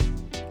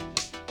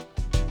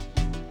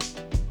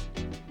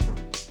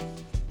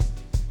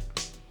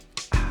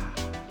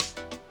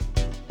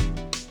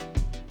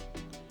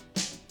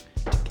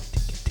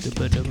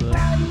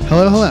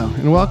Hello,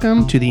 and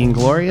welcome to the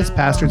Inglorious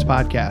Pastors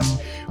Podcast,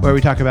 where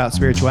we talk about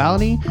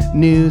spirituality,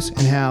 news,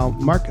 and how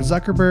Mark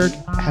Zuckerberg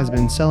has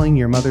been selling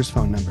your mother's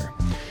phone number.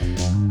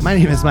 My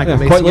name is Michael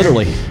Basinger. Quite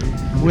literally.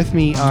 With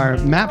me are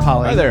Matt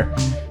Polly. Hi there.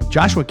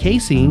 Joshua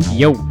Casey.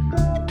 Yo.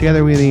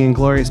 Together with the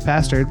Inglorious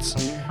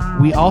Pastors.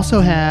 We also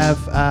have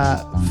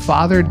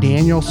Father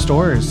Daniel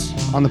Storrs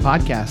on the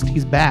podcast.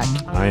 He's back.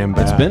 I am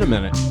back. It's been a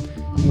minute.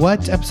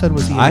 What episode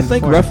was he in? I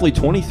think before? roughly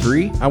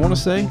 23, I want to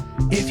say.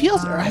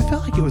 I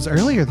felt like it was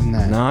earlier than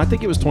that. No, I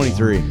think it was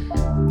 23.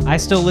 I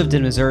still lived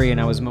in Missouri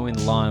and I was mowing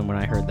the lawn when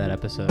I heard that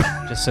episode,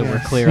 just so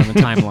we're clear on the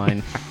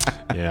timeline.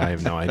 Yeah, I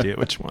have no idea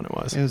which one it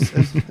was.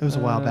 It was a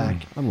while back.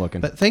 I'm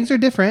looking. But things are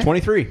different.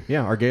 23.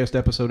 Yeah, our gayest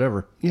episode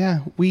ever. Yeah,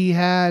 we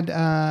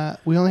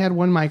only had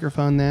one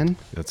microphone then,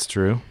 That's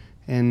true.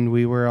 and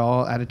we were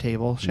all at a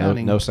table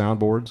shouting. No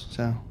soundboards.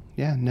 So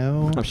yeah,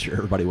 no. I'm sure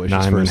everybody wishes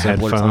Not for a even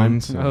simpler time.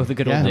 headphones. Oh, the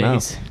good Yeah. old I know.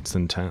 days. It's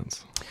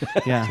intense.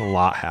 Yeah. A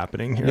lot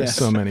happening here. Yes.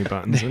 So many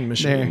buttons and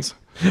machines.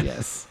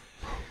 Yes.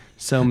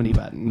 So many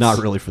buttons. Not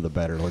really for the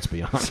better, let's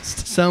be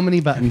honest. So many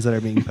buttons that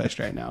are being pushed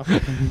right now.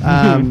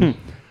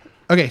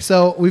 Okay,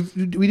 so we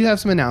do have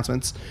some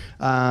announcements.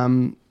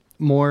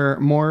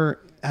 More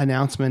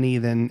announcement-y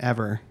than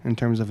ever in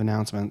terms of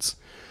announcements.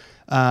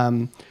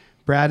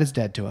 Brad is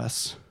dead to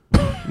us.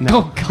 No.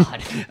 Oh,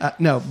 God.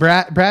 No,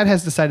 Brad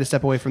has decided to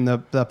step away from the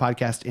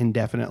podcast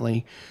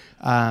indefinitely.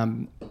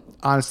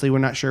 Honestly, we're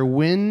not sure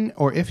when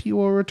or if he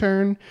will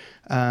return.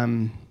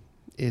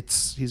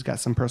 He's got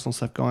some personal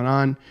stuff going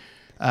on.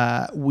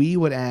 We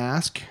would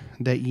ask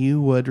that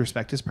you would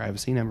respect his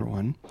privacy, number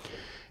one,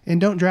 and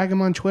don't drag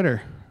him on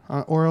Twitter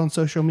or on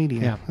social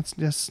media. Yeah. That's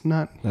just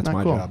not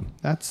my cool. job.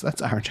 That's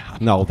our job.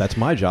 No, that's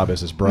my job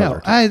as his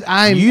brother. No,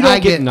 I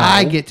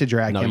get to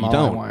drag him you all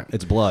don't. I want.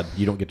 It's blood.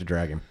 You don't get to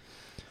drag him.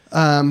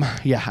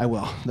 Yeah, I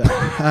will.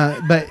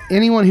 But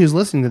anyone who's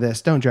listening to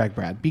this, don't drag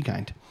Brad. Be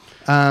kind.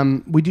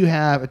 We do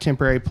have a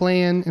temporary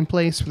plan in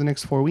place for the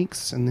next 4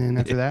 weeks, and then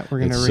after that, we're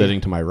going to sitting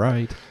to my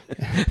right.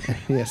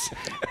 yes,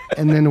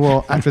 and then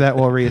after that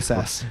we'll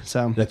reassess.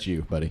 So That's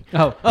you, buddy.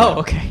 Oh,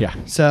 okay. Yeah.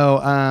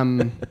 so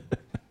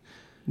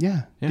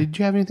yeah. Did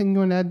you have anything you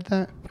want to add to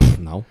that?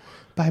 No.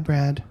 Bye,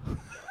 Brad.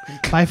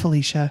 Bye,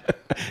 Felicia.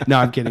 No,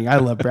 I'm kidding. I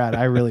love Brad.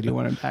 I really do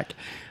want him back.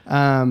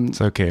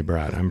 It's okay,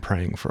 Brad. I'm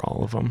praying for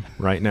all of them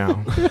right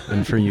now.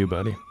 And for you,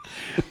 buddy.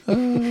 I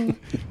mean,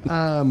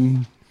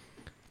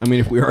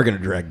 if we are going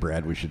to drag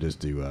Brad, we should just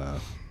do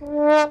this,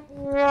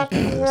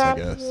 I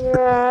guess.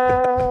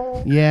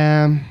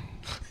 Yeah.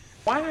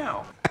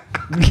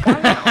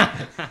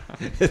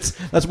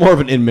 That's more of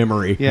an in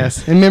memory.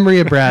 Yes. In memory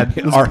of Brad.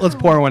 Let's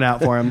pour one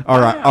out for him. All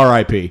right.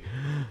 R.I.P.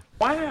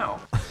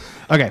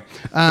 Okay.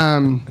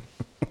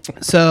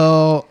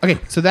 So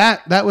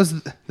that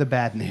was the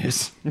bad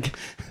news.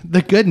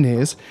 The good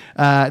news,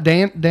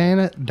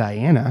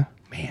 Diana.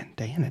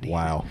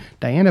 Wow.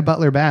 Diana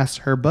Butler Bass,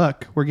 her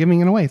book, we're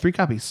giving it away, 3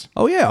 copies.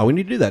 Oh yeah, we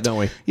need to do that, don't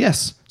we?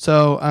 Yes.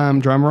 So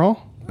drum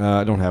roll.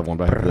 I don't have one,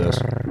 but I have this.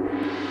 All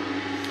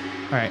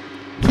right.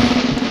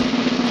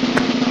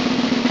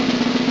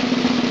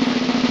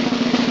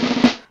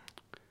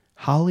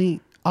 Holly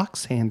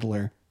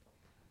Oxhandler.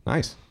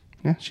 Nice.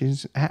 Yeah,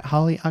 she's at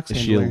Holly Oxhandler.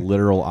 Is she a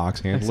literal ox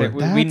handler?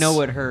 We know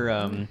what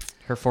her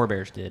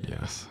forebears did.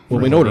 Yes. Well,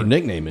 we know what her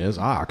nickname is,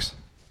 Ox.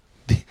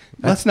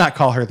 Let's not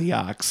call her the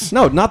Ox.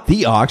 No, not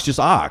the Ox, just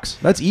Ox.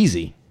 That's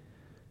easy.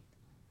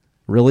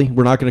 Really?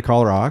 We're not going to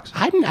call her Ox?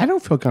 I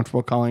don't feel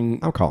comfortable calling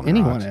I'm calling her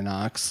anyone Ox. an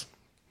Ox.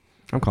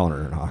 I'm calling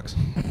her an Ox.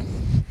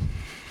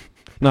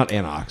 Not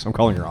an Ox. I'm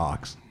calling her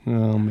Ox.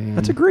 Oh, man.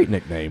 That's a great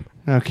nickname.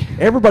 Okay.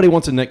 Everybody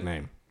wants a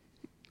nickname.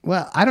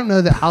 Well, I don't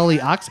know that Holly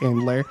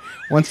Oxhandler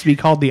wants to be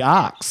called the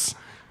Ox.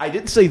 I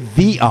didn't say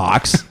the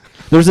Ox.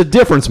 There's a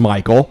difference,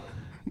 Michael.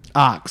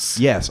 Ox.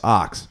 Yes,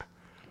 Ox.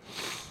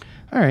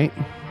 All right.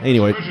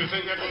 Anyway. Don't you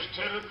think that was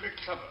terribly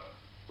clever?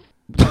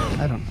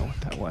 I don't know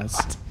what that was.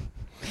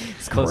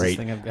 It's the closest Great.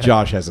 thing I've got.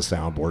 Josh has a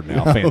soundboard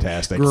now.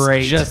 Fantastic.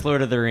 Great. Just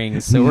Lord of the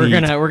Rings. So we're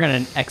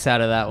gonna X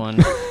out of that one.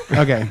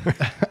 Okay.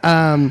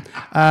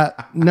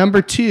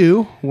 Number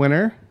 2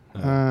 winner.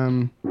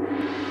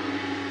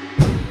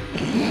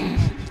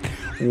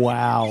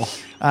 Wow.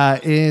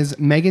 Is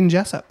Megan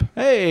Jessup.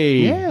 Hey.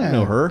 Yeah. I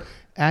know her.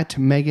 At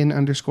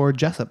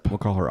Megan_Jessup. We'll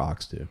call her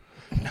Ox, too.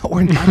 No,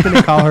 we're not going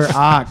to call her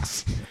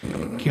Ox.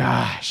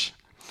 Gosh.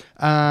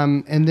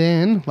 And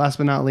then, last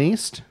but not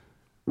least,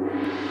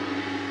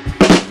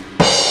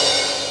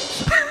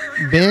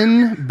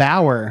 Ben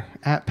Bauer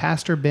at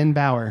Pastor Ben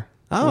Bauer.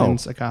 Oh.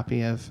 Wins a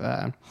copy of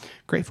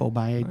Grateful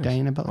by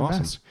Diana Butler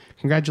Awesome. Bass.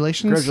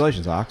 Congratulations.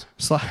 Congratulations, Ox.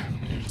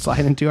 Slide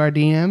into our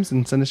DMs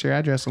and send us your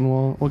address, and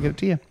we'll get it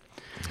to you.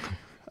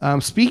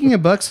 Speaking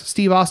of books,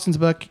 Steve Austin's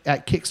book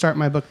at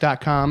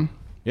kickstartmybook.com.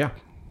 Yeah.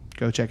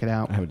 Go check it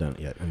out. I haven't done it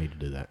yet. I need to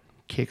do that.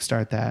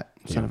 Kickstart that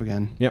son of a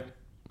gun. Yep.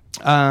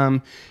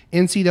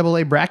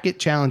 NCAA bracket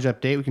challenge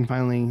update. We can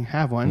finally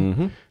have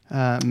one.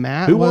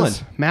 Matt Who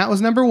was won? Matt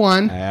was number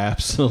one.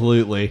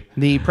 Absolutely.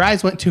 The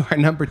prize went to our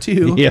number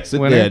two. Yes,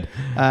 it winner,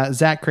 did.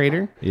 Zach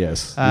Crater.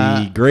 Yes.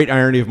 The great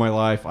irony of my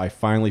life, I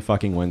finally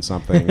fucking win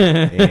something.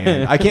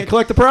 And I can't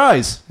collect the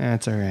prize.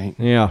 That's all right.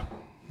 Yeah.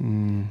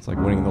 It's like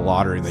winning the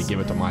lottery and they give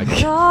it to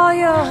Michael. All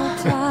your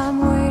time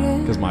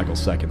waiting Because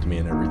Michael's second to me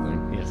and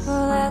everything. Yes. for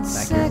that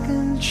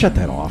second. Shut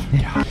that off.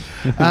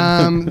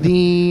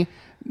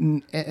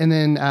 And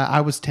then I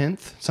was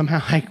 10th.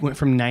 Somehow I went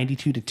from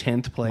 92 to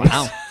 10th place.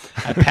 Wow.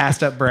 I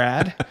passed up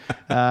Brad.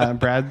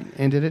 Brad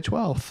ended at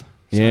 12th.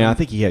 Yeah, I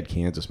think he had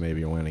Kansas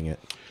maybe winning it.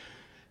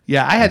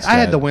 Yeah, I had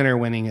sad. the winner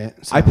winning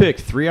it. So. I picked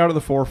 3 out of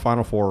the 4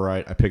 final 4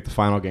 right. I picked the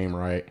final game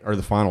right, or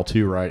the final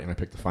 2 right, and I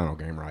picked the final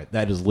game right.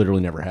 That has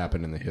literally never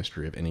happened in the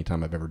history of any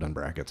time I've ever done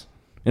brackets.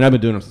 And I've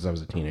been doing them since I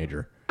was a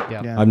teenager.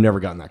 Yeah. I've never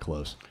gotten that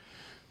close.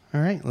 All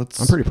right, I'm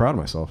pretty proud of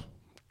myself.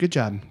 good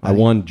job. I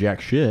won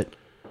jack shit,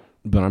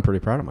 but I'm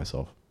pretty proud of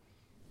myself.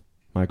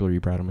 Michael, are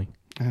you proud of me?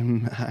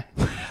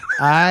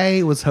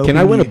 I was hoping. Can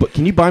I win a book?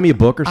 Can you buy me a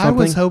book or I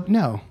something? was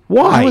no.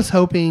 Why? I was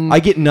hoping. I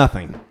get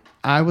nothing.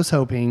 I was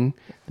hoping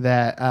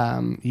that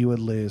you would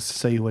lose,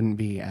 so you wouldn't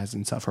be as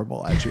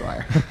insufferable as you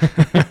are.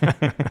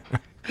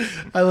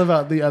 I love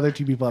how the other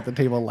two people at the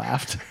table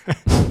laughed.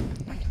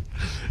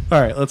 All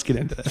right, let's get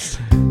into this.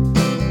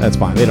 That's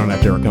fine. They don't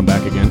have to ever come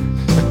back again.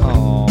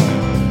 Oh.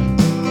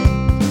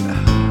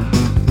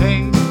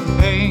 Hey,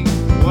 hey,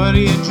 what are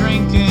you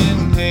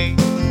drinking? Hey,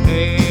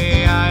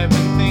 hey, I've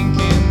been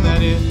thinking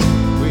that if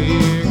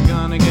we're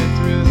gonna get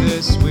through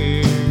this,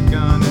 we're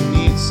gonna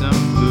need some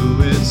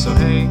fluid. So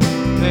hey,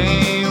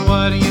 hey,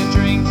 what are you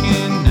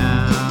drinking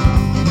now?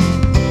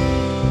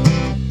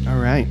 All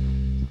right.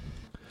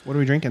 What are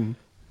we drinking?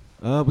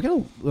 We got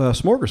a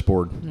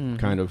smorgasbord,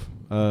 kind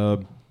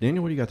of.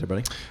 Daniel, what do you got there,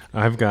 buddy?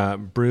 I've got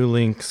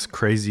Brewlink's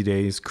Crazy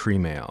Days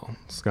Cream Ale.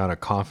 It's got a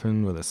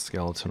coffin with a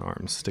skeleton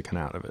arm sticking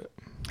out of it.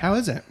 How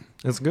is it?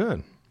 It's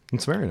good.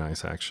 It's very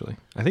nice, actually.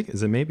 I think,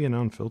 is it maybe an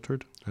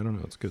unfiltered? I don't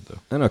know. It's good, though.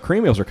 I know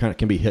cream ales are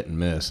can be hit and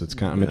miss. It's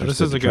kind of, I'm Yeah,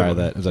 interested this is to a good try one.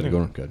 that. Is that a Yeah. good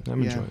one? Good.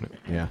 I'm Yeah. enjoying it.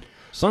 Yeah.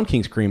 Sun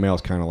King's cream ale is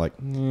kind of like,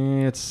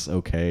 it's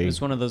okay. It was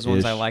one of those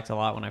ones I Ish. liked a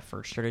lot when I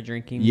first started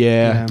drinking.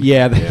 Yeah,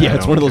 Yeah. yeah, I it's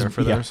don't one of those. care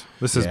for yeah. theirs.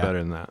 This is Yeah. better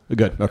than that.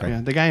 Good. Okay. Yeah,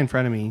 the guy in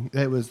front of me.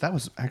 That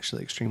was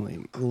actually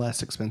extremely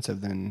less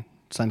expensive than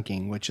Sun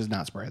King, which is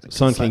not surprising.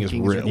 Sun King is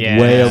really Yeah.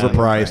 way Yeah.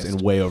 overpriced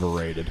and way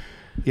overrated.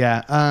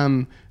 Yeah.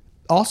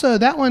 Also,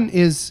 that one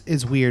is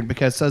weird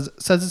because says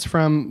it's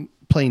from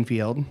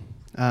Plainfield. Which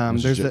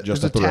is There's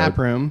just a up the tap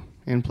road. room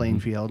in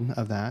Plainfield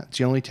of that. It's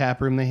the only tap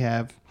room they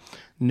have.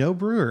 No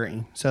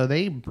brewery, so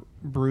they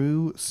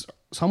brew.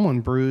 Someone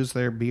brews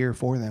their beer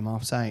for them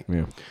off site.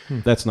 Yeah,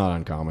 that's not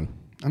uncommon.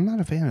 I'm not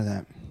a fan of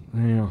that.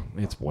 Yeah,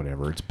 it's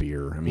whatever. It's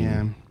beer. I mean,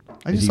 Yeah,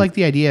 I if just you- like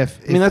the idea. If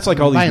I mean, that's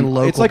like all these. buying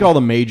local, It's like all the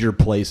major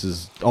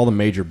places, all the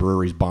major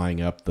breweries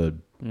buying up the.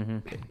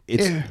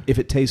 It's if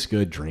it tastes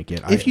good, drink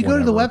it. If you go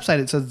to the whatever. website,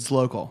 it says it's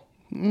local.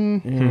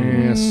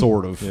 Yeah,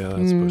 sort of. Yeah,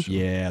 that's pushing.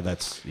 Yeah,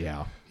 that's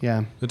yeah.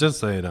 Yeah, It does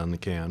say it on the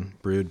can.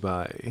 Brewed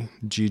by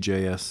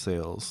GJS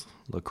Sales,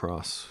 La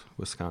Crosse,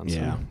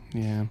 Wisconsin. Yeah.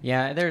 yeah.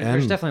 Yeah, there's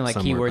And definitely like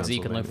somewhere keywords that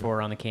you can look Pennsylvania.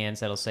 for on the cans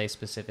that'll say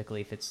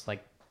specifically if it's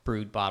like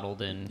brewed,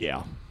 bottled, and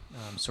Yeah.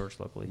 sourced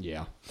locally.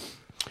 Yeah.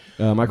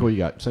 Michael, what you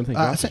got? Same thing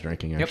Josh is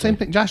drinking, actually. Same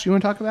thing. Josh, you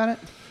want to talk about it?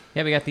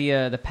 Yeah, we got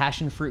the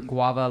passion fruit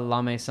guava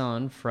La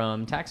Maison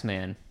from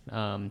Taxman.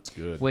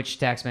 good. Which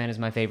Taxman is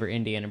my favorite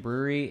Indiana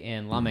brewery,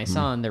 and La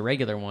Maison, their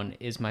regular one,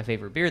 is my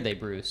favorite beer they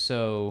brew.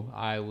 So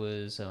I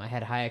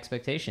had high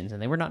expectations, and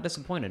they were not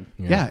disappointed.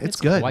 Yeah, it's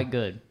good. Quite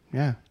good.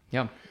 Yeah.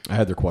 Yeah, I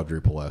had their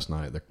quadruple last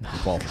night. Their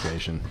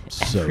qualification,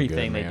 so everything good,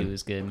 they man. do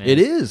is good, man. It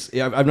is.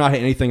 Yeah, I've not had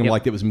anything Yep.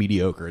 like that was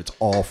mediocre. It's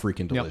all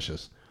freaking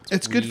delicious.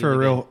 It's good for a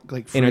really real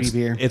like And fruity it's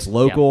beer. it's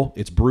local.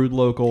 It's brewed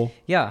local.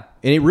 Yeah,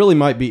 And it really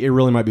might be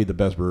the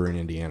best brewery in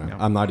Indiana.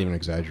 I'm not even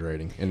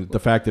exaggerating. And the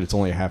fact that it's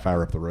only a half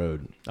hour up the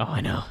road, oh,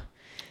 I know.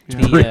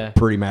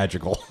 pretty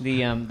magical.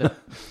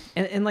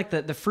 And like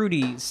the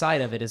fruity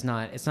side of it is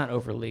not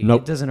overly.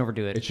 Nope. It doesn't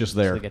overdo it. It's just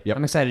there. really good. Yep.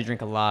 I'm excited to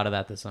drink a lot of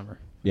that this summer.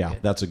 Yeah,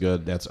 that's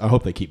I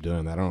hope they keep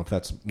doing that. I don't know if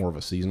that's more of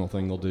a seasonal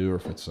thing they'll do or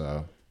if it's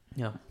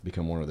Yeah.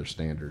 become one of their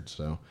standards.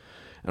 So,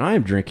 and I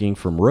am drinking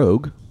from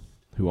Rogue,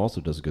 who also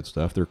does good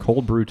stuff. Their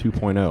Cold Brew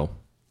 2.0.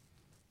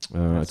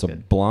 It's a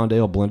good. blonde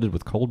ale blended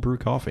with cold brew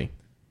coffee.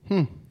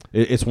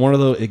 It's one of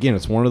those. Again,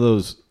 it's one of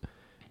those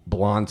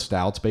blonde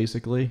stouts.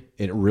 Basically,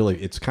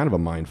 it's kind of a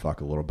mind fuck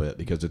a little bit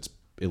because it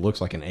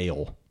looks like an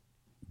ale,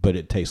 but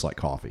it tastes like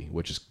coffee,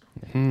 which is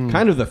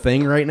kind of the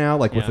thing right now.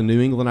 Like with Yeah. the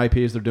New England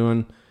IPAs they're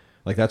doing.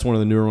 Like that's one of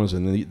the newer ones,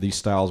 and these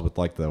styles with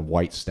like the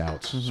white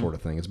stouts sort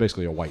of thing. It's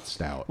basically a white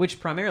stout. Which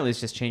primarily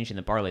is just changing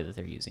the barley that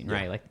they're using,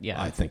 right? Like,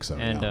 yeah, I think so.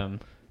 And yeah.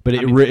 But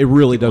it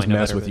really does people might know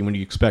mess better, with you but- when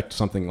you expect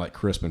something like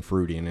crisp and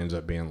fruity and it ends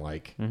up being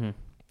like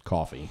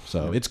coffee.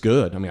 So it's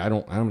good. I mean, I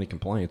don't have any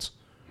complaints,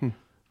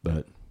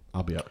 but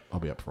I'll be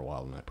up for a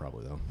while on that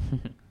probably though.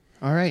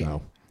 All right.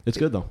 So It's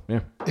good though.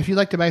 Yeah. If you'd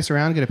like to buy us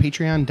around, go to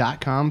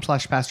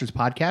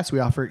patreon.com/pastorspodcast. We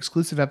offer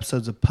exclusive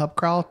episodes of Pub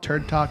Crawl,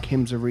 Turd Talk,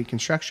 Hymns of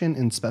Reconstruction,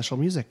 and special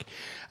music.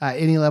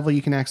 Any level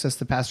you can access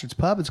the Pastor's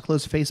Pub. It's a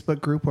closed Facebook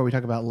group where we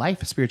talk about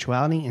life,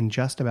 spirituality, and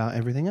just about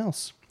everything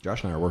else.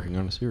 Josh and I are working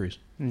on a series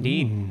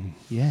Indeed.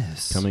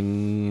 Yes.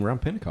 coming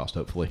around Pentecost,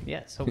 hopefully.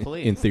 Yes,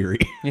 hopefully. In theory.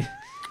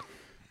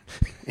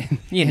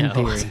 you know.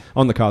 In theory.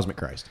 On the Cosmic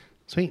Christ.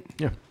 Sweet.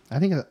 Yeah. I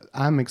think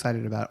I'm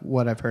excited about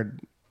what I've heard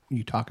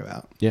you talk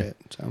about. Yeah. It,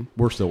 so.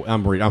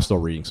 I'm still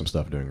reading some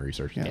stuff, doing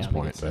research at Yeah, this I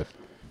think point. But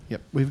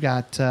Yep, we've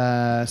got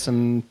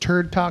some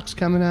turd talks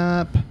coming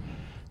up.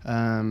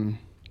 Hymns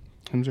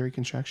of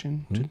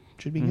Reconstruction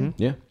should be good.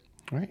 yeah,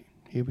 All right,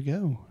 here we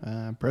go.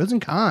 Pros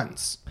and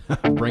cons.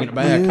 bringing it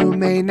back. You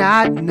may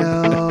not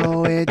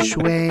know which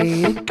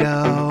way to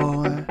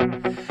go,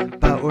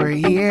 but we're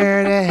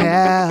here to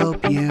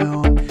help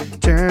you.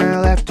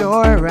 Turn left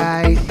or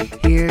right.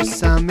 Here's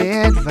some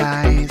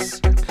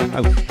advice.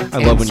 I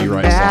love when you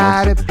write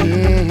bad songs.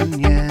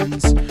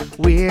 opinions.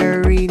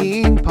 We're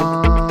reading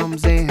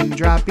palms and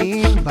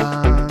dropping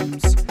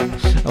bombs.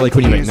 I like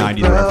when you make Here's the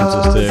 90s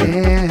references pros too.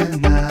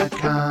 and the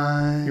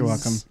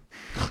cons.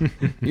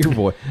 You're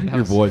welcome.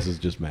 Your voice is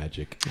just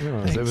magic.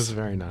 It was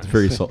very nice.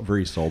 Very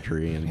very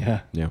sultry and yeah.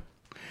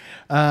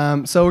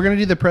 So we're gonna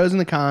do the pros and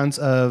the cons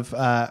of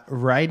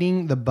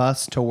riding the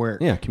bus to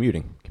work. Yeah,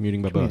 commuting by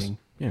bus. Commuting.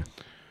 Yeah,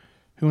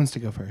 Who wants to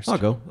go first? I'll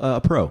go.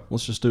 A pro.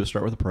 Let's just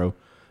start with a pro.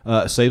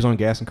 Saves on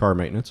gas and car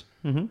maintenance.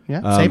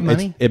 Yeah, save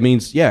money. It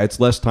means it's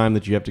less time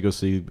that you have to go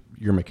see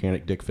your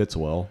mechanic Dick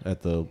Fitzwell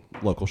at the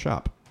local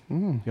shop,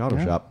 the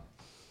auto shop.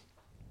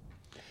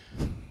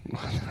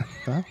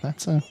 Well,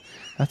 that's a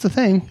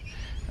thing.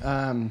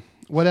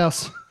 What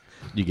else?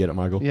 You get it,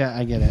 Michael? Yeah,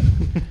 I get it.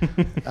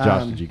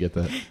 Josh, did you get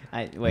that?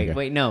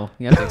 Wait, no.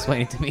 You have to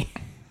explain it to me.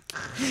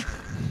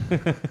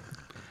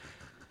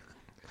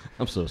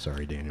 I'm so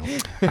sorry, Daniel.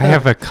 I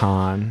have a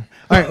con.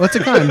 All right, what's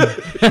a con?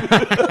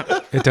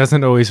 It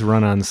doesn't always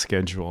run on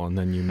schedule, and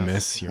then you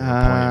miss your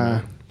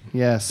appointment.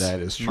 Yes. That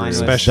is true. Mine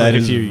was- Especially That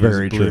if is you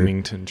very use true.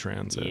 Bloomington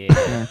Transit.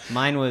 Yeah.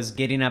 Mine was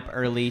getting up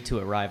early to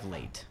arrive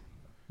late.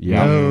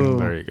 Yeah. Oh.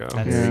 There you go.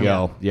 There you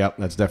go. Yep,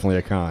 that's definitely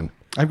a con.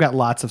 I've got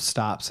lots of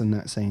stops in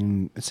that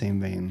same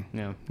vein.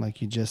 Yeah.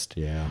 Like you just,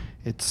 Yeah.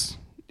 it's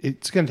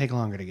going to take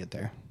longer to get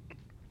there.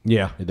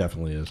 Yeah, it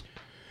definitely is.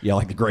 Yeah,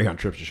 like the Greyhound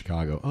trips to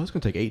Chicago. Oh, it's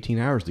going to take 18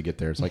 hours to get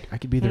there. It's like, I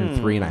could be there in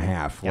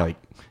 3.5. Like,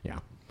 yeah.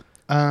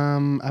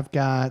 I've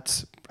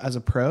got, as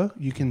a pro,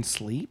 you can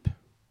sleep.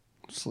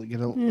 Get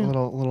a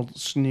little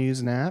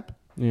snooze nap.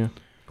 Yeah. Of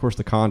course,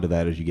 the con to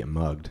that is you get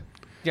mugged.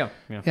 Yeah.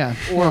 Yeah.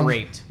 Or Well,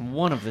 raped.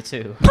 One of the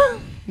two.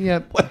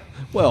 Yep.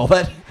 Well,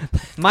 that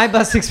My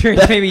bus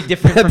experience may be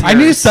different from yours. I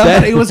knew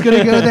somebody was going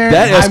to go there.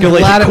 that I'm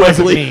glad escalated it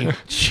wasn't quickly. me.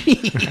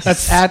 Jeez.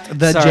 That's at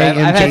the Sorry,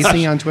 I've had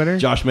JMJC on Twitter.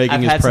 Josh making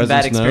I've his had some presence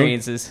bad known.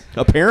 experiences.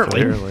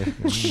 Apparently. Clearly.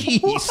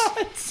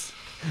 Jeez.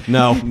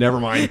 No, never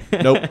mind.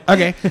 Nope.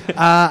 Okay.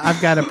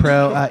 I've got a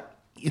pro.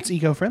 It's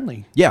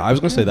eco-friendly. Yeah, I was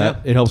going to say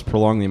that. It helps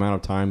prolong the amount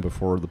of time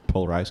before the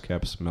polar ice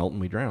caps melt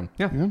and we drown.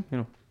 Yeah. You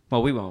know.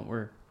 Well, we won't.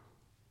 We're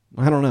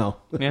I don't know.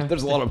 Yeah.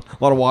 There's a lot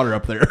of water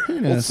up there.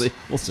 We'll knows? see.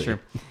 We'll see. Sure.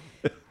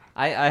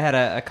 I had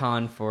a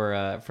con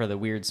for the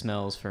weird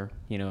smells for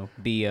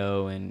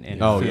BO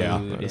and Oh, food yeah.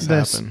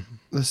 and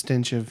The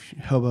stench of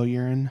hobo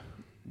urine.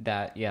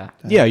 that Yeah,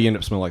 you end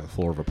up smelling like the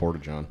floor of a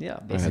porta-john. Yeah, I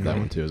had that basically.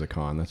 one too as a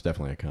con. That's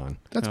definitely a con.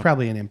 That's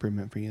probably an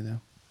improvement for you,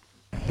 though.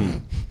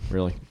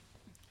 Really?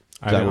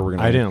 I that what we're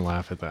gonna do? didn't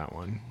laugh at that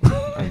one.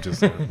 I'm just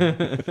going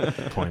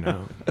to point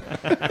out.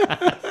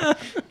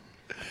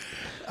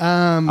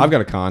 I've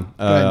got a con.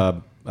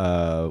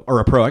 Or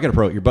a pro. I got a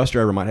pro. Your bus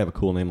driver might have a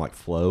cool name like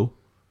Flo.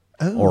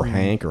 Or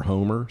Hank or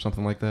Homer,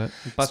 something like that.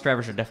 bus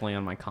drivers are definitely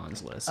on my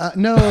cons list.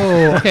 No.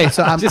 Okay,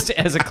 so I'm Just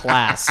as a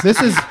class.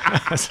 This is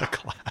As a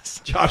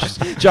class. Josh is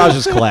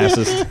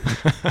classist.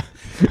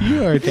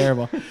 you are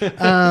terrible.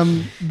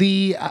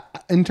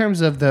 In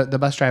terms of the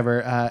bus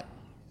driver,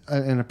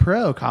 in a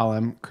pro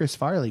column, Chris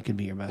Farley could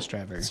be your bus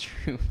driver. It's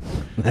true.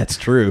 That's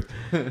true.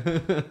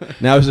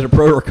 Now, is it a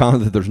pro or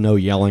con that there's no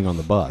yelling on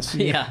the bus?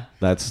 Yeah.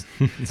 That's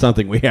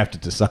something we have to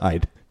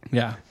decide.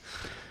 Yeah.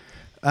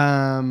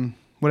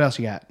 What else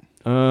you got?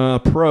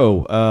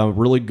 Pro,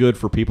 really good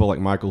for people like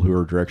Michael who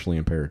are directionally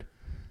impaired.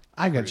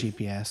 I got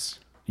GPS.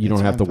 You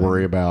don't have to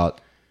worry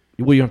about.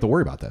 Well, you don't have to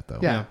worry about that though.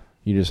 Yeah.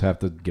 You just have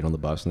to get on the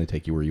bus and they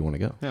take you where you want to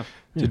go. Yeah.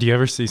 Did you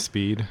ever see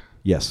Speed?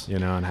 Yes. You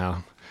know, and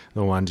how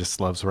the one just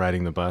loves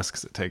riding the bus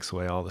because it takes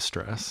away all the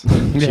stress.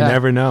 You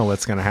never know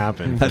what's going to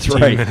happen. That's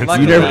 15 right. minutes You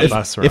into never, that if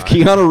bus if ride.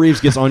 Keanu Reeves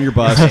gets on your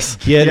bus,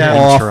 get Yeah.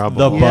 off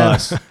Trouble. the Yeah.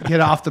 bus. Get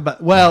off the bus.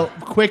 Well,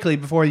 quickly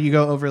before you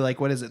go over, like,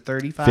 what is it,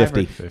 35?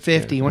 50. Or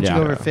 50. Once Yeah.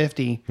 you go over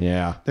 50,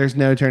 Yeah. there's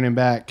no turning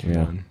back.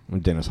 Yeah.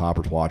 When Dennis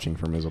Hopper's watching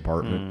from his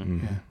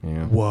apartment.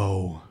 Yeah.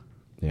 Whoa.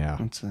 Yeah.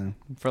 It's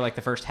For like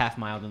the first half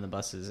mile, then the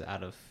bus is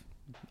out of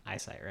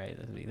eyesight, right?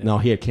 That'd be the- No,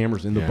 he had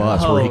cameras in the Yeah.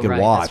 bus where he Oh, could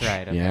right, watch. that's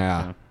right, okay,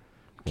 Yeah. so-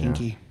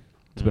 kinky.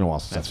 It's been a while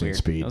since I've That's seen weird.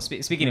 Speed. Well,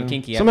 speaking of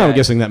kinky, Somehow I'm I've got-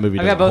 guessing that movie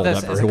I've doesn't got both hold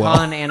as, up as very a well.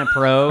 con and a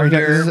pro Are you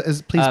here.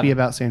 please be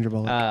about Sandra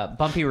Bullock.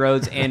 Bumpy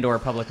roads and or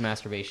public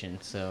masturbation.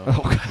 So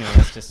Oh,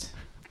 that's just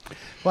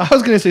Well, I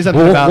was going to say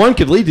something Well, about one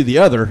could lead to the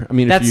other. I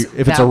mean, if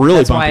it's a really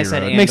that's why I bumpy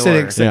said road. and makes or.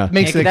 it Yeah.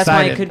 makes it That's why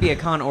excited. it could be a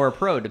con or a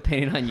pro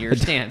depending on your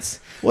stance.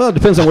 Well, it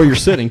depends on where you're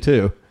sitting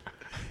too.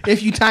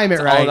 If you time it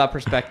It's right, all about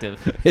perspective.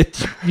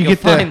 It's you You'll get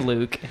find the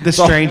Luke. the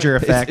stranger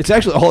effect. It's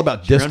actually all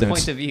about Your own distance.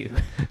 point of view.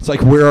 It's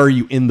like where are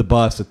you in the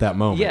bus at that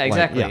moment? Yeah, Like,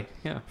 exactly.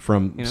 Yeah.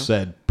 From You know?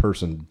 said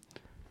person.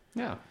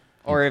 Yeah.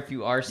 Or if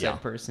you are said Yeah.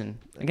 person.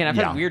 Again, I've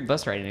Yeah. had weird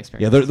bus riding Yeah,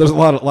 experiences. there's a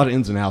lot of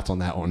ins and outs on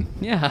that one.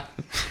 Yeah.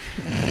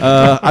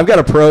 I've got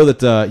a pro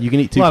that you can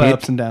eat two. A lot of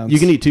ups and downs. You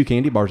can eat 2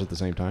 candy bars at the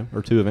same time,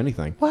 or 2 of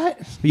anything. What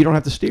You don't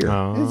have to steer.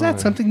 Oh, is that?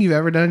 Something you've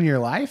ever done in your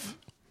life?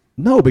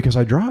 No, because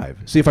I drive.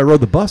 See, if I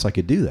rode the bus, I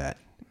could do that.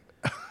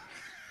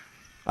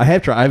 I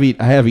have tried.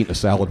 I have eaten a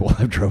salad while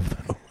I've drove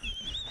though.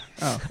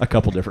 A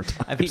couple different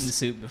times. I've eaten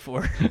soup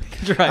before.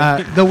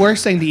 Driving. The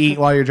worst thing to eat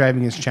while you're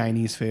driving is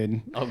Chinese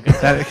food. Oh,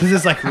 God. Because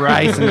it's like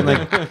rice and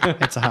like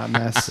it's a hot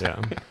mess. Yeah.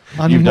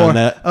 On You've done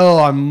that? Oh,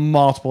 on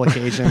multiple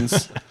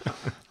occasions.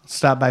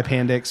 Stop by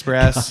Panda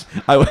Express.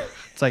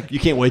 It's like- you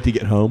can't wait to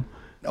get home.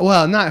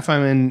 Well, not if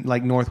I'm in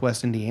like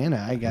Northwest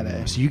Indiana. I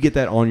gotta So you get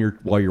that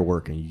while you're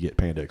working. You get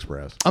Panda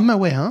Express. on my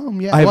way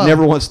home. Yeah, I have well,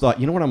 never once thought,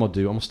 you know what I'm gonna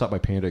do? I'm gonna stop by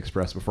Panda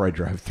Express before I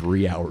drive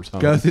 3 hours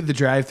home. go through the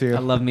drive-through. I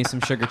love me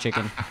some sugar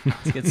chicken.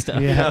 It's good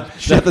stuff. Yeah,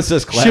 Nothing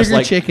says class sugar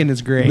like chicken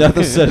is great.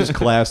 nothing says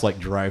class like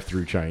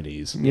drive-through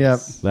Chinese. Yep.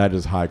 That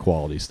is high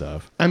quality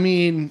stuff. I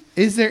mean,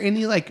 is there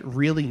any like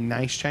really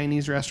nice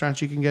Chinese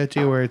restaurants you can go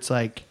to where it's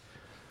like,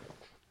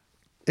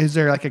 is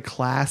there like a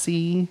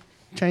classy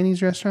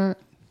Chinese restaurant?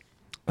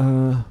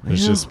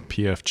 There's just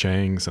PF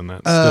Chang's, and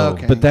that's Oh, still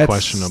okay. But that's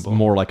questionable.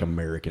 more like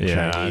American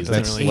Yeah, Chinese. it doesn't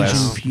That's really less.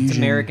 Asian Well, fusion. It's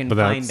American But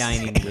fine that's-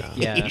 dining. With,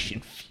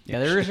 yeah,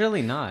 there is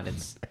really not.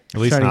 It's At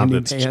least Starting a not new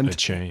that's band. a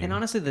chain. and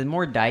honestly, the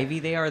more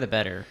divey they are, the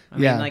better. I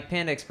Yeah. mean, like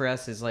Panda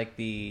Express is like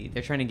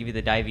they're trying to give you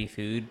the divey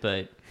food,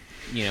 but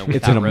It's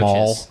without in a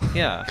mall. roaches.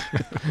 Yeah,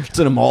 It's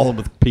in a mall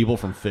with people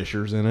from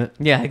Fishers in it.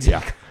 yeah,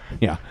 exactly.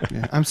 Yeah,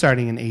 Yeah, I'm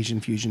starting an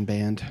Asian fusion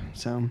band,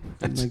 so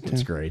I'd like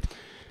it's to. great.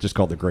 Just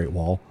called the Great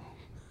Wall.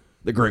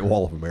 The Great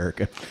Wall of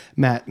America.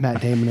 Matt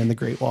Damon and the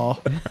Great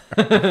Wall.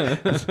 You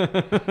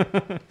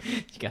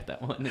got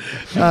that one.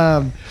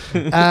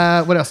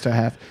 What else do I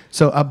have?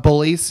 So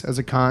bullies as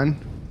a con.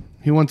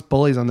 Who wants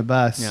bullies on the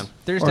bus? Yeah,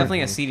 there's Or-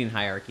 definitely a seating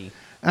hierarchy,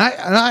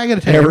 I got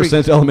to tell you, Ever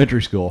since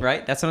elementary school,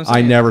 right? That's what I'm I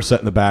saying. never sat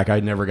in the back. I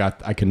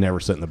could never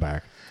sit in the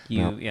back.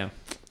 No. Yeah.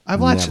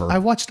 I've watched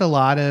Never. a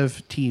lot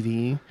of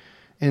TV,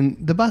 and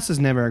the bus is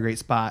never a great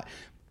spot,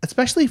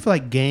 especially for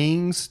like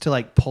gangs to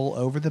like pull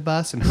over the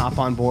bus and hop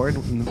on board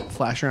and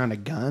flash around a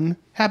gun.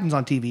 Happens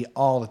on TV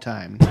all the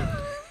time.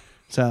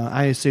 So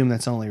I assume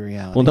that's only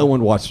reality. Well, no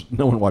one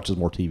watches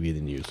more TV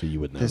than you, so you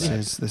would know this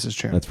that. is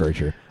true. That's very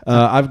true.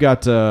 I've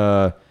got.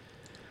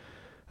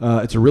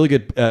 It's a really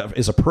good.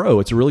 As a pro,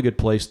 it's a really good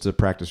place to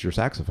practice your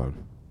saxophone.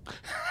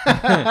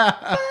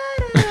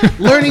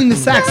 Learning the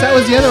sax. That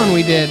was the other one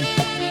we did.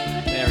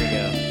 There we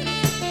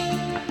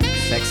go.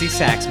 Sexy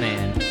sax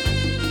man.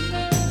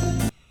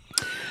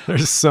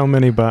 There's so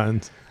many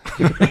buttons.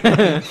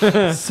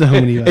 So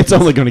many. It's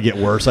only going to get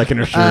worse. I can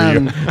assure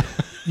you.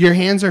 Your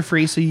hands are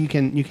free, so you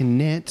can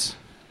knit.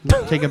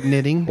 Take up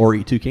knitting. Or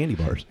eat 2 candy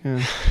bars.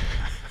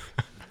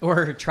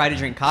 Or try to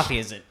drink coffee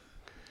as it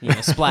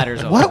splatters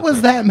over. What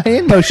was that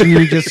hand motion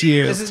you just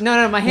used? This is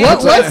no. My hand. What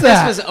was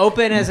that? This was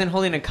open as in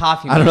holding a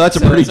coffee. I don't know. That's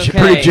mug, a pretty so it's okay.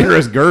 pretty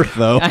generous girth,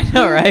 though. I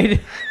know,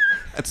 right?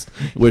 That's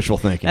wishful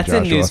thinking. That's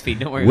in Joshua. newsfeed,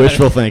 don't worry about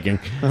Wishful it. thinking.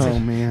 Oh It's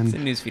man.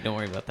 in newsfeed. Don't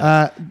worry about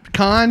that.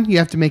 Con, you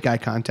have to make eye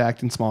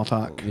contact and small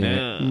talk.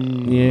 Yeah,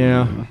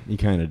 you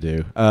kind of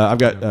do. I've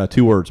got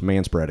 2 words: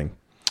 manspreading.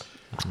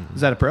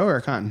 Is that a pro or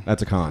a con?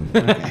 That's a con.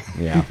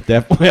 Yeah,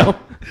 definitely. Well,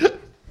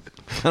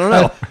 I don't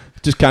know.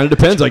 Just kind of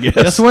depends, I guess.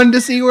 Just wanted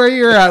to see where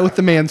you're at with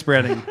the man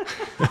spreading.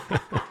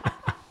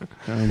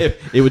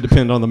 It would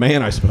depend on the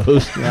man, I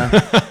suppose. Yeah,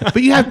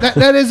 but you have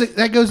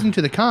that goes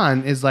into the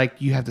con is like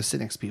you have to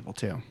sit next to people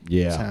too.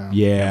 Yeah, So-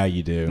 yeah,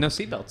 you do. No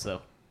seatbelts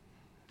though.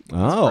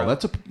 Oh,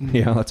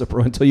 that's a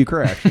pro until you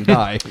crash and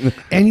die.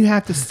 And you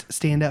have to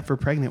stand up for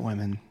pregnant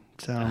women.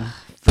 So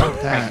fuck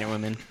that. Pregnant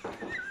women.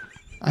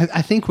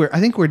 I think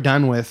we're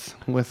done with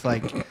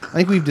like I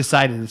think we've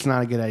decided it's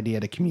not a good idea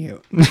to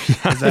commute. Is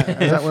that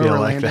I where feel we're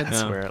like landed?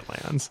 that's where it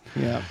lands.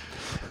 Yeah.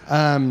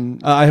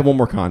 I have one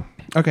more con.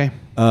 Okay.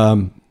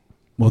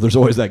 Well, there's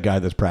always that guy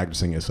that's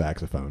practicing his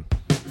saxophone.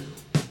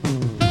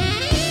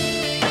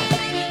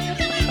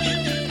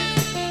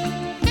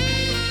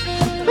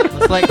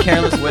 Let's let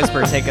Careless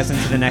Whisper take us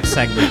into the next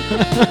segment.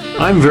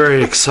 I'm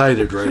very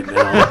excited right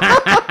now.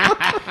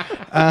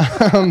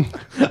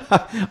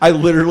 I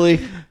literally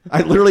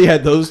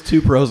had those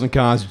 2 pros and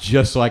cons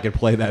just so I could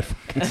play that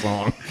fucking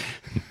song.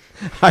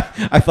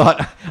 I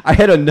thought I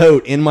had a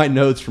note in my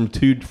notes from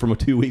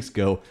 2 weeks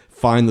ago.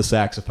 Find the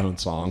saxophone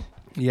song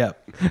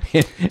Yep.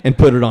 and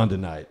put it on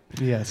tonight.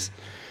 Yes.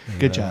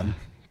 Good job.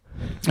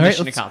 All right,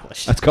 Mission let's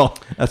accomplished. That's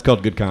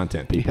called good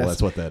content, people. Yes.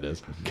 That's what that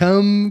is.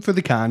 come for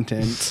the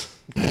content.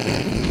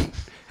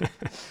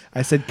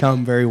 I said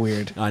come very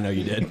weird. I know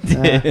you did.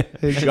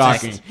 It's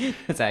Shocking.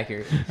 That's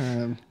accurate.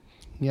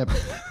 Yep.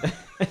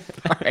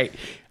 All right.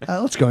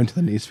 Let's go into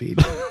the news feed.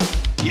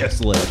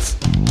 Yes, let's.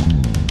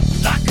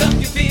 Lock up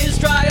your fears,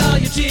 dry all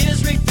your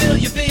tears, refill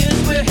your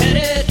beers. We're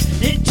headed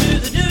into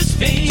the news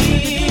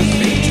feed.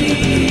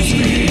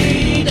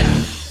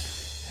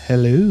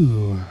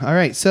 Hello. All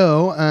right.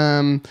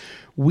 So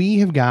we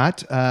have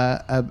got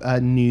a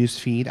news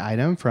feed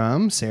item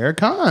from Sarah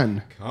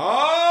Kahn.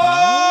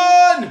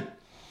 On!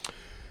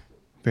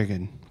 Very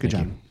good. Good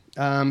job.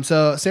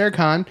 So Sarah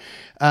Kahn,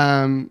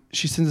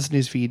 she sends us a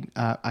newsfeed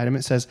item.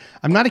 It says,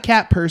 "I'm not a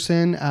cat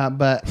person,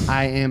 but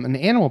I am an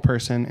animal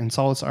person, and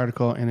saw this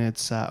article, and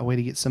it's a way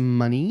to get some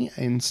money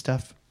and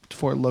stuff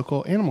for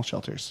local animal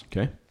shelters."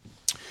 Okay.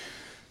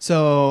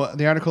 So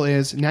the article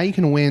is, now you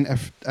can win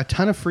a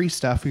ton of free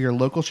stuff for your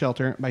local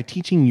shelter by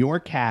teaching your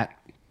cat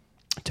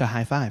to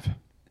high five.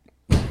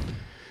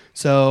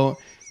 So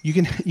you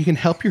can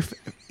help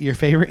your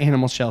favorite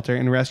animal shelter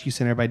and rescue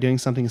center by doing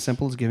something as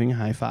simple as giving a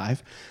high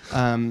five.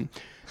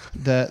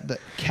 The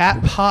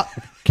cat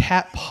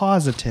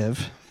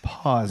positive.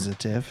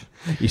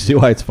 You see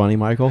why it's funny,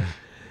 Michael?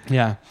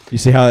 Yeah. You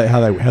see how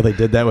they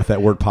did that with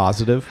that word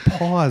positive?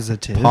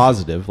 Positive.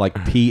 Positive, like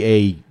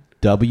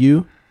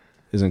PAW.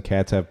 Isn't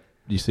cats have?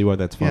 Do you see why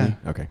that's funny?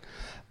 Yeah. Okay.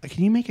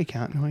 Can you make a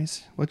cat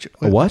noise? What's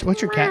A what?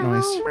 What's your cat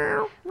noise?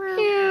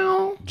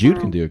 Jude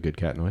can do a good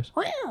cat noise.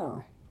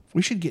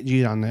 We should get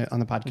Jude on the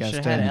podcast. Should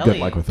have to- had good Ellie.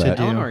 luck with to that.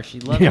 do. Eleanor, she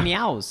loved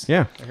meows.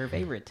 Yeah. They're her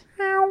favorite.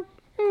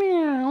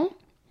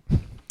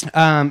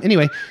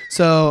 Anyway,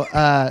 so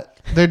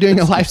they're doing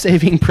a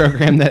life-saving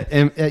program that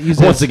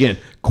uses Once again,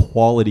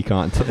 quality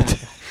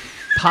content.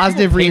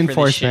 positive Pay for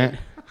this reinforcement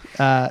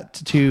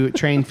to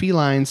train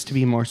felines to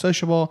be more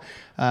sociable.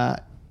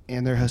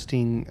 And they're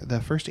hosting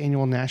the first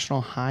annual National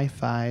High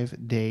Five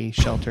Day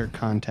Shelter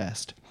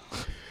Contest.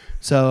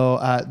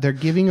 So they're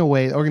giving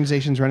away, the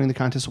organizations running the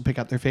contest will pick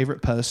out their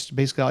favorite posts.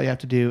 Basically, all you have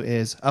to do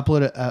is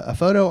upload a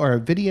photo or a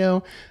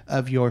video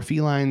of your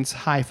feline's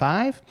high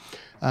five.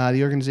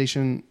 The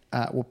organization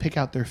will pick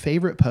out their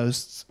favorite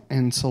posts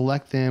and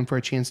select them for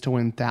a chance to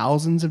win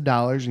thousands of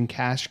dollars in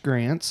cash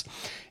grants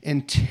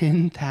and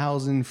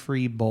 10,000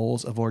 free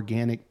bowls of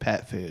organic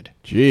pet food.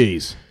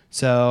 Jeez.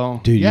 So,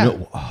 Dude, yeah. you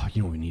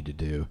know what we need to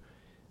do?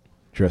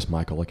 Dress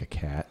Michael like a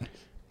cat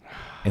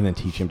and then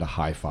teach him to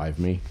high five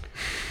me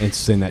and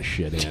send that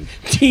shit in.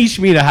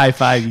 Teach me to high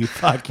five you,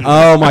 fuck you.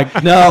 Oh my,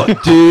 no,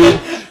 dude.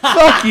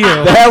 Fuck you.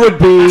 That would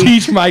be.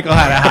 Teach Michael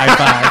how to high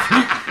five.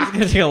 It's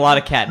gonna take a lot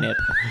of catnip.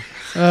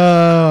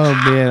 Oh,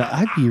 man.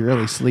 I'd be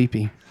really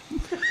sleepy.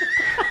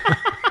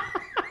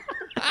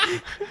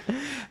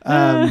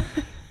 All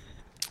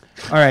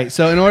right.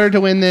 So in order to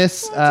win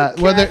this, we're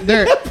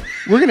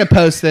going to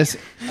post this.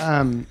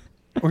 We're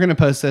going to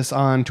post this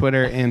on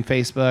Twitter and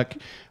Facebook.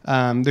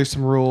 There's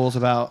some rules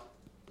about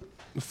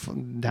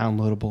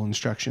downloadable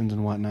instructions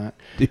and whatnot.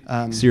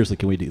 Seriously,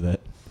 can we do that?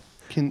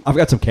 Can I've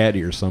got some cat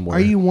ears somewhere.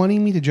 Are you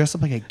wanting me to dress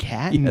up like a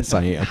cat? Yes,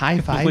 I and am. High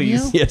five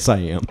Please. you? Yes, I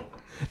am.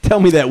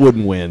 Tell me that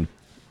wouldn't win.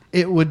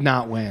 It would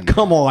not win.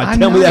 Come on, I'm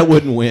tell me not- that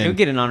wouldn't You'll win.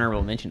 get an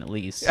honorable mention at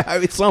least.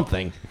 It's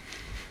something.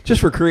 Just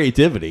for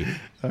creativity.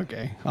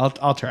 Okay,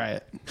 I'll try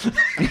it.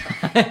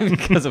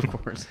 Because of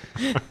course.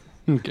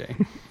 Okay.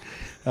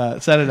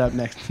 Set it up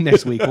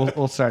next week.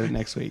 We'll start it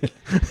next week.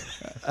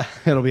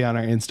 It'll be on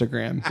our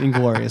Instagram,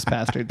 Inglorious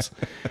Bastards.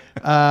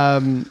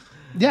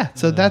 Yeah,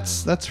 so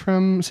that's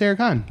from Sarah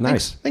Kahn.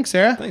 Nice. Thanks,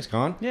 Sarah. Thanks,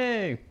 Con.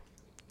 Yay.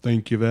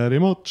 Thank you very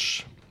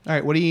much. All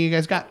right, what do you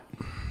guys got?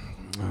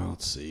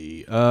 Let's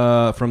see.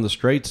 From the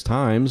Straits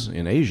Times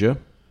in Asia.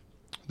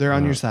 They're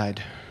on your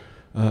side.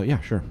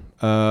 Yeah, sure.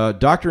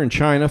 Doctor in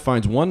China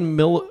finds 1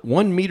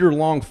 meter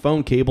long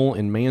phone cable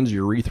in man's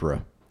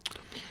urethra.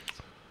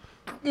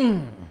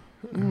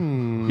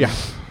 Yeah.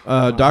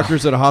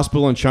 Doctors at a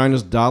hospital in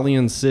China's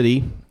Dalian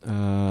City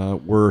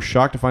were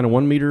shocked to find a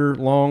 1 meter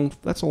long,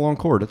 that's a long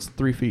cord, that's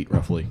 3 feet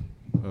roughly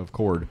of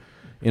cord,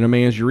 in a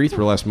man's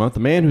urethra last month. The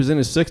man, who's in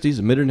his 60s,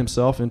 admitted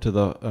himself into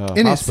the hospital.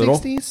 In his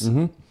 60s?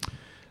 Mm-hmm.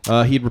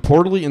 He had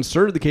reportedly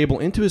inserted the cable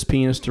into his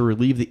penis to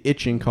relieve the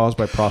itching caused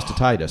by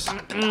prostatitis.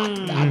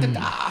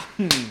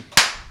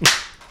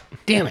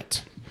 Damn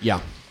it.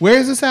 Yeah. Where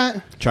is this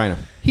at? China.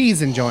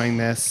 He's enjoying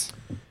this.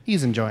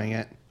 He's enjoying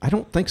it. I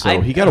don't think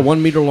so. He got a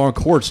 1 meter long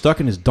cord stuck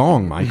in his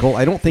dong, Michael.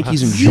 I don't think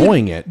he's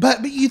enjoying it.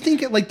 But you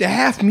think at like the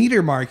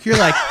half-meter mark, you're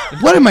like,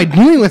 what am I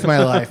doing with my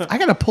life? I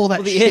got to pull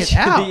that The shit itch,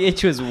 out. the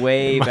itch was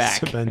way Must back.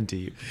 have been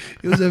deep.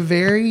 It was a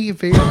very,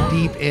 very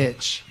deep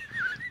itch.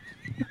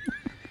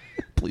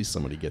 Please,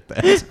 somebody get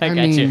that. I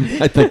got you.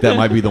 I think that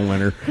might be the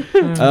winner.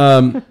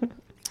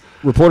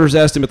 Reporters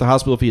asked him at the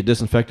hospital if he had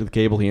disinfected the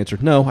cable. He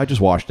answered, "No, I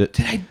just washed it."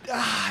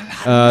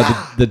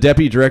 The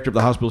deputy director of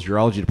the hospital's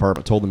urology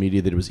department told the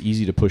media that it was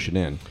easy to push it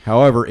in.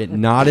 However, it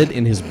knotted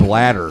in his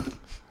bladder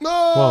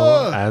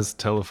Well, as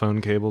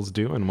telephone cables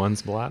do in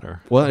one's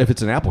bladder. Well, if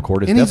it's an apple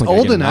cord, it's And he's definitely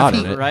old gonna get a enough, knot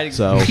in he- it. Right,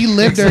 So He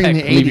lived during the I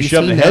mean, if 80s. you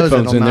shove He the knows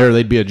headphones it'll in there, not-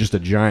 they'd be just a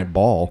giant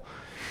ball.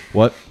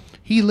 What?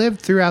 He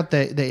lived throughout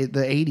the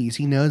 80s.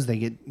 He knows they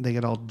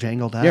get all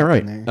jangled up. Yeah,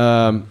 right. In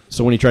there.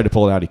 So when he tried to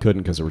pull it out, he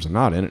couldn't because there was a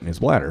knot in it in his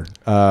bladder.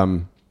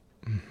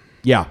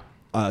 Yeah.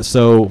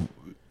 So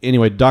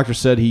anyway, doctor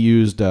said he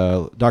used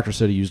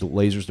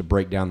lasers to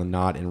break down the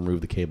knot and remove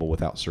the cable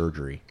without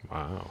surgery.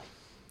 Wow.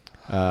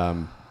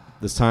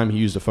 This time he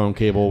used a foam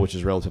cable, which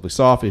is relatively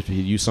soft. If he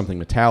had used something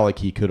metallic,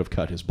 he could have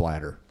cut his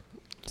bladder.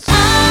 No.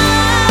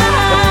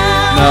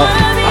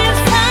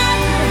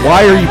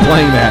 Why are you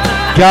playing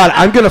that? God,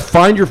 I'm going to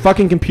find your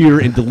fucking computer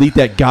and delete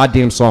that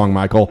goddamn song,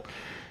 Michael.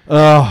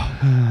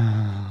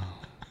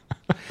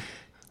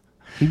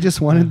 He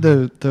just wanted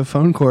the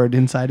phone cord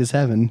inside his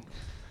heaven.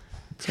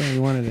 So he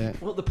wanted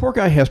it. Well, the poor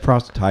guy has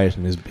prostatitis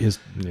and his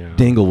Yeah.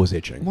 dingle was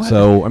itching. What?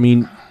 So, I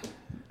mean,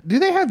 Do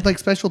they have like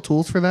special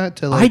tools for that?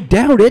 To I like,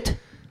 doubt it.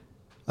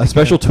 A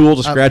special tool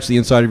to scratch the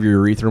inside of your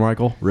urethra,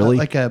 Michael? Really?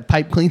 like a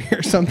pipe cleaner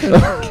or something?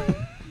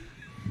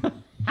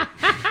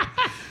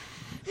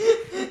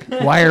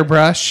 Wire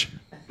brush.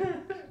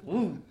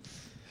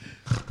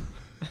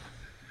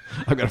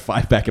 I've got a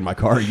 5-pack in my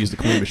car. I use to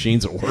clean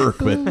machines at work,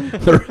 but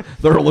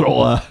they're a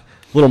little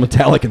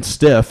metallic and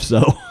stiff.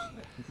 So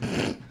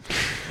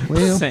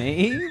Well,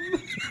 Same.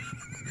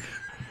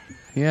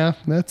 yeah,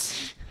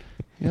 that's.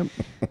 Yep.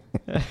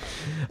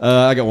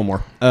 I got one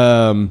more.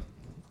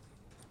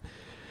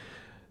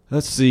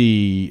 Let's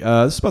see.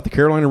 This is about the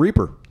Carolina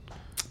Reaper.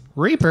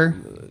 Reaper.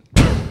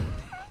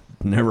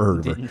 Never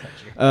heard of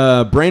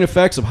her. Brain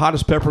effects of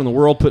hottest pepper in the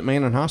world put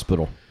man in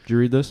hospital. Did you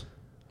read this?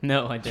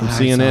 No, I didn't. I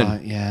CNN. saw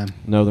it, yeah.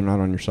 No, they're not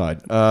on your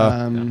side.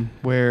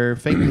 Where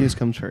fake news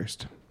comes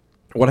first.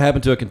 What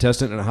happened to a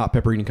contestant in a hot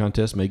pepper eating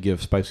contest may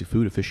give spicy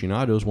food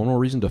aficionados one more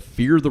reason to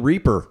fear the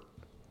Reaper.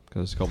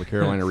 Because it's called the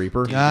Carolina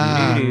Reaper.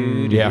 Ah,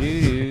 Yeah.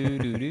 Ding,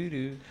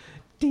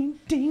 Ding,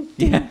 ding,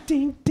 ding,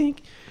 ding, ding.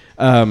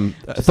 A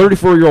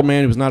 34-year-old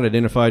man who was not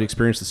identified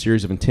experienced a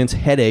series of intense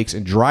headaches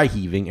and dry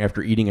heaving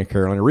after eating a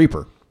Carolina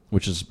Reaper,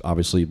 which is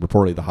obviously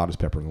reportedly the hottest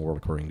pepper in the world,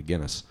 according to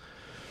Guinness.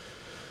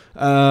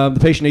 The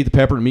patient ate the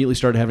pepper and immediately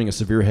started having a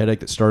severe headache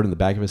that started in the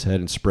back of his head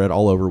and spread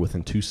all over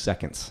within 2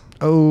 seconds.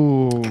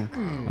 oh.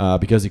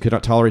 Because he could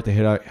not tolerate the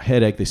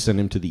headache, they sent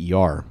him to the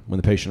ER. When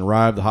the patient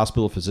arrived, the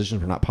hospital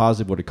physicians were not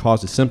positive what had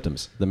caused his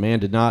symptoms. The man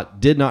did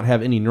not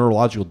have any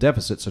neurological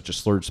deficits such as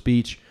slurred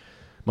speech,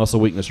 muscle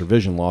weakness, or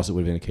vision loss that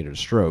would have indicated a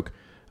stroke.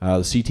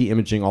 The CT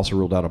imaging also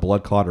ruled out a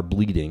blood clot or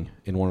bleeding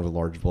in one of the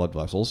large blood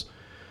vessels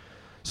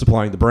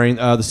supplying the brain.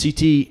 The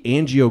CT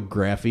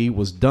angiography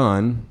was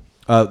done.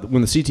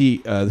 When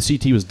the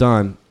CT was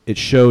done, it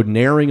showed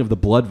narrowing of the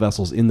blood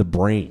vessels in the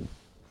brain.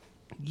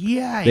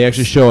 Yeah. They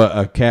actually show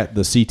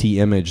the CT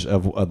image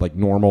of like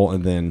normal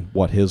and then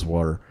what his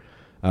were.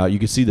 You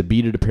can see the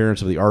beaded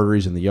appearance of the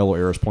arteries and the yellow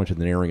arrows point to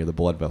the narrowing of the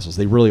blood vessels.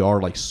 They really are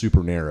like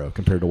super narrow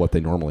compared to what they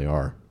normally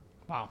are.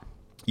 Wow.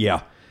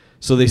 Yeah.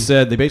 So they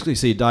basically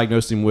say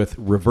diagnosed him with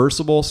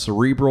reversible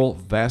cerebral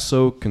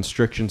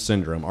vasoconstriction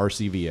syndrome,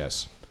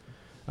 RCVS,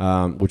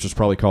 which was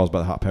probably caused by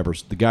the hot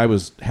peppers. The guy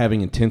was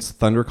having intense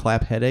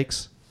thunderclap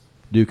headaches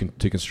due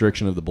to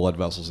constriction of the blood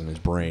vessels in his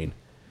brain.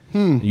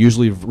 It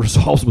usually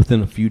resolves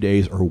within a few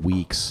days or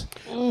weeks.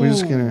 We're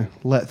just going to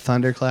let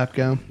Thunderclap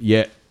go.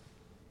 Yeah.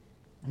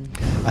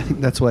 I think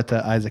that's what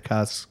Isaac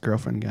Haas'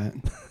 girlfriend got.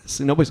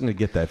 See, nobody's going to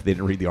get that if they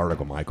didn't read the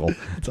article, Michael.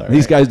 all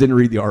These right. guys didn't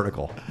read the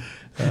article.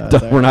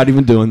 We're not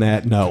even doing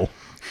that. No.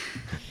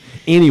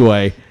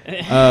 Anyway,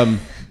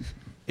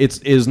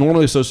 it is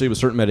normally associated with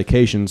certain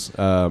medications,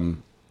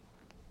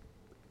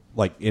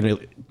 like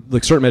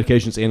certain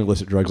medications and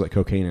illicit drugs like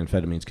cocaine and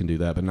amphetamines can do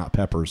that, but not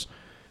peppers.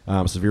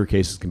 Severe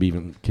cases can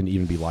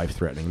even be life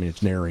threatening. I mean,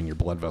 it's narrowing your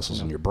blood vessels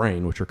in your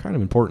brain, which are kind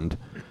of important.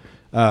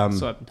 So I've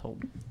been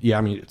told. Yeah,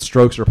 I mean,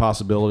 strokes are a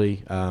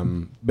possibility.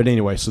 But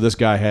anyway, so this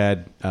guy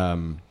had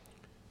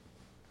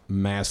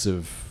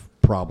massive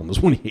problems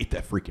when he ate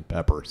that freaking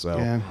pepper. So,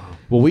 Yeah.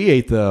 well, we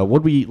ate what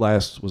did we eat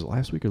last? Was it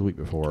last week or the week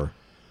before?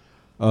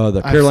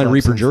 The I've Carolina slept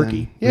Reaper since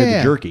jerky. then. We had Yeah.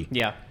 the jerky.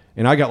 Yeah.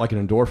 And I got like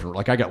an endorphin,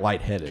 like I got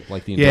lightheaded,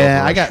 like the endorphin.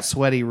 Yeah, I rush. got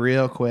sweaty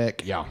real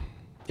quick. Yeah.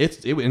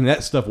 And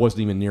that stuff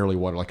wasn't even nearly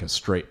what like a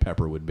straight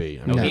pepper would be.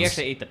 I mean, Oh, he it's-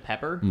 actually ate the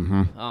pepper?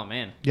 Oh,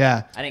 man.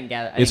 Yeah. I didn't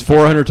gather. It's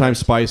 400 times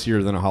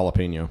spicier than a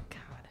jalapeno.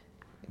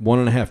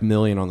 1.5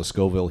 million on the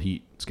Scoville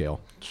heat scale.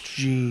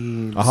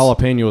 Jeez. A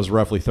jalapeno is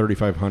roughly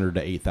 3,500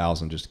 to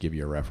 8,000, just to give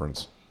you a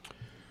reference.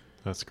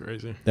 That's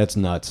crazy. That's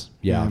nuts.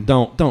 Yeah,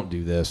 don't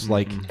do this.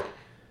 Like,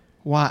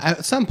 Why?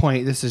 At some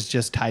point, this is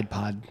just Tide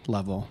Pod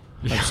level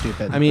of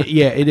stupid. I mean,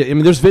 yeah. I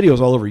mean, there's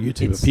videos all over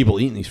YouTube of people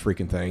eating these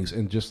freaking things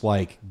and just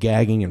like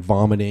gagging and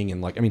vomiting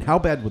and like, I mean, how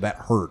bad would that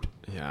hurt?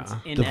 Yeah.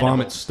 To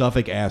vomit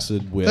stuffic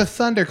acid with. the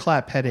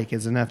thunderclap headache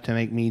is enough to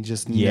make me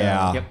just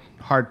Yeah. Yep.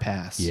 hard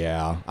pass.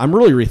 Yeah, I'm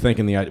really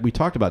rethinking the idea. We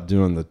talked about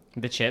doing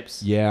The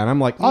chips. yeah, and I'm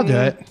like, I'll do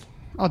it.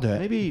 I'll do it.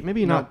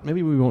 Maybe not.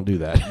 Maybe we won't do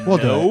that. We'll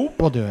do it.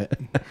 We'll do it.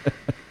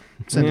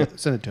 Send it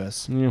to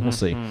us. Yeah, we'll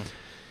see.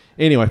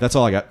 Anyway, that's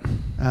all I got.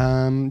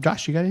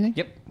 Josh, you got anything?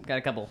 Yep. got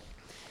a couple.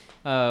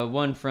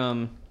 One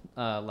from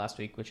last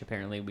week, which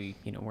apparently we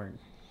weren't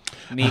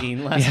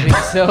meeting last week.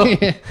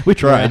 So We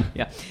tried.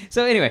 yeah.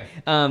 So anyway,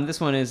 this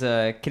one is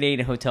a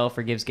Canadian hotel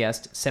forgives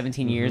guest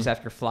 17 years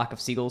after flock of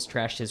seagulls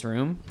trashed his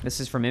room. This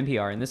is from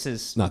NPR, and this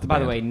is, Not the by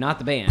the band. way, not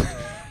the band.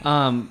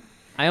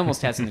 I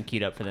almost had something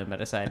queued up for them, but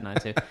I decided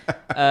not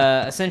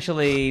to.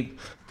 Essentially,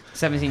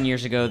 17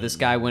 years ago, this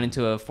guy went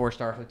into a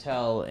 4-star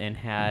hotel and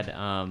had,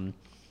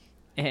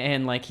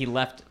 and like he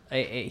left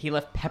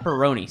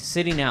pepperoni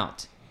sitting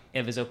out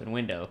of his open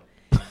window,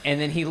 and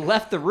then he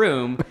left the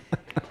room.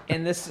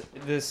 And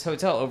this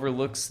hotel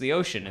overlooks the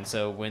ocean, and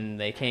so when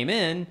they came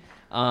in,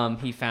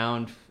 he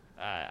found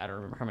I don't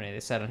remember how many they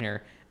said on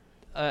here,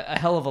 a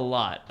hell of a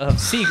lot of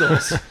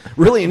seagulls.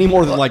 Really, any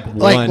more than like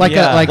one? like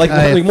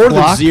a more than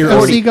flock zero.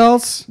 of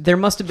seagulls. There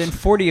must have been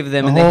 40 of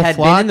them, A and they whole had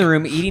flock? been in the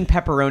room eating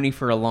pepperoni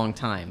for a long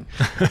time.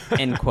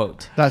 End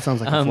quote. That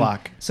sounds like a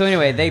flock. So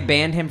anyway, they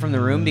banned him from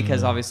the room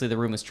because obviously the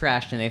room was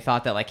trashed, and they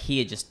thought that like he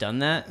had just done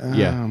that.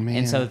 Yeah. Oh, man.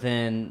 And so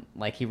then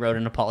like he wrote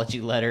an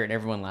apology letter, and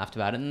everyone laughed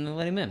about it, and they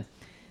let him in.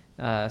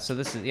 So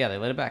this is they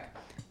let it back.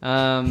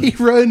 He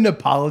wrote an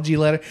apology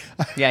letter.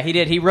 Yeah, he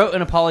did. He wrote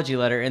an apology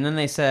letter, and then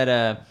they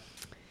said,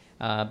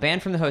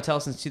 banned from the hotel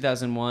since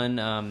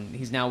 2001.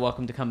 He's now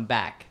welcome to come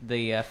back.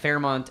 The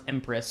Fairmont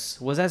Empress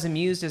was as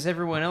amused as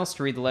everyone else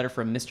to read the letter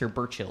from Mr.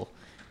 Burchill.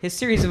 His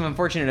series of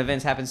unfortunate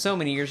events happened so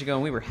many years ago,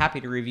 and we were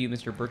happy to review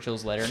Mr.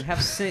 Burchill's letter and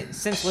have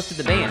since lifted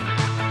the ban.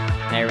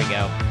 There we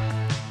go.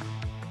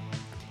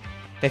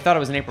 They thought it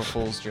was an April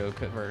Fool's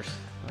joke at first.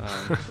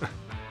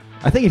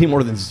 I think any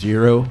more than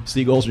 0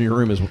 seagulls in your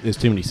room is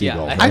too many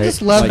seagulls. I I right?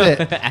 just love Like,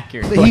 it.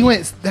 Accurate.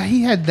 that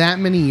he had that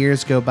many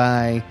years go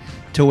by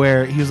to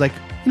where he was like,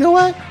 you know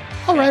what?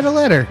 I'll write a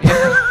letter.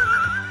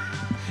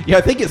 Yeah,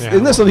 I think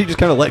isn't this something you just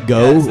kind of let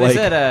go? Yeah, so they like,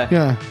 said,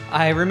 Yeah.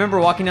 I remember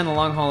walking down the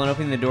long hall and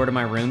opening the door to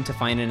my room to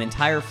find an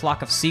entire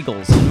flock of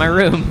seagulls in my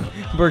room.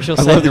 Burchill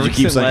I said love in a that you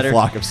keep recent saying letter.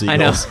 flock of I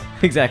know,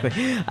 seagulls. exactly.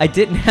 I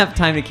didn't have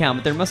time to count,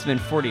 but there must have been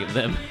 40 of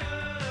them.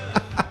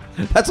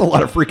 that's a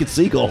lot of freaking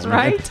seagulls, man.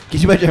 Right? Can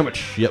you imagine how much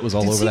shit was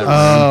all over that?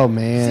 Oh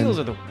man. Seagulls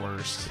are the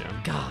worst.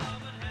 God.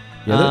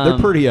 Yeah, they're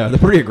pretty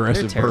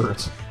aggressive They're terrible.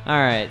 birds. All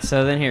right,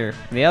 so then here,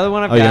 the other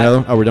one I've Oh, got. yeah, another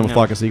one? Oh, we're done with No.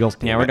 flock of seagulls.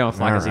 Yeah, we're done with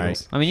flock of All right.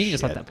 seagulls. I mean, you can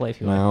just let Shit. that play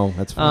if you want. No,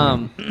 that's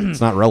fine.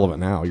 It's not relevant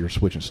now. You're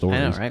switching stories.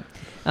 I know, right?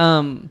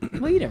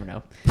 Well, you never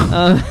know.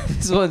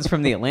 This one's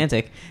from the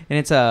Atlantic, and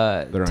it's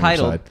They're on your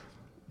titled. side.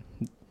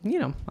 You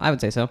know, I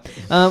would say so.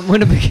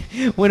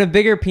 When a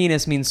bigger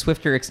penis means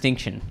swifter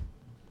extinction.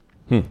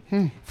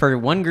 For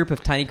one group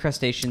of tiny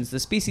crustaceans, the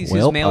species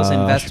whose males I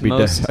invest should be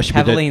most dead. I should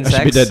heavily in be dead. I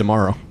should be sex dead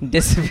tomorrow.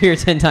 disappear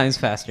 10 times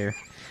faster.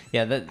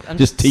 Yeah, I'm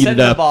Just teed setting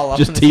it the up. ball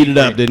Just on the teed it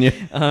up, secret.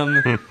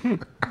 didn't you?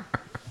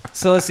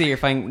 So let's see here.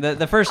 If I can,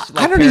 the first.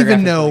 I don't paragraph even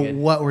is know really good.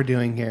 what we're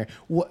doing here.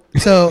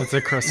 So It's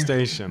a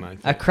crustacean, I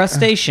think. A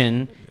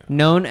crustacean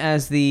known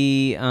as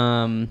the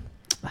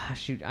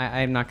shoot,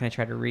 I'm not going to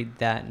try to read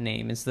that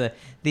name. It's the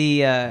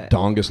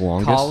Dongus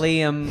longus.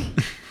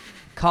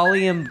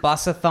 Collium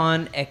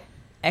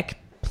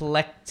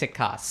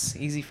ecplecticus.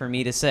 Easy for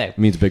me to say.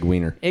 means big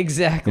wiener.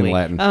 Exactly. In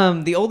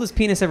Latin. The oldest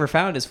penis ever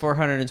found is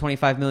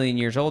 425 million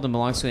years old and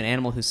belongs to an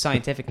animal whose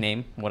scientific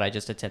name, what I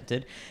just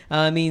attempted,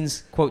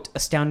 means, quote,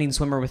 astounding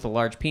swimmer with a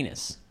large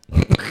penis.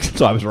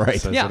 So I was right.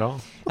 Says Yeah. it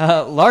all.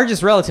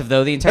 Largest relative,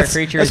 though, the entire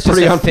creature that's is just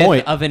pretty a on fifth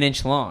point. of an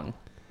inch long.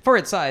 For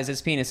its size,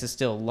 its penis is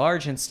still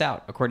large and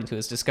stout, according to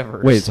its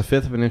discoverers. Wait, it's a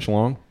fifth of an inch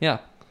long? Yeah.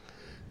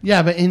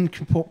 yeah, but in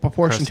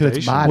proportion to its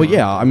Crustacean. body. Well,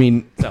 yeah. I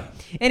mean, So,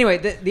 anyway,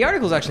 the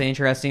article is actually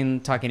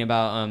interesting, talking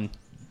about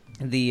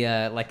the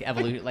like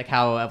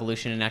how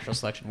evolution and natural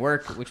selection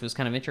work, which was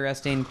kind of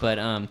interesting.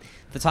 But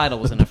the title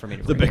was enough for me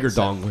to. the bring bigger it,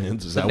 so- dong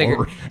wins. Is The that bigger,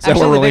 what we're, is that actually,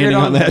 what we're the bigger landing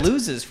on dong that?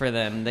 loses for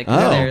them.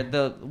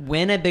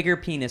 When a bigger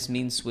penis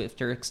means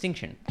swifter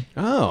extinction.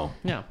 Oh.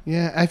 Yeah.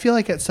 Yeah, I feel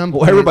like at some Well,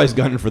 point everybody's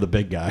gunning for the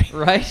big guy.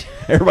 Right.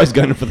 Everybody's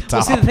gunning for the top.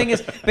 Well, see, the thing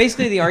is,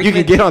 basically, the you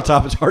argument can get on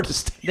top. It's hard to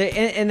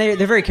stay.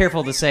 they're very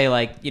careful to say,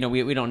 like, you know,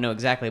 we don't know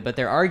exactly, but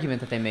their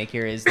argument that they make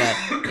here is that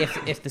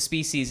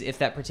if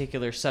that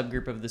particular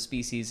subgroup of the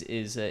species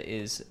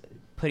is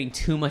putting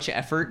too much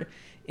effort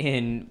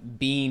in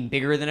being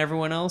bigger than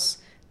everyone else,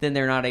 then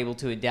they're not able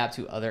to adapt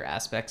to other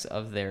aspects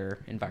of their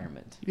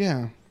environment.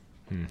 Yeah.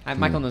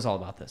 Michael knows all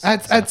about this.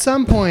 At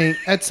some point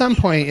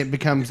it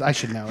becomes, I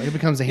should know, it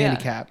becomes a Yeah,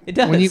 handicap. it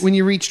does. When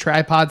you reach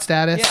tripod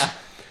status, Yeah.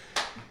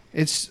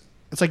 it's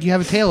like you have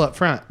a tail up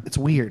front. It's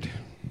weird.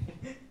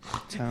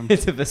 So,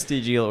 It's a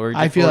vestigial origin.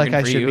 I feel like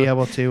I for should you. be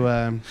able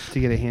to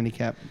get a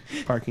handicap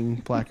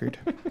parking placard.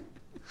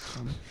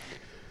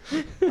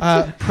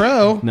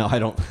 Pro No, I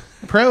don't.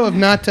 of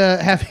not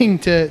having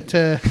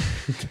to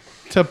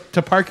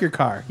park your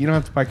car. You don't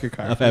have to park your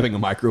car. Of having a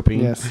micro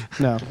penis. Yes.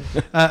 No.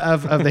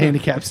 Of the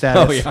handicap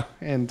status. Oh, yeah.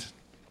 And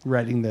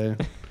riding the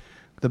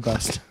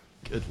bus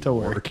Good to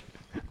work.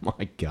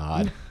 My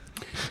God.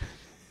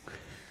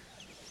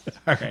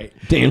 All right.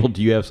 Daniel,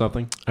 do you have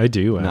something? I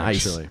do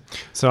Nice. actually.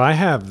 So I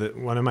have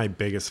one of my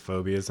biggest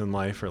phobias in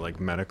life are like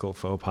medical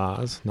faux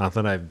pas. Not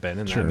that I've been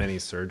in that many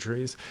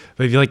surgeries,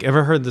 but have you like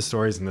ever heard the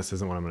stories? And this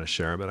isn't what I'm going to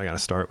share, but I got to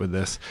start with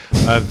this: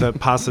 the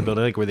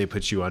possibility like where they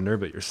put you under,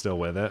 but you're still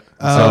with it.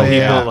 Oh, so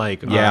yeah. people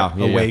like are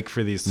awake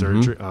for these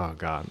surgery. Oh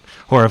god,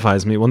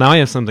 horrifies me. Well, now I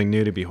have something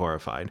new to be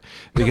horrified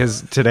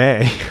because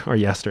today or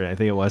yesterday, I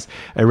think it was,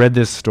 I read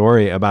this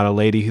story about a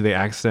lady who they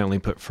accidentally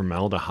put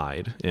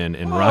formaldehyde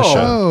in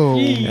Russia. Oh.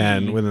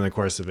 And within the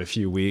course of a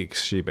few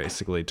weeks, she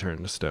basically turned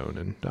to stone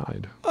and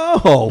died.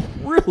 Oh,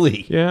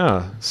 really?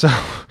 Yeah. So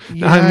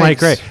I'm like, Yikes.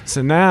 great.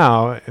 So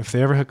now, if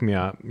they ever hook me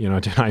up, to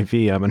an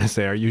IV, I'm going to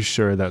say, are you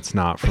sure that's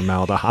not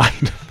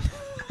formaldehyde?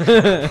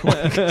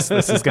 Like,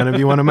 this is going to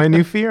be one of my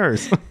new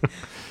fears.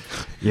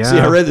 Yeah. See,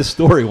 I read this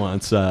story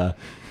once. Man,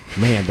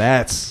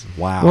 that's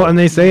wow. Well, and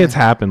they say it's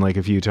happened like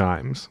a few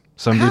times.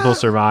 Some people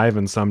survive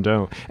and some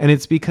don't. And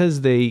it's because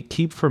they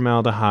keep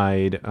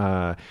formaldehyde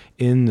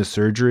in the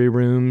surgery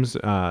rooms,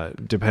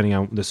 depending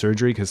on the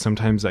surgery, because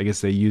sometimes I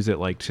guess they use it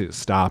like to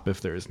stop if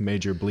there's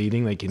major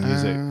bleeding. They can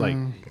use it like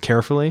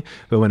carefully.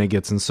 But when it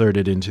gets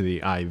inserted into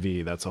the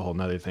IV, that's a whole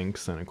nother thing.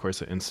 Because then, of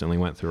course, it instantly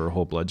went through her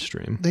whole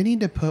bloodstream. They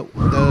need to put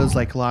those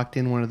like locked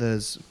in one of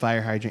those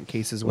fire hydrant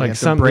cases where Like you have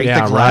some, to break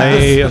yeah, the glass.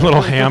 right. A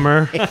little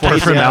hammer for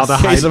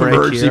formaldehyde Case of break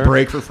emergency here.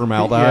 break for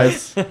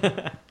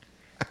formaldehyde.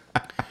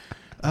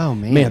 Oh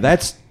man, Man,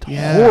 that's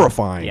Yeah.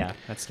 horrifying. Yeah,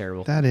 that's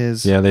terrible. that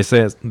is. Yeah, they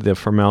say the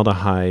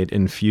formaldehyde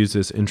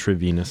infuses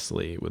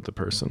intravenously with the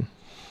person.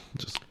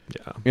 Just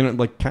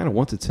Like kind of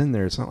once it's in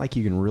there, it's not like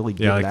you can really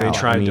get yeah, it like they out.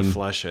 tried I to mean,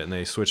 flush it and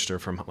they switched her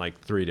from like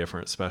 3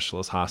 different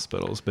specialist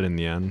hospitals, but in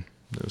the end,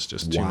 it was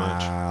just too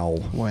much. Wow.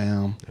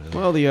 Wow.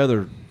 Well, the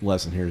other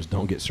lesson here is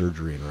don't get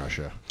surgery in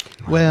Russia.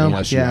 Well,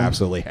 Unless you yeah,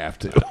 absolutely have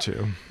to.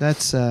 Too.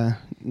 that's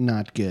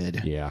not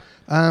good. Yeah.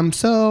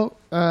 So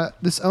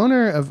this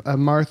owner of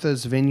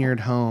Martha's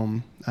Vineyard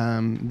home,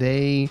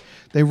 they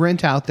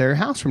rent out their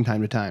house from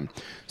time to time.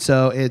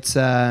 So it's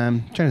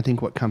trying to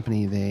think what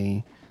company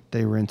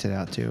they rent it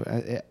out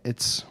to.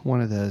 It's one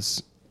of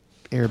those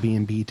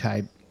Airbnb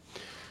type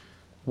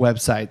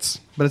websites,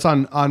 but it's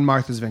on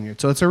Martha's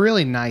Vineyard. So it's a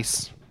really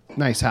nice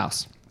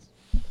house.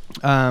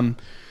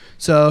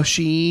 So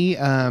she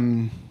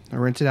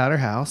rented out her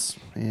house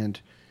and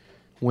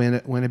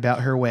went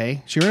about her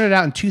way. She rented it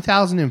out in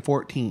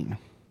 2014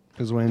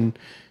 is when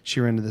she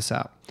rented this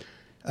out.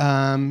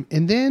 And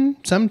then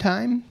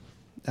sometime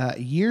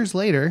years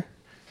later,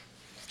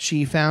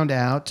 she found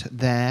out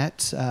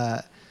that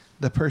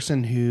the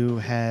person who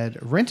had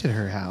rented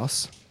her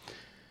house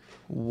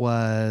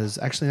was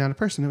actually not a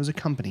person. It was a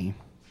company.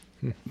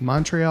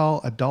 Montreal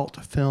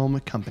Adult Film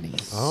Company.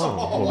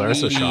 Oh, well,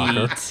 there's a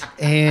shocker.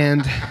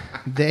 And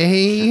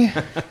they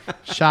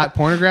shot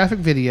pornographic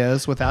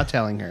videos without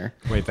telling her.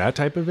 Wait, that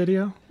type of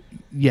video?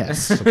 Yes.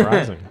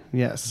 Surprising.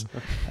 Yes.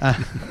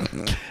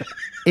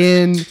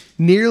 In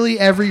nearly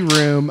every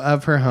room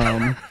of her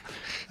home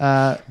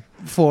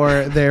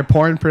for their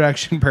porn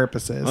production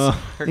purposes, Her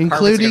carpet's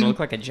including gonna look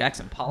like a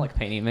Jackson Pollock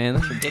painting, man.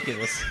 That's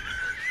ridiculous.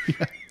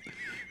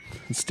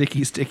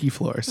 sticky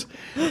floors.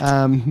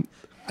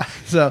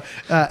 So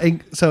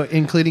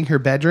including her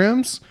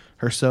bedrooms,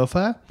 her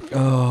sofa,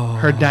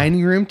 her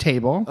dining room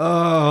table,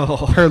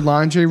 her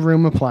laundry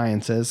room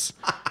appliances.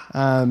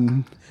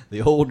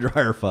 The old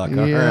dryer fuck.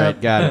 All Yeah.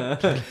 right,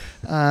 got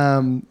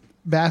it.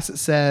 Bassett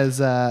says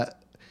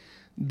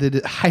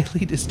the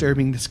highly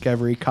disturbing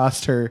discovery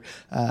cost her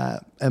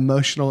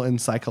emotional and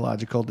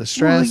psychological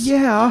distress.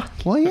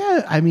 Well,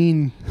 yeah. I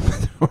mean,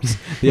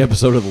 The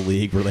episode of The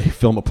League where they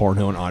film a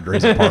porno in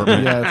Andre's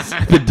apartment. yes.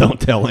 But don't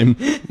tell him.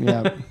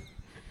 Yeah.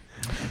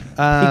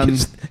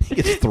 He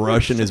gets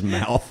thrush in his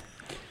mouth.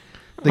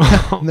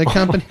 The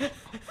company.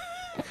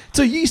 It's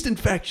a yeast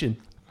infection.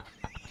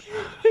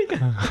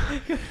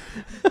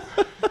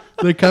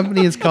 The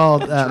company is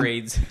called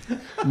Trades.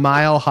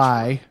 Mile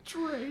High.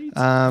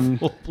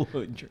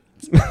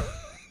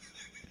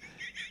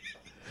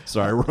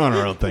 Sorry, we're on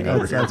our own thing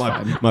over here.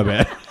 That's My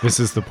bad. This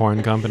is the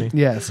porn company?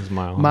 Yes. This is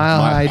Mile High.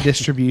 Mile High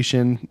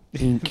Distribution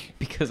Inc.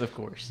 Because of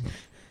course.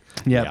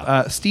 Yep.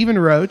 Yeah. Stephen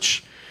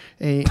Roach,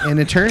 an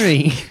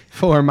attorney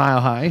for Mile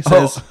High,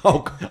 says,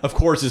 Of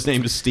course his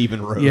name is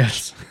Stephen Roach.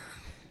 yes.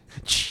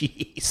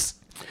 Jeez.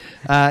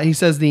 He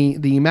says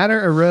the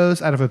matter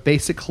arose out of a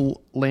basic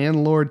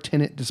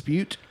landlord-tenant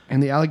dispute,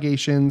 and the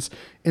allegations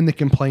in the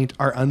complaint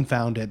are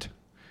unfounded.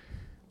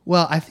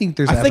 Well, I think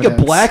there's. I think a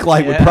evidence. black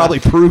light would probably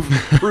prove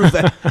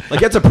that. Like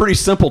that's a pretty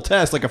simple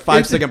test, like a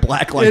 5-second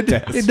black light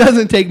test. It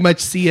doesn't take much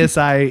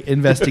CSI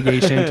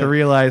investigation to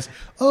realize,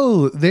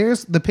 oh,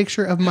 there's the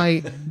picture of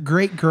my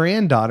great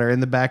granddaughter in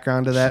the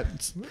background of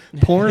that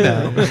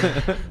porno.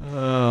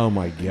 Oh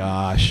my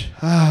gosh!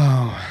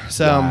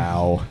 So,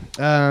 Wow.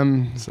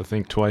 So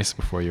think twice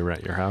before you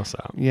rent your house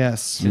out.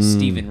 yes, To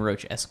Stephen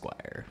Roach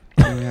Esquire.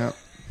 yeah.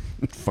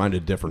 Find a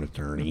different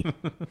attorney.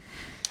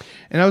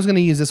 And I was going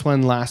to use this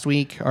one last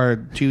week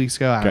or 2 weeks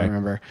ago. I don't Okay.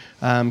 remember.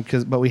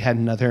 But we had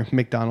another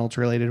McDonald's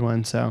related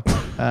one. So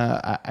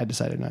I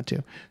decided not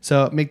to.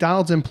 So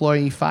McDonald's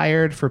employee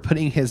fired for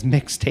putting his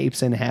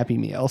mixtapes in Happy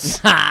Meals.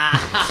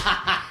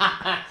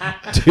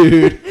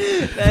 Dude,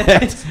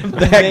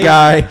 that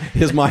guy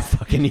is my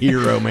fucking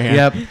hero, man.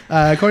 Yep.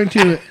 According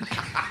to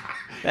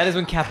That is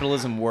when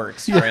capitalism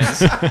works,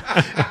 friends.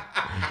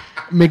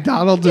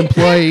 McDonald's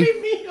employee.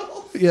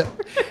 Yep.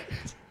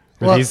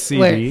 Were these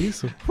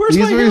CDs? Where's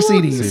These my were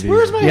Hello- CDs.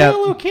 Where's my Yep.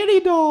 Hello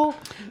Kitty doll?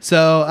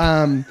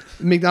 So,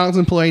 McDonald's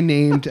employee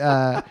named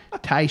Ty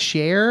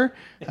Scher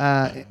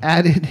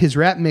added his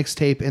rap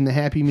mixtape in the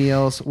Happy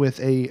Meals with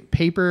a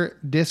paper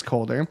disc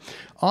holder.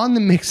 On the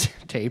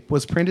mixtape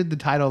was printed the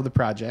title of the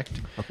project.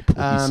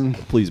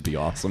 Please be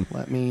awesome.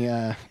 Let me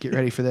get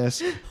ready for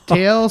this.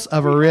 Tales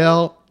of a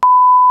Real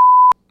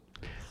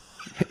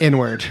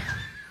N-word.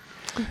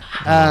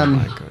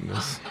 My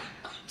goodness.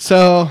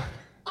 So,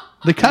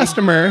 the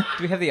customer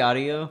Do we have the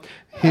audio?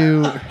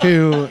 who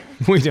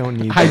We don't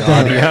need I the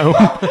don't-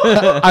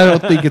 audio. I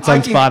don't think it's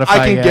on Spotify.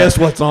 I can yet. guess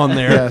what's on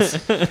there. Yes.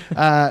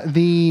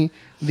 The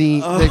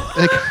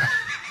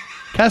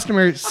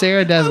customer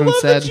Sarah Desmond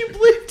said,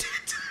 believed it.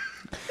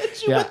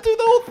 That you Yeah. went through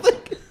the whole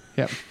thing.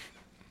 "Yep."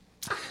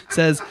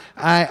 Says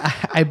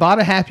I bought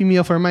a Happy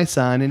Meal for my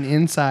son, and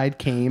inside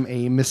came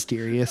a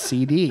mysterious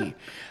CD.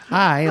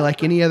 I,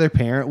 like any other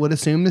parent, would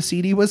assume the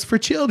CD was for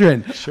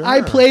children.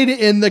 I played it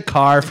in the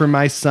car for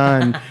my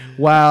son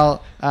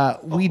while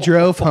we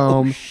drove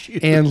home.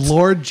 And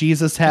Lord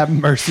Jesus have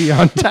mercy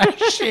on Ty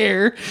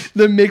Scher.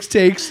 The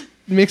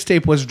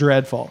mixtape was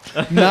dreadful.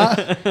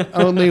 Not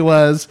only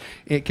was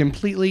it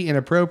completely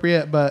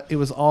inappropriate, but it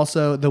was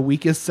also the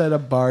weakest set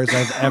of bars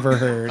I've ever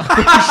heard.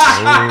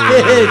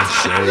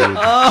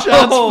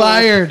 Shots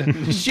fired.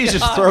 She's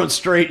just throwing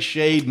straight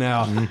shade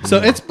now. So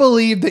it's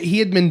believed that he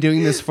had been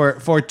doing this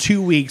for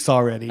 2 weeks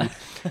already,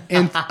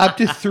 and up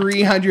to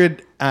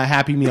 300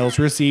 Happy Meals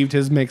received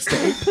his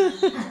mixtape.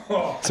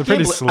 It's a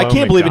pretty slow I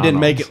can't believe it didn't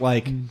make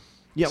McDonald's. it like.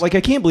 Yeah, like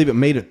I can't believe it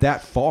made it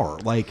that far.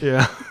 Like,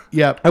 Yeah.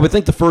 Yep. I would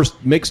think the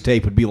first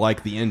mixtape would be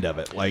like the end of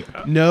it.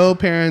 Like, No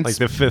parents. Like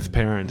the fifth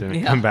parent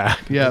didn't come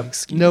back. Yep.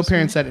 No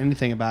parents said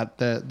anything about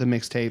the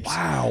mixtapes.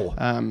 wow.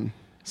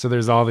 So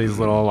there's all these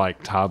little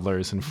like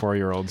toddlers and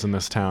 4-year-olds in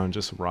this town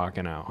just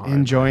rocking out hard.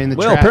 Enjoying the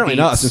Well, trap apparently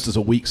not, beats. since it's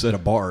a weak set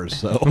of bars.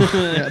 So,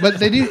 Yeah, but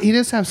they do. He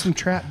does have some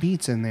trap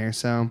beats in there.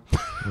 So,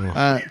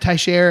 Ty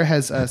Scher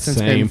has since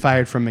been Same.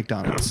 fired from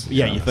McDonald's.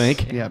 yeah, you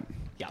think? Yep.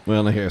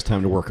 Well, I think it's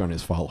time to work on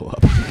his follow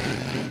up.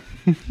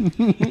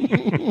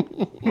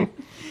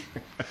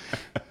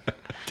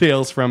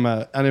 Tales from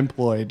an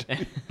unemployed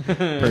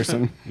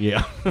person.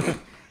 Yeah.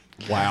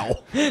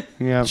 Wow. Yep.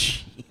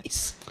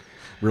 Jeez.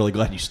 Really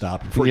glad you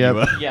stopped before Yep.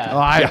 you. Yeah.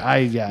 Oh,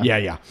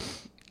 Yeah.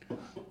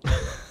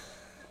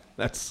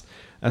 That's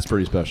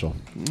pretty special.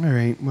 All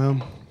right.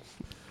 Well,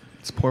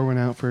 let's pour one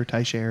out for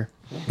Ty Scher.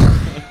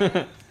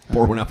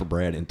 Pour one out for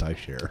Brad and Ty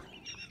Scher.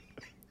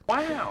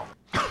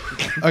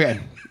 Okay.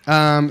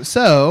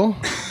 So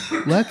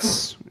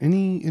let's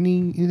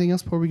anything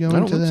else before we go I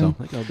don't into think the so. I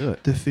think I'll do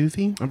it. the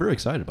foofy? I'm very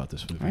excited about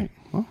this movie. All right.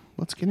 Well,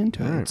 let's get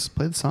into it. All right. Let's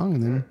play the song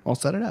and then I'll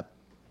set it up.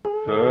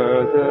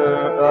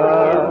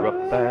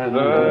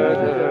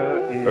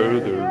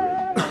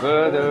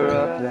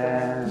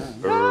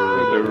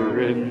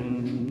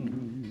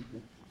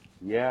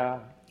 Yeah.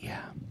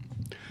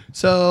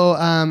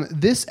 So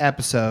this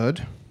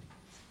episode,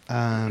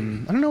 I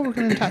don't know what we're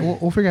going to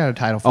we'll figure out a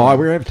title for Oh, it.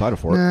 we have a title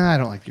for it. Nah, I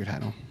don't like your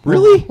title.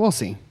 Really? We'll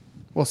see.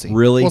 We'll see.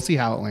 Really? We'll see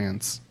how it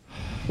lands.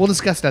 We'll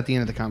discuss it at the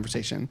end of the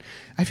conversation.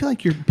 I feel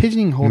like you're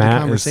pigeonholing the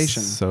Matt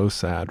conversation. is so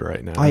sad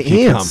right now. I If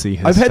you am. could see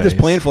his I've had this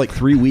face. planned for like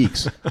 3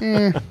 weeks.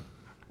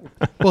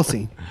 We'll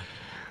see.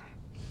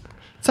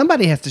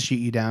 Somebody has to shoot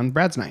you down.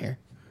 Brad's not here.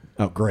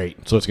 Oh,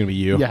 great. So it's going to be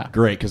you? Yeah.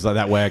 Great, because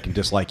that way I can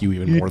dislike you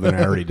even more than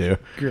I already do.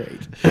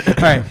 Great. All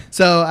right.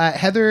 So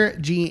Heather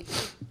G.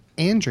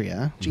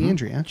 Andrea.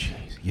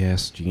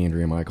 Yes, G.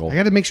 Andrea Michael. I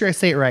got to make sure I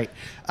say it right.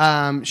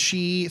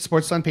 She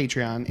supports us on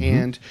Patreon,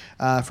 and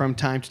from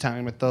time to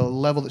time, at the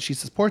level that she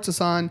supports us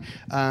on,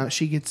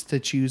 she gets to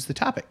choose the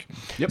topic.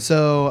 Yep.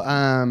 So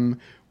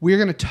we're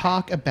going to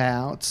talk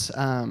about.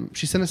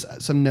 She sent us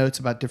some notes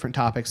about different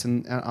topics,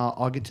 and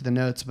I'll get to the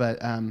notes. But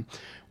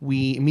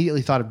we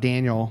immediately thought of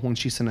Daniel when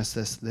she sent us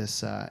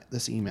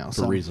this email.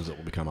 for reasons that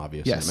will become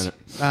obvious Yes. in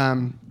a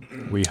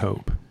minute. We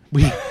hope.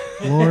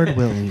 Lord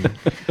willing.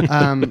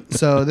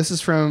 So this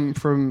is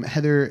from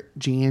Heather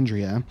G.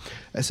 Andrea.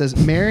 It says,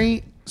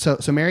 Mary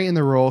in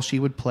the role she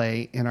would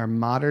play in our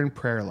modern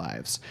prayer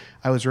lives.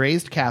 I was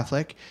raised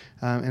Catholic,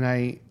 and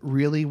I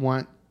really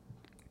want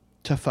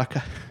to fuck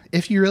up.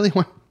 If you really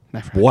want...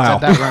 I Wow.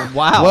 said that wrong.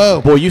 Wow.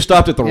 Whoa. Boy, you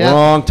stopped at the Yeah.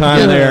 wrong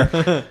time Yeah.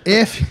 there.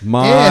 If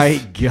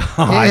My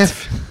God.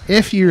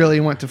 if you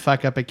really want to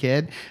fuck up a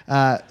kid,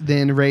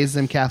 then raise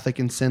them Catholic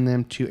and send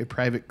them to a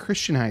private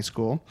Christian high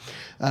school,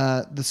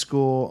 a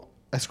school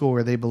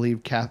where they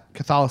believe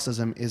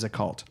Catholicism is a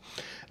cult.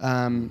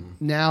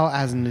 Now,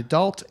 as an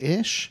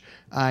adult-ish,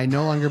 I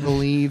no longer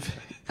believe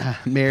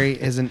Mary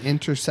is an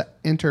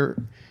intercessory.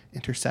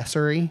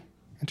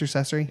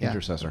 Yeah,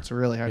 Intercessor. It's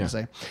really hard Yeah.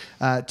 to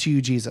say. To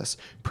you, Jesus.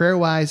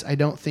 Prayer-wise, I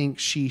don't think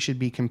she should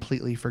be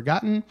completely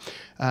forgotten,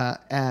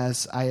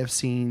 as I have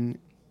seen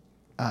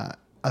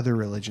other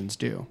religions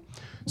do.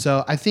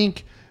 So I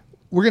think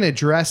we're going to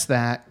address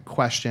that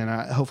question,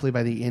 hopefully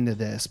by the end of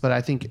this. But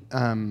I think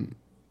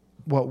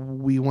what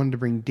we wanted to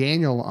bring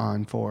Daniel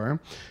on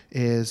for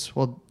is,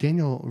 well,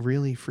 Daniel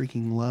really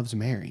freaking loves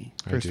Mary.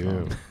 First of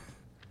all.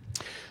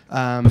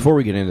 Before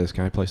we get into this,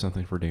 can I play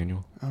something for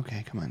Daniel?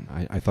 Okay, come on.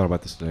 I thought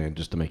about this today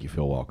just to make you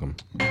feel welcome.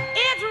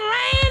 It's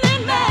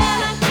raining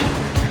men.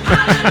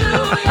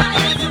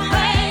 Hallelujah, it's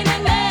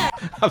raining men.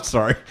 I'm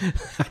sorry.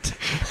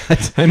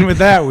 And with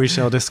that, we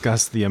shall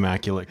discuss the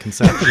Immaculate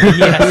Conception.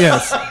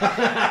 Yes.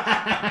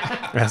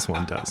 As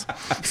one does.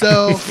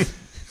 So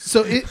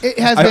it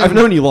has been. I've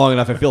known you long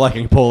enough. I feel like I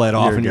can pull that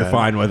off, You're and you're good.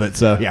 fine with it.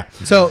 So yeah.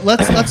 So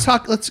let's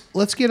talk.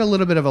 Let's get a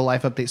little bit of a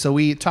life update. So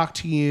we talked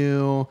to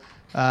you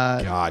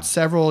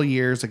several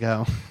years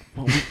ago.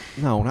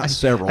 No, not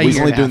several. A We've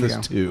year only and a doing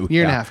half this ago. 2.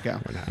 Year and a half ago.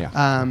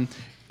 Yeah.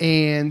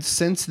 And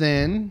since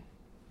then,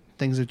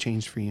 things have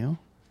changed for you.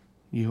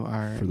 You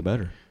are For the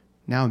better.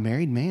 now a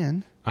married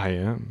man. I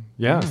am.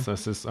 Yes,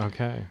 this is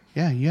okay.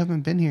 Yeah, you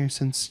haven't been here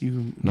since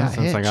you got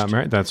Since I got hitched.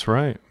 married. That's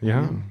right.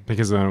 Yeah.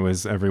 Because then it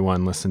was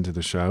everyone listened to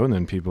the show, and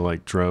then people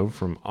like drove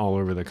from all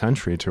over the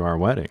country to our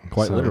wedding.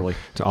 Quite literally.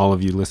 To all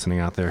of you listening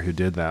out there who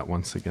did that,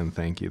 once again,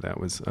 thank you. That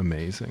was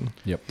amazing.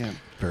 Yep. Yeah.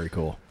 Very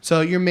cool.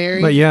 So you're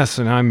married. But yes,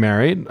 and I'm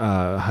married.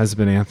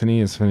 Husband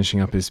Anthony is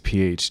finishing up his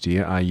PhD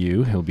at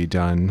IU. He'll be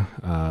done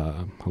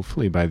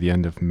hopefully by the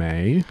end of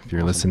May. If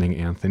you're listening,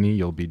 Anthony,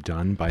 you'll be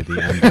done by the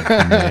end of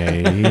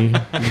May.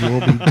 You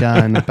will be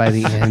done by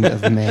the end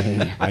of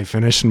May. I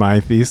finished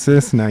my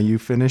thesis. Now you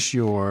finish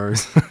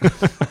yours.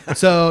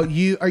 So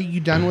are you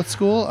done with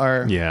school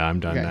or? Yeah, I'm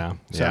done Okay. now.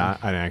 So- Yeah,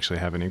 I didn't actually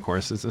have any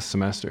courses this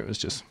semester. It was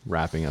just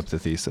wrapping up the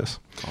thesis.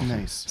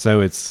 Nice. So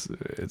it's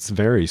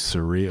very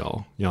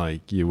surreal. You know,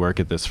 like you work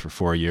at this for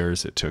 4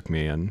 years. It took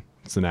me, and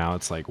so now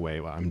it's like,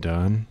 wait, well, I'm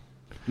done.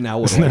 Now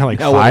what? Isn't there like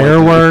now what do I do?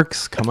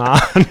 fireworks? Come on.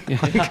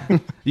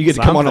 You get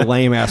to come on a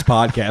lame ass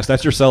podcast.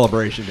 That's your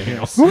celebration,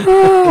 Daniel.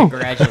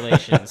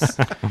 Congratulations.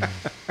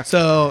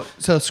 So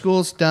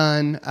school's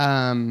done.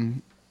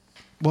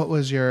 What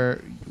did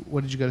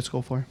you go to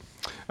school for?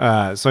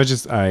 So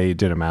I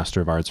did a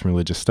Master of Arts in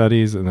Religious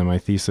Studies, and then my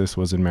thesis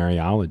was in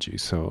Mariology,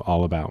 so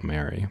all about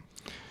Mary.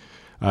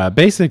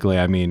 Basically,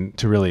 I mean,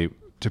 to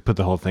put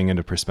the whole thing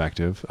into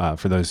perspective,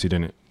 for those who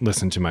didn't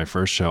listen to my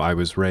first show, I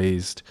was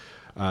raised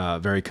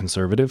very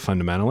conservative,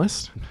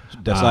 fundamentalist.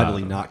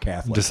 Decidedly not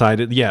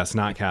Catholic.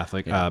 Not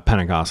Catholic,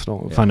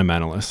 Pentecostal,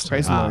 fundamentalist.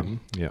 Praise the Lord.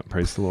 Yeah,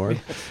 praise the Lord.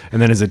 And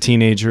then as a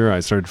teenager, I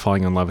started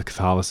falling in love with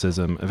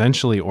Catholicism,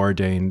 eventually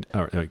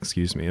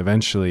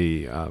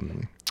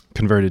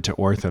converted to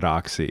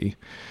Orthodoxy.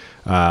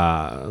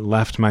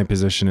 Left my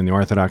position in the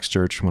Orthodox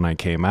Church when I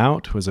came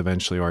out, was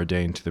eventually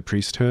ordained to the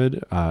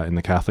priesthood in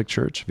the Catholic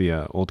Church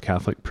via Old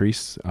Catholic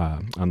priests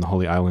on the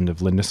holy island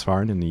of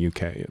Lindisfarne in the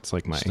UK. It's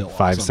like my Still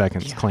 5 awesome.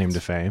 seconds claim to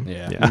fame.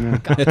 Yeah. Yeah.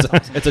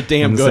 it's a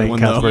damn In good St. one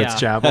Cuthbert's though.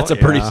 Chapel. That's a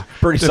Yeah.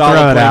 pretty To solid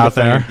throw it claim to out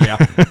fame. there.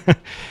 Yeah.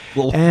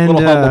 little And,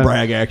 humble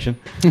brag action.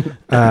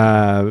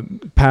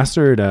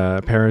 Pastored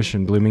a parish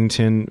in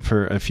Bloomington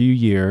for a few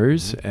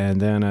years,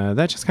 and then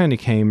that just kind of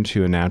came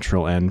to a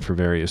natural end for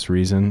various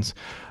reasons.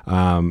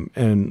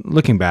 And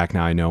looking back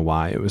now, I know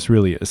why. It was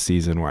really a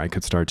season where I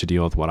could start to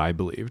deal with what I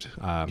believed.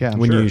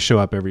 When you show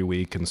up every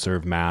week and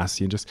serve mass,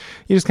 you just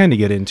kind of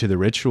get into the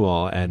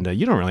ritual, and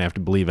you don't really have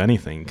to believe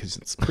anything because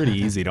it's pretty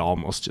easy to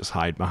almost just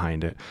hide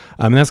behind it.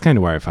 And that's kind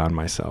of where I found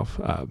myself.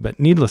 But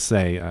needless to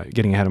say,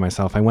 getting ahead of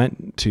myself, I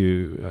went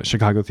to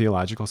Chicago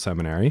Theological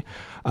Seminary,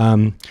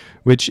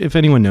 which, if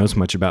anyone knows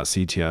much about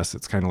CTS,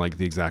 it's kind of like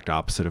the exact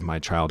opposite of my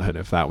childhood,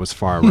 if that was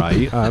far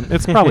right.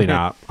 It's probably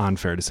not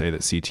unfair to say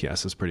that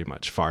CTS is pretty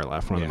much far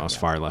left, one of the most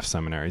far left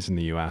seminaries in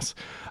the U.S.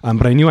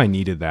 But I knew I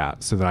needed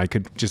that so that I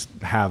could just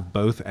have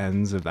both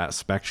ends of that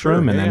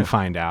spectrum and then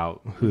find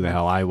out who the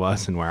hell I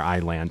was and where I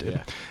landed.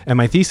 Yeah. And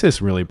my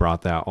thesis really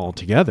brought that all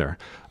together.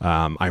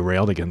 I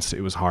railed against it.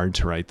 It was hard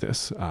to write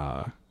this.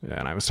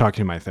 And I was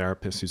talking to my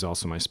therapist, who's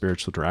also my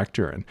spiritual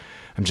director, and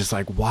I'm just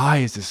like, why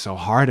is this so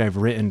hard? I've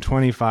written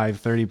 25,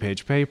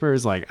 30-page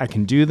papers. Like, I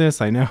can do this,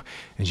 I know.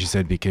 And she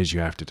said, because you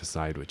have to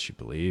decide what you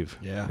believe.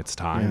 Yeah. It's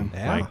time.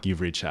 Yeah. Like,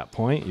 you've reached that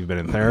point. You've been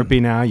in therapy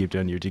now. You've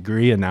done your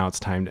degree, and now it's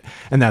time to...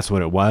 And that's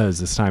what it was.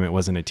 This time it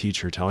wasn't a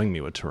teacher telling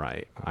me what to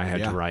write. I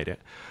had to write it.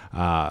 So...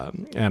 Well,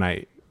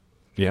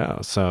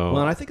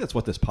 and I think that's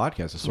what this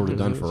podcast has sort of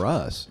done for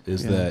us,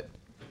 is that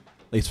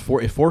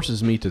it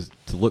forces me to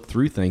look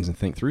through things and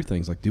think through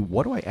things like, dude,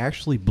 what do I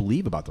actually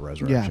believe about the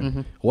resurrection?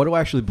 Yeah. What do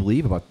I actually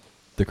believe about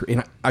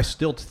and I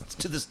still,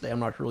 to this day, I'm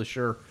not really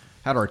sure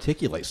how to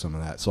articulate some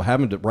of that. So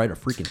having to write a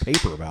freaking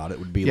paper about it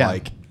would be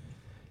like,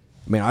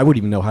 man, I wouldn't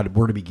even know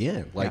where to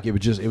begin. Like it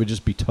would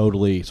just be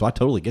totally, so I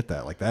totally get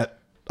that. Like that,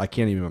 I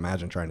can't even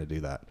imagine trying to do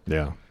that.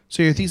 Yeah.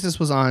 So your thesis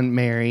was on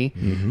Mary.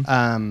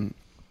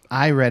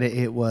 I read it.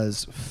 It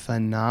was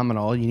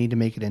phenomenal. You need to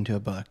make it into a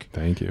book.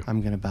 Thank you. I'm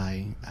going to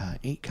buy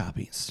 8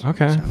 copies.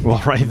 Okay. So-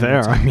 Well, right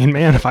there. I mean,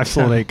 man, if I've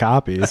sold 8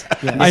 copies,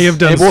 I have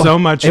done so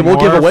much and more.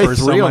 we'll give away for 3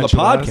 so on the much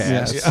less.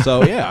 podcast. Yeah.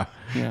 So yeah,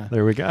 Yeah.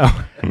 There we go.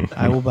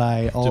 I will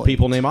buy all to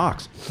people named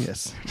Ox.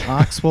 Yes.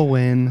 Ox will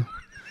win.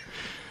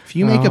 If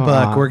you make a Oh,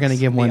 book, we're going to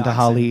Ox. give one The to oxen.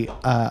 Holly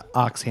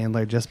Ox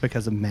Handler just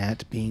because of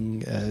Matt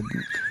being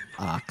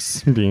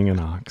Ox. Being an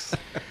ox.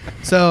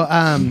 So,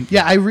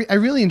 yeah, I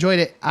really enjoyed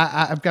it.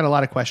 I've got a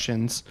lot of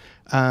questions.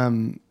 Yeah.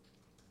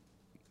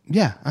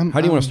 How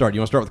do you want to start? Do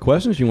you want to start with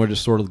questions? You want to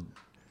just sort of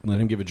let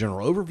him give a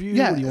general overview?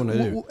 Yeah. What do you want to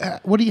do?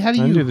 How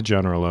do I'll you do the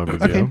general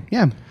overview. Okay.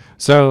 Yeah.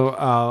 So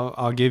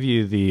I'll give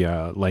you the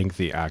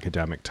lengthy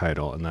academic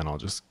title, and then I'll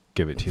just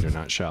give it to you in a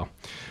nutshell.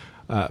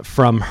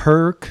 From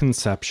her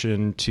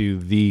conception to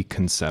the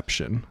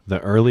conception, the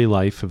early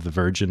life of the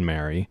Virgin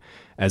Mary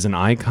as an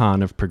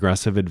icon of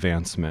progressive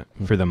advancement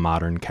for the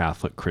modern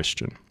Catholic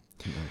Christian.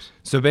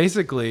 So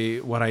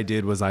basically, what I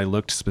did was I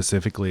looked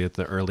specifically at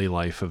the early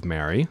life of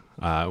Mary,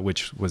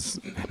 which has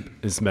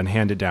been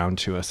handed down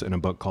to us in a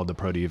book called the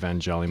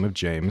Proto-Evangelium of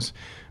James,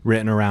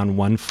 written around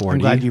 140. I'm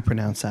glad you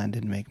pronounced that and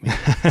didn't make me.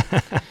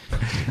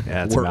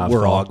 Yeah, it's a We're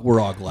mouthful.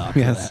 all glad for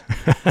Yes.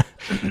 that.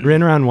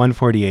 Written around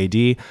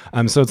 140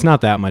 AD. So it's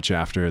not that much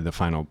after the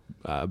final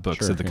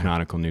books of the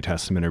canonical New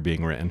Testament are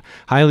being written.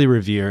 Highly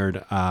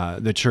revered.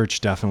 The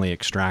church definitely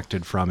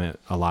extracted from it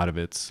a lot of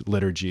its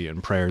liturgy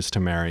and prayers to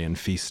Mary and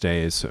feast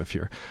days. So if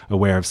you're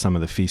aware of some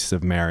of the feasts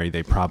of Mary,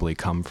 they probably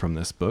come from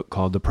this book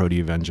called the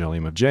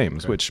Proto-Evangelium of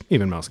James, which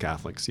even most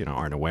Catholics,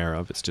 aren't aware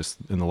of. It's just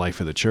in the life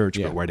of the church,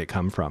 but where'd it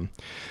come from?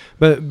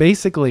 But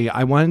basically,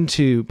 I wanted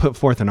to put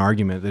forth an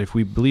argument that if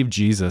we believe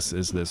Jesus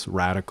is this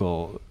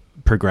radical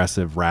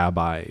progressive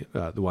rabbi,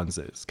 the ones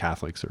that as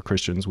Catholics or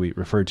Christians we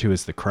refer to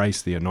as the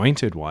Christ, the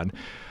anointed one,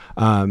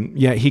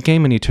 he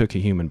came and he took a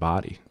human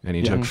body and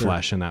he took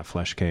flesh, and that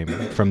flesh came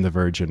from the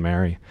Virgin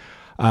Mary.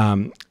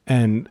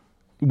 And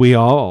we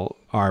all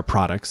are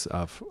products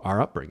of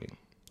our upbringing.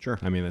 Sure.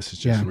 I mean, this is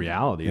just Yeah.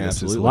 reality. Yeah, This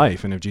absolutely. is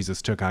life. And if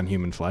Jesus took on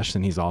human flesh,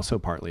 then he's also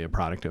partly a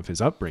product of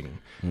his upbringing,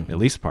 at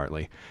least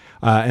partly.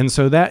 And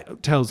so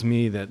that tells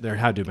me that there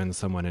had to have been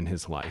someone in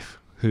his life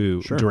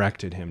who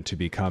directed him to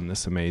become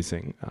this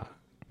amazing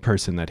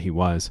person that he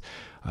was,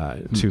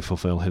 to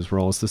fulfill his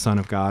role as the Son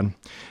of God.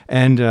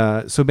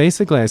 And so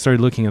basically I started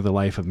looking at the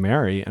life of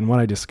Mary, and what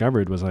I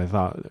discovered was I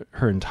thought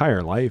her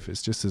entire life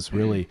is just this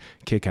really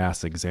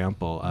kick-ass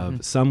example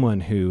of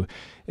someone who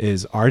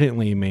is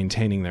ardently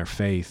maintaining their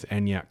faith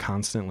and yet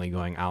constantly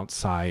going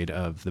outside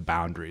of the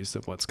boundaries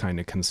of what's kind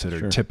of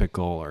considered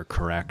typical or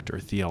correct or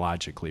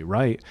theologically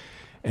right.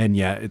 And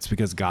yet it's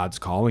because God's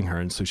calling her,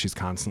 and so she's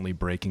constantly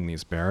breaking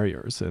these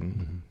barriers.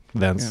 And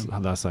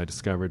thus I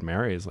discovered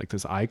Mary as like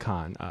this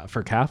icon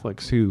for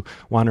Catholics who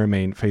want to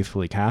remain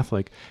faithfully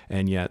Catholic,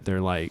 and yet they're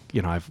like,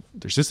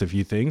 there's just a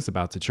few things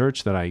about the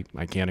church that I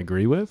can't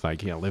agree with. I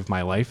can't live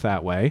my life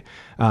that way.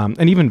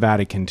 And even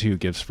Vatican II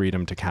gives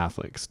freedom to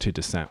Catholics to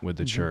dissent with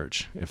the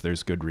church if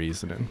there's good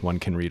reason, and one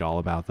can read all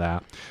about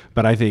that.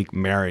 But I think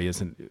Mary is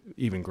an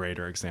even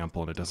greater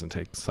example, and it doesn't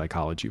take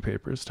psychology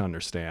papers to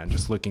understand.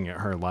 Just looking at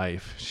her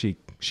life, she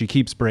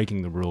keeps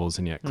breaking the rules,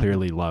 and yet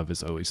clearly love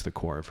is always the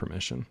core of her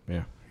mission.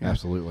 Yeah,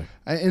 absolutely.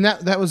 And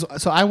that was,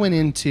 so I went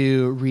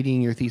into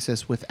reading your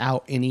thesis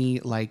without any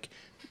like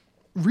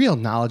real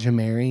knowledge of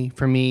Mary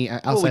for me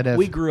outside of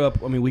we grew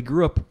up. I mean, we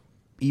grew up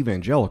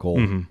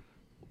evangelical.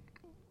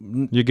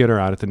 You get her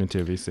out at the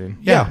nativity scene.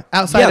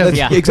 outside of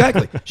that's-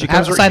 exactly. She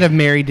comes outside of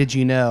Mary, did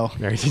you know?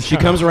 she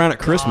comes around at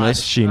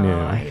Christmas. She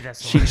knew.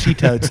 She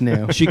totes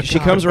knew. She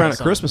comes around at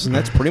Christmas, and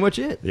that's pretty much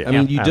it. Yeah, I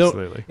mean, you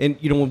absolutely. don't.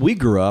 And when we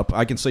grew up,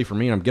 I can say for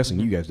me, and I'm guessing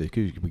you guys did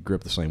because we grew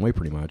up the same way,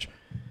 pretty much.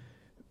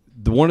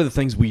 One of the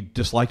things we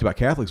disliked about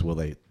Catholics,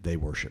 they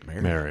worship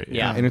Mary. Mary.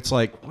 Yeah. And it's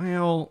like,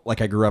 well,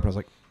 like I grew up and I was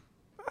like,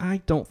 I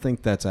don't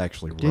think that's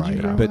actually you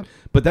right. grow But up?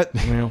 but that,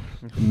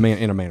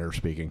 in a manner of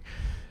speaking.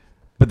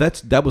 But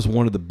that was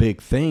one of the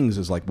big things,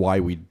 is like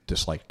why we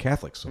disliked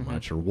Catholics so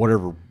much, or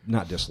whatever.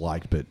 Not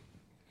disliked, but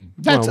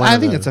That's one I of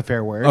think the- that's a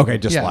fair word. okay,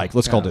 disliked. Yeah.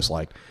 Let's call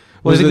disliked.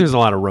 Well, I Was think it- there's a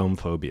lot of Rome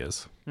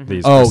phobias,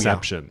 these Oh, yeah.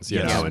 perceptions,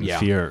 Yes. and Yeah.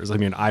 fears. I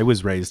mean, I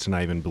was raised to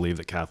not even believe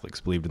that Catholics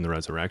believed in the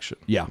resurrection.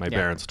 Yeah. My Yeah.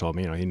 parents told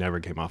me, he never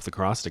came off the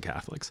cross to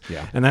Catholics.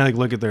 Yeah. And then I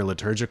look at their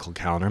liturgical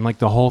calendar. I'm like,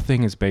 the whole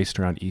thing is based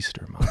around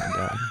Easter, Mom and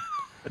Dad.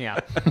 Yeah.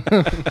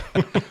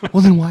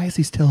 Well, then why is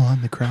he still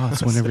on the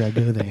cross whenever I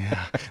go there?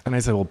 And I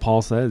said, well,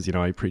 Paul says,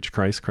 I preach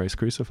Christ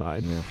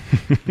crucified.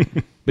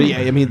 But yeah,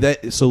 I mean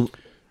that. So,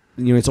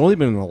 it's only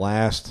been in the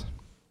last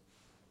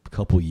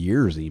couple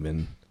years,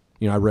 even.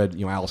 I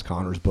read, Alice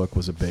Connor's book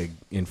was a big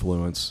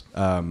influence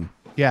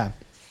Yeah.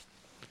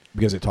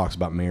 because it talks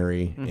about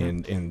Mary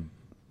and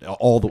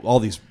all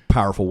these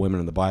powerful women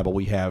in the Bible.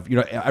 We have,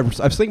 I was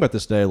thinking about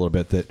this today a little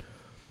bit, that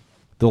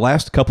the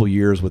last couple of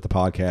years with the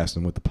podcast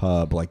and with the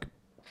pub, like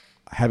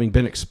having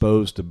been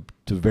exposed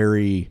to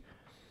very,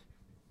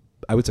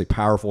 I would say,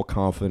 powerful,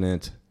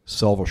 confident,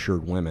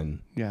 self-assured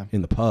women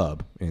in the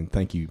pub, and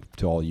thank you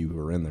to all you who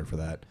are in there for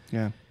that.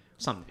 Yeah.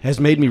 Something. Has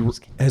made me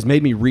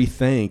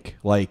rethink,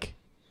 like,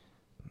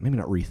 maybe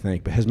not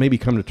rethink, but has maybe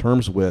come to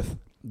terms with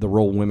the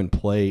role women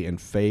play in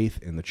faith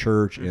in the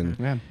church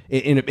and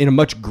in a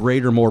much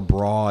greater, more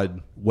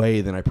broad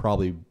way than I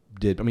probably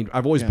did. I mean,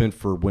 I've always been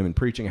for women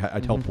preaching.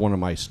 I helped one of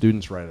my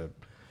students write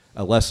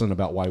a lesson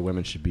about why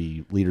women should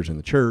be leaders in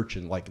the church,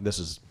 and like this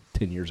is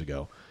 10 years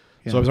ago.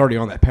 So I was already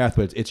on that path,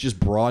 but it's just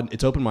broad.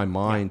 It's opened my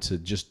mind to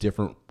just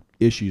different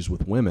issues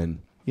with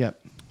women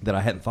that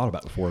I hadn't thought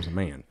about before as a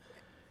man.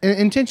 And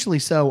intentionally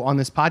so on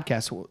this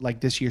podcast,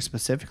 like this year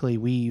specifically,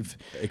 we've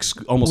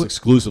almost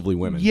exclusively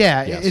women.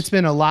 Yeah, Yes. it's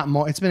been a lot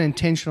more. It's been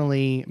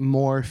intentionally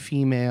more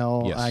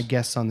female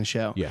guests on the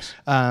show. Yes.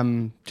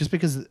 Just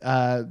because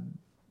I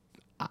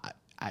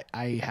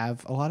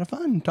have a lot of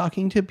fun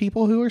talking to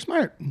people who are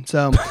smart.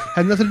 So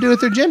had nothing to do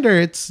with their gender.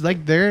 It's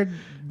like they're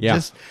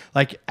just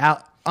like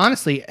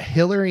honestly,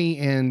 Hillary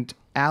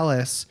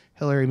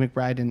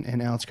McBride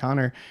and Alex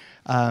Connor.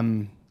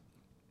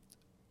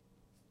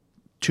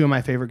 Two of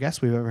my favorite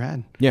guests we've ever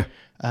had. Yeah.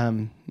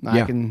 I've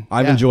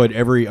enjoyed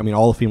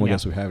all the female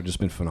guests we have just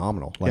been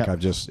phenomenal. Like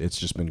it's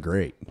just been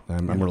great.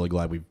 I'm really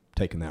glad we've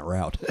taken that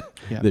route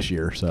this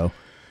year.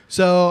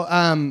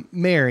 So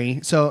Mary,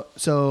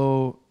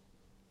 so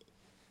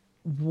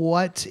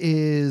what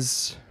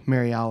is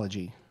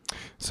Mariology?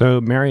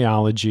 So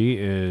Mariology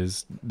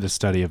is the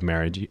study of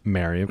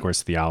Mary, of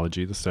course,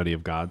 theology, the study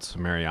of God. So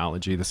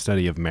Mariology, the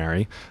study of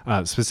Mary,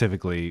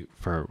 specifically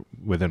for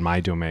within my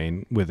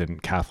domain,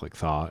 within Catholic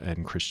thought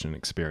and Christian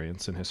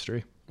experience and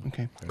history.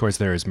 Okay. Of course,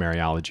 there is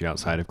Mariology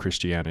outside of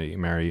Christianity.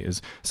 Mary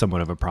is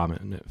somewhat of a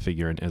prominent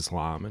figure in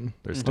Islam, and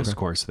there's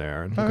discourse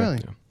there. And,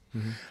 really?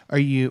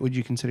 Would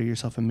you consider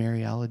yourself a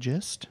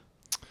Mariologist? Is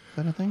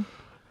that a thing?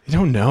 I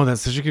don't know.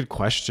 That's such a good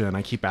question.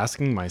 I keep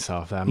asking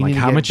myself that. I'm You like, need to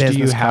how get a much do you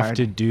business have card.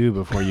 to do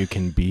before you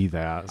can be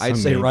that? So I'd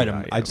say maybe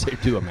I I'd am. say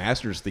do a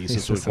master's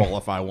thesis would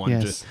qualify one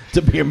Yes.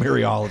 to be a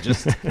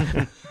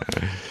Mariologist.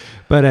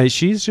 But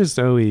she's just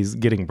always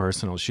getting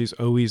personal. She's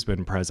always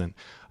been present.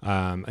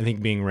 I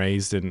think being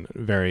raised in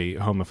a very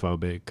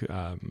homophobic,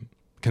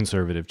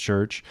 conservative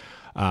church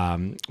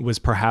was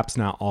perhaps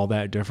not all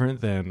that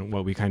different than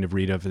what we kind of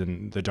read of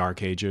in the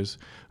Dark Ages,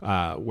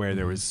 where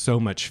there was so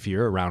much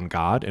fear around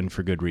God, and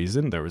for good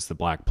reason. There was the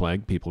Black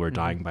Plague. People were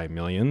dying by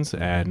millions,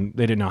 and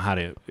they didn't know how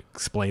to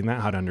explain that,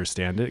 how to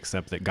understand it,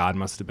 except that God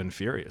must have been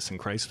furious and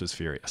Christ was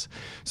furious.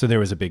 So there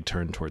was a big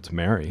turn towards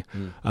Mary.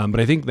 But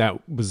I think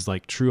that was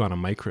like true on a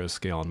micro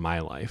scale in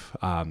my life.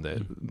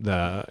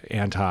 The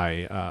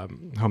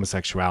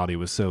anti-homosexuality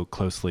was so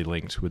closely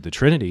linked with the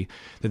Trinity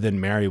that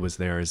then Mary was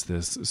there as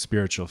this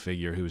spiritual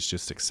figure who was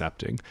just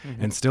accepting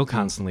and still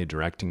constantly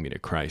directing me to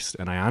Christ.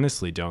 And I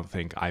honestly don't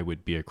think I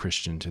would be a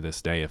Christian to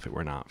this day if it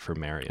were not for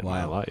Mary in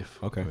my life.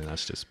 Okay. I mean,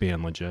 that's just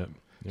being legit.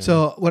 Yeah.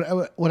 So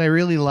what I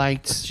really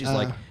liked, She's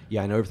like,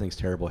 yeah, I know everything's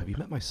terrible. Have you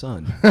met my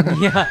son?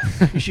 Yeah.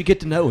 You should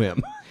get to know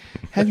him.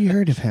 have you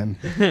heard of him?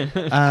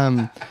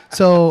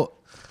 So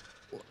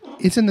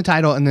it's in the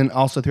title, and then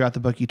also throughout the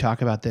book you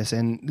talk about this,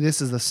 and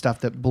this is the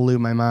stuff that blew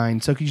my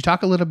mind. So could you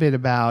talk a little bit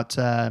about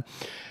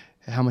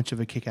how much of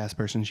a kick-ass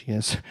person she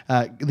is?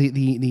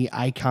 The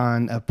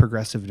icon of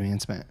progressive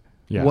advancement.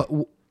 Yeah.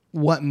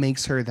 What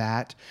makes her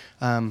that?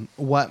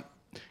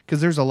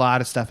 Because there's a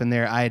lot of stuff in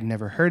there I had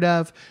never heard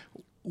of.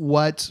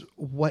 What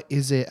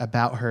is it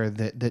about her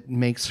that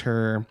makes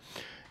her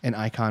an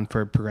icon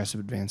for progressive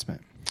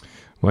advancement?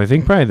 Well, I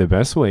think probably the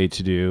best way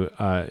to do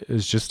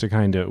is just to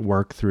kind of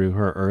work through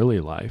her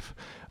early life.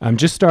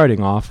 Just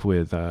starting off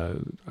with, I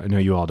know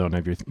you all don't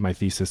have my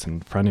thesis in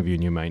front of you,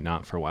 and you might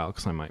not for a while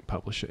because I might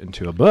publish it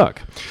into a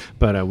book,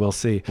 but we'll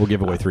see. We'll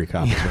give away 3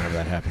 copies whenever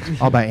that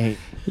happens. I'll buy 8.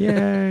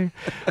 Yay.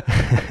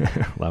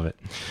 Love it.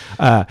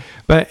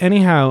 But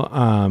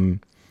anyhow,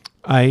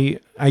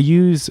 I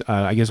use,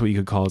 I guess what you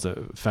could call as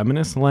a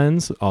feminist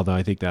lens, although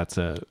I think that's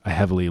a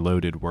heavily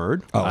loaded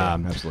word. Oh, yeah,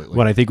 absolutely.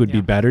 What I think would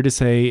be better to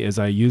say is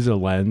I use a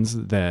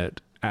lens that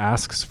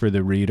asks for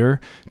the reader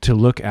to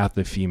look at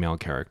the female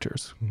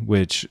characters,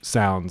 which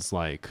sounds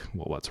like,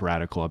 well, what's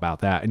radical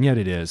about that? And yet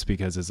it is,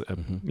 because it's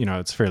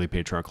it's fairly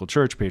patriarchal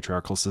church,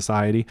 patriarchal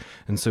society.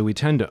 And so we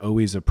tend to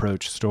always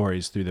approach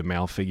stories through the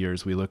male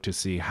figures. We look to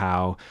see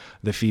how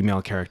the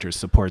female characters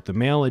support the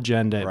male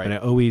agenda, but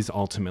it always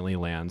ultimately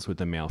lands with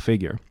the male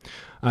figure.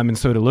 And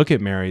so to look at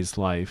Mary's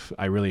life,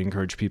 I really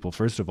encourage people,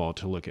 first of all,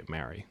 to look at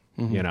Mary.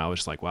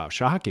 It's like, wow,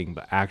 shocking,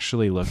 but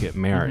actually look at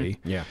Mary.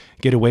 Yeah.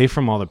 Get away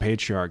from all the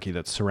patriarchy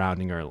that's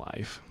surrounding her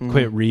life.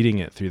 Quit reading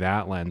it through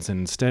that lens and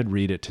instead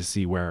read it to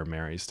see where are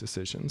Mary's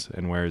decisions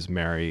and where is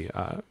Mary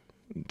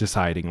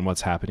deciding and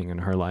what's happening in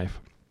her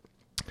life.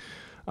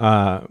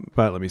 But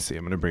let me see.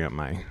 I'm going to bring up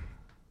my...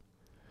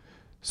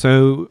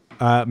 So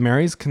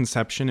Mary's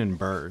conception and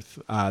birth.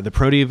 The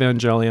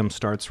Proto-Evangelium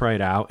starts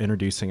right out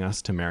introducing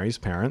us to Mary's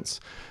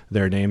parents.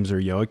 Their names are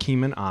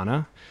Joachim and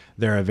Anna.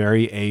 They're a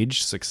very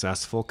aged,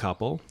 successful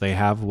couple. They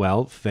have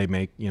wealth. They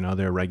make,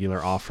 their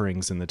regular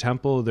offerings in the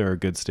temple. They're a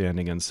good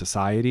standing in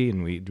society,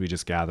 and we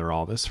just gather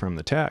all this from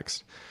the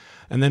text.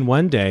 And then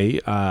one day,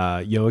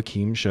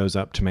 Joachim shows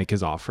up to make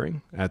his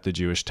offering at the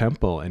Jewish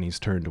temple, and he's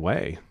turned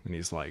away. And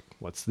he's like,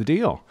 "What's the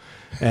deal?"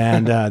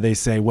 And they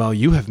say, "Well,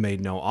 you have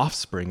made no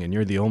offspring, and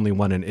you're the only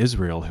one in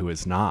Israel who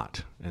is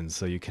not, and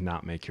so you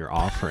cannot make your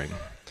offering."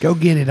 Go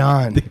get it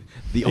on.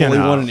 The only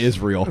one in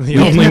Israel. The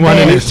only one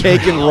in Who's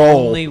taking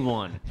roll. Only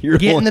one. You're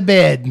Get in the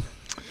bed.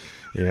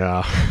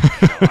 Yeah.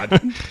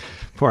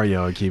 Poor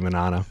Joachim and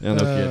Anna. Yeah,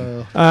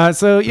 no kidding.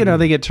 So,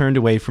 they get turned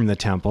away from the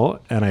temple,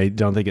 and I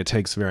don't think it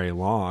takes very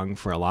long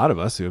for a lot of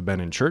us who have been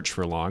in church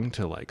for long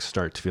to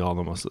start to feel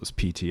almost those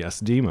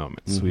PTSD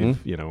moments. We've,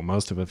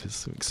 most of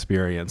us have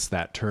experienced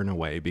that turn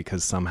away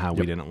because somehow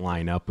we didn't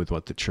line up with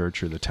what the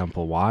church or the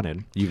temple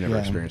wanted. You've never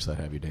experienced that,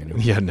 have you, Daniel?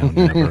 Yeah, no,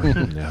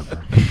 never,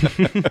 never.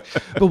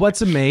 But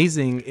what's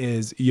amazing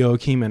is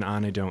Joachim and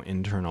Anna don't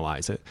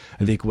internalize it.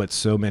 I think what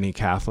so many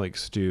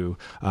Catholics do,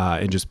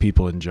 and just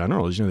people in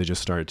general, is they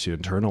just start to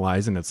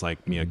internalize, and it's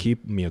like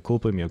mea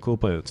culpa.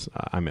 It's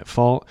I'm at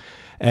fault.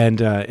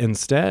 And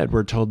instead,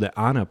 we're told that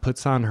Anna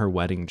puts on her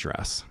wedding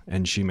dress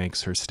and she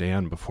makes her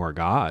stand before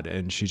God,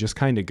 and she just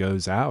kind of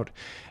goes out.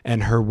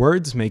 And her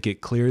words make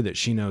it clear that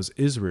she knows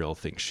Israel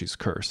thinks she's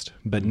cursed,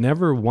 but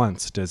never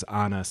once does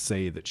Anna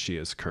say that she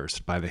is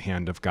cursed by the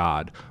hand of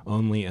God,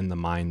 only in the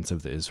minds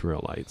of the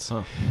Israelites.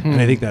 And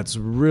I think that's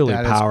really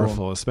That is powerful,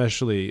 cool.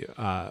 especially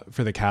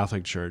for the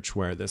Catholic Church,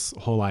 where this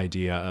whole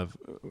idea of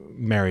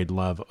married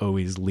love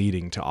always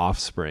leading to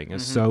offspring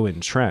is so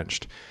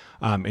entrenched.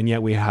 And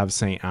yet we have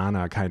Saint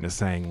Anna kind of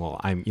saying, well,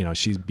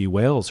 she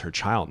bewails her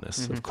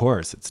childless. Of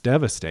course, it's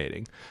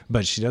devastating,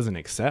 but she doesn't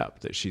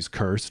accept that she's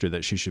cursed or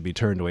that she should be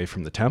turned away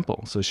from the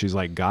temple. So she's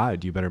like,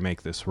 God, you better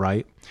make this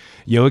right.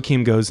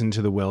 Joachim goes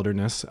into the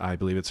wilderness. I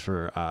believe it's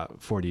for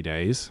 40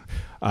 days.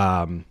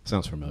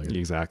 Sounds familiar.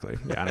 Exactly.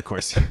 Yeah, and of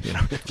course,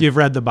 if you've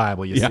read the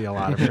Bible, you see a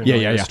lot of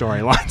familiar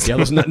storylines. Yeah,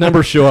 those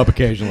numbers show up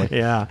occasionally.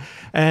 Yeah,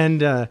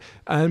 and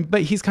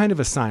but he's kind of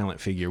a silent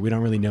figure. We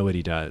don't really know what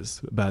he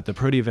does. But the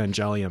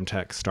Proto-Evangelium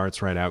text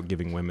starts right out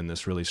giving women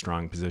this really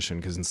strong position,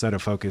 because instead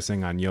of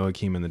focusing on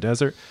Joachim in the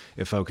desert,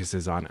 it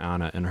focuses on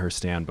Anna and her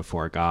stand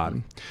before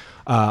God.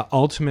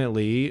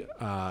 Ultimately,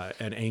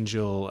 an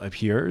angel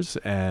appears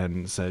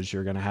and says,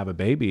 "You're going to have a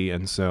baby,"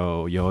 and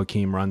so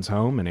Joachim runs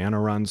home and Anna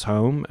runs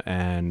home,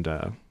 and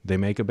they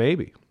make a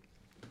baby.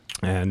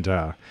 And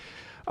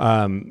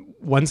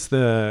once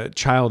the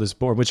child is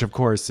born, which of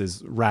course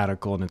is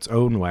radical in its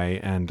own way,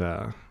 and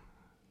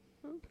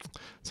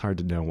it's hard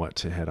to know what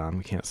to hit on.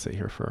 We can't sit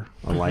here for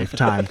a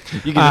lifetime.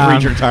 You can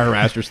read your entire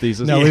master's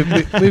thesis. No,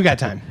 we've got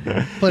time.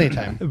 Plenty of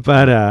time.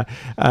 But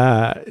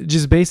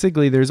just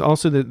basically, there's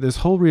also this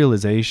whole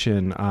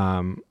realization,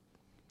 and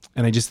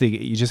I just think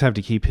you just have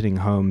to keep hitting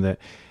home that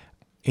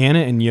Anna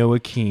and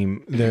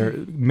Joachim,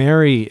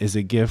 Mary is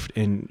a gift,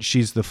 and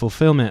she's the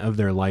fulfillment of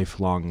their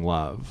lifelong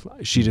love.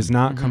 She does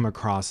not come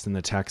across in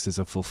the text as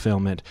a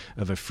fulfillment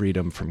of a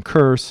freedom from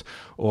curse,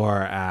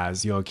 or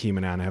as Joachim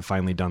and Anna have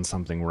finally done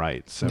something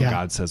right. So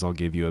God says, I'll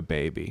give you a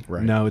baby.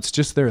 Right. No, it's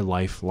just their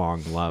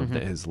lifelong love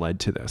that has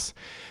led to this.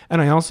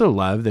 And I also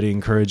love that he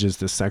encourages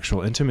this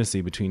sexual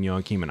intimacy between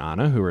Joachim and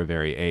Anna, who are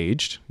very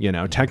aged.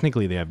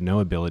 Technically they have no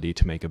ability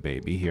to make a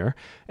baby here,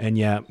 and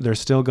yet they're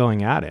still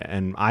going at it.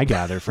 And I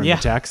gather from the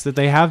text that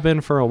they have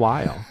been for a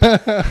while.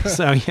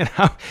 So,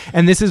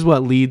 and this is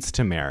what leads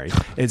to Mary.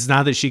 It's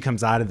not that she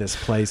comes out of this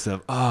place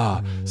of,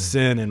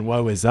 sin and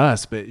woe is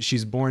us, but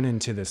she's born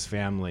into this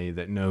family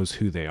that knows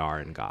who they are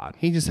in God.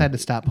 He just had to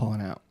stop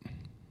pulling out.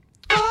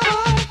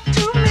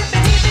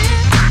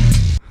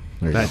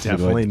 That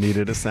definitely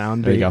needed a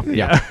sound. There you go.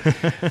 Yeah.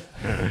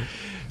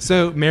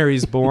 So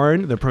Mary's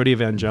born. The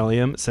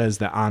Proto-Evangelium says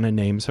that Anna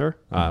names her,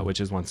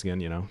 which is once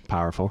again,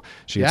 powerful.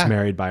 She gets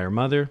married by her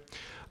mother.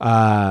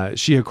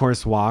 She, of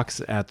course, walks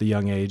at the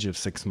young age of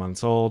 6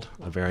 months old.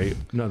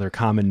 Another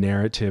common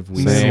narrative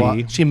we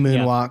see. She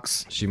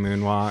moonwalks. She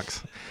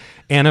moonwalks.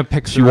 Anna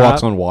picks She her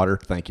walks up, on water.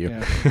 Thank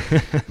you.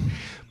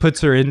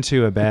 puts her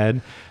into a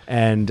bed,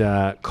 and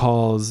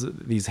calls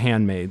these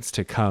handmaids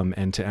to come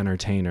and to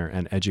entertain her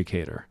and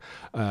educate her.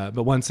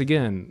 But once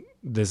again,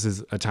 this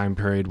is a time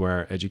period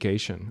where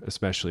education,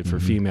 especially for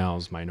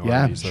females,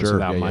 minorities, those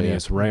without money,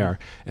 is rare.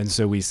 And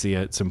so we see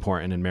it's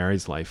important in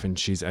Mary's life, and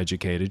she's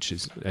educated.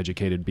 She's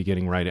educated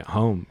beginning right at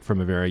home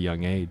from a very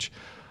young age.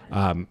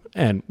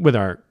 And with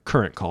our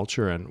current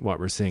culture and what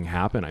we're seeing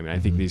happen, I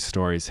think these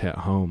stories hit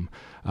home.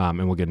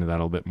 And we'll get into that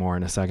a little bit more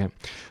in a second.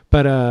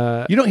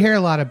 But you don't hear a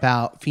lot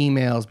about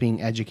females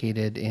being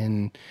educated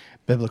in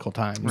biblical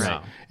times. Right.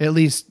 At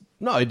least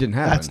No, it didn't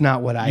happen. That's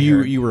not what I You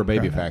heard. you were a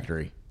baby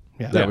factory.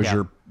 Yeah. That was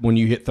your when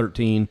you hit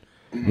 13,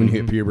 when you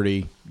hit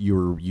puberty,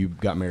 you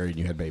got married and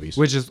you had babies.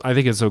 which is, I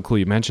think it's so cool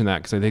you mentioned that,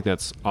 because I think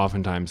that's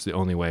oftentimes the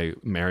only way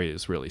Mary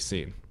is really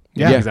seen.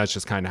 Yeah. Because that's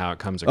just kind of how it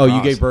comes Oh, across.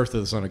 you gave birth to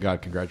the Son of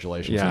God.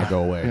 Congratulations. Yeah. Now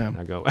go away. Yeah.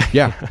 I go.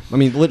 Yeah. I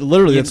mean,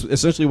 literally, that's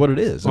essentially what it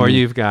is. Or I mean,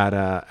 you've got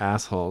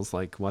assholes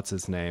like, what's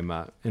his name,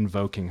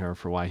 invoking her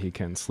for why he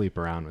can sleep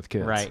around with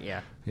kids. Right,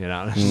 yeah.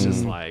 It's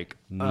just like,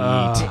 One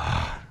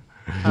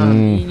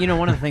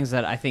of the things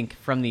that I think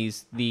from the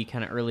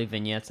kind of early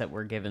vignettes that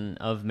were given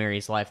of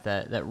Mary's life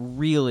that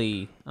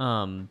really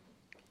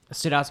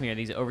stood out to me are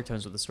these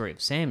overtones with the story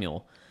of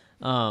Samuel.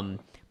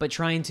 But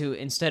trying to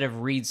instead of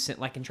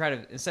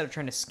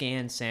trying to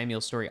scan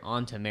Samuel's story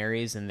onto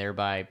Mary's and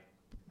thereby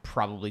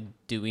probably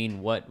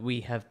doing what we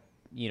have,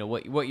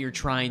 what you're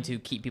trying to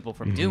keep people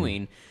from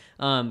doing,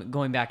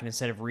 going back and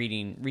instead of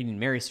reading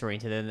Mary's story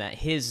into them, that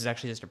his is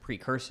actually just a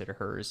precursor to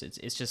hers.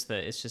 It's just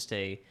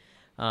a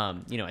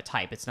a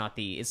type. It's not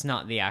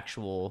the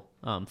actual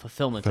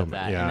fulfillment of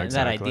that. Yeah, and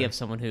exactly. that idea of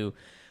someone who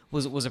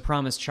was a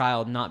promised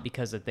child, not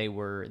because that they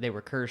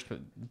were cursed,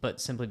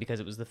 but simply because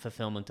it was the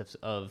fulfillment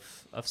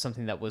of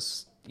something that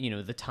was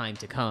the time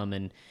to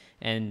come,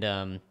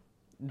 and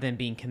then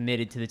being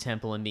committed to the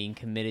temple and being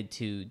committed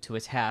to a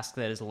task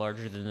that is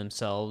larger than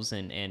themselves,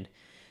 and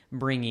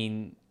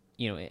bringing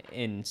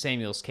in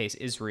Samuel's case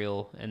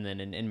Israel, and then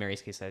in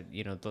Mary's case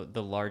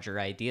the larger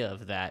idea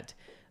of that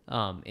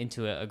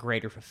into a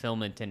greater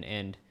fulfillment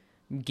and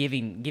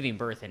giving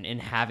birth and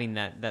having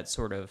that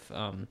sort of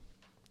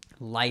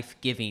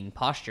life-giving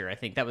posture. I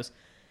think that was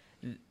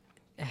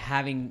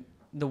having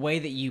the way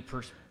that you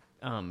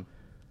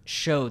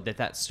showed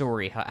that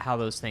story, how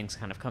those things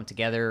kind of come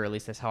together, or at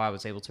least that's how I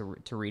was able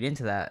to read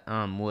into that,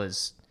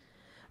 was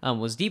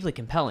deeply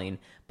compelling.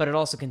 But it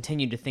also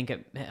continued to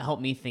help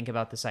me think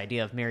about this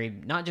idea of Mary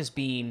not just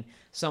being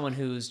someone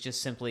who's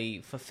just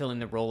simply fulfilling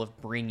the role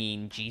of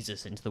bringing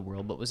Jesus into the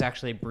world, but was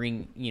actually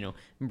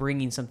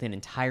bringing something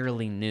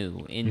entirely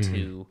new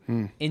into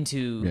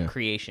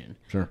creation.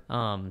 Sure.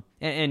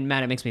 And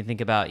Matt, it makes me think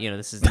about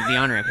this is the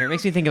honor up here. It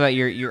makes me think about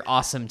your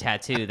awesome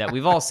tattoo that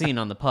we've all seen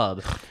on the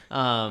pub.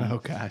 Oh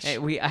gosh.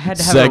 I had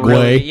to have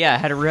Segue.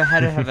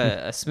 had to have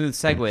a smooth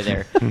segue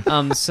there.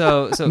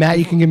 So Matt,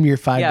 you can give me your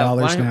 $5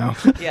 why don't- now.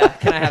 Yeah,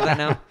 can I have that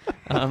now?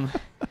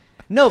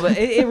 No, but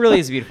it really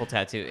is a beautiful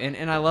tattoo,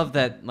 and I love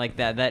that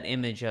that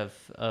image of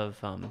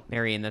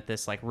Mary, and that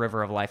this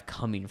river of life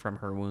coming from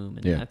her womb,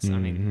 and that's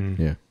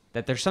Yeah.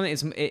 that there's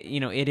something.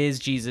 It is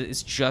Jesus.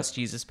 It's just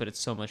Jesus, but it's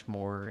so much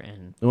more.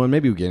 And Well, and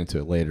maybe we'll get into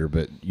it later,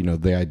 but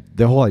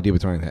the whole idea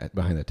behind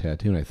that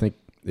tattoo, and I think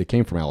it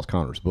came from Alice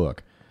Connor's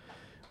book,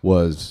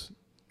 was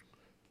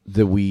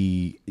that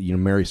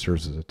Mary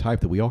serves as a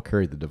type that we all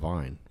carry the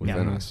divine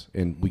within us,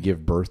 and we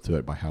give birth to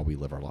it by how we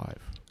live our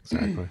life.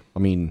 Exactly. I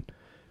mean,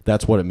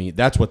 that's what it means.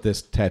 That's what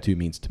this tattoo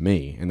means to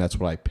me, and that's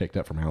what I picked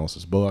up from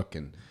Alice's book.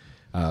 And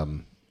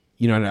and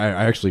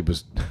I actually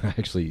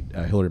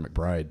Hillary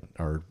McBride,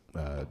 our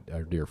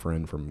dear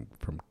friend from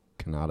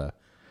Canada,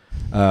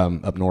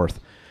 up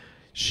north.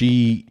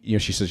 She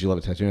says you love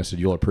a tattoo. And I said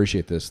you'll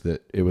appreciate this,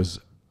 that it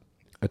was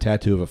a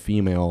tattoo of a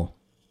female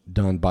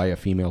done by a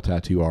female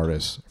tattoo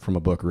artist from a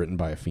book written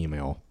by a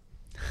female.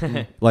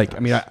 We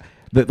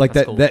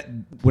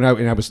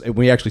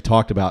actually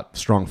talked about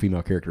strong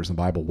female characters in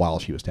the Bible while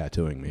she was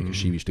tattooing me, because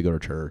she used to go to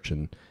church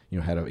and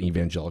had an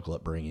evangelical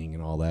upbringing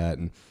and all that,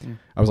 and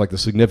I was like, the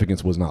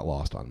significance was not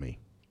lost on me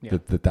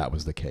that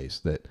was the case.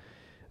 That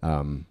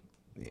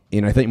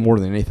and I think more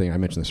than anything, I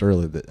mentioned this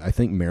earlier, that I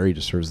think Mary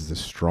just serves as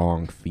this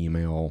strong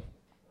female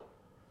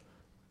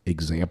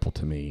example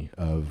to me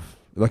of,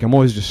 I'm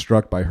always just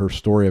struck by her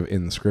story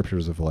in the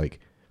scriptures of an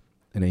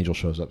angel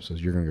shows up and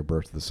says, you're going to give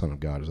birth to the Son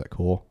of God. Is that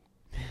cool?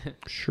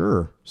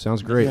 Sure.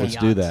 Sounds great. Let's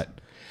do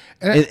that.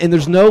 And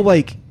there's no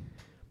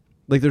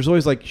there's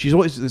always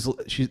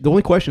the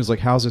only question is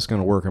how's this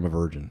going to work? I'm a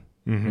virgin.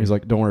 And he's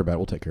like, don't worry about it.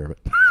 We'll take care of it.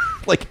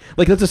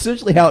 That's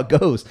essentially how it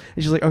goes.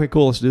 And she's like, okay,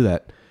 cool. Let's do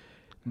that.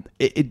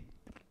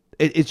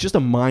 It's just a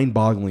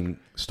mind-boggling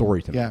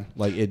story to me. Yeah.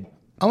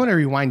 I want to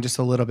rewind just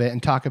a little bit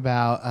and talk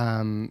about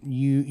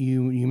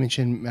you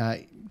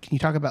mentioned. Can you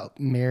talk about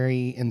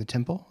Mary in the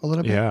temple a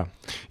little bit?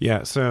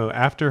 Yeah. So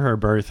after her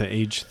birth at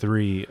age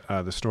 3,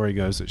 the story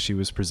goes that she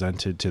was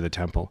presented to the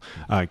temple.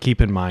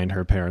 Keep in mind,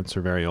 her parents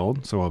are very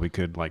old, so while we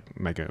could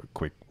make a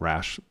quick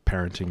rash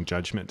parenting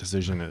judgment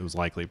decision, it was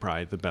likely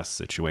probably the best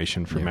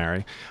situation for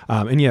Mary.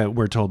 And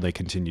we're told they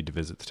continued to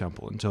visit the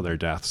temple until their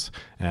deaths,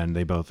 and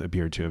they both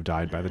appeared to have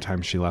died by the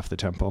time she left the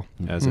temple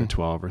as a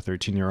 12 or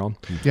 13-year-old.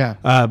 Yeah.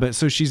 But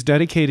so she's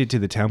dedicated to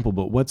the temple,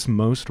 but what's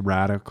most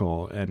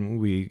radical,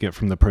 and we get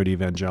from the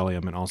Proto-Evangelium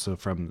and also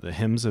from the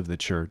hymns of the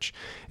church,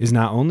 is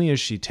not only is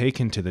she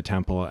taken to the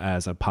temple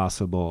as a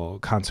possible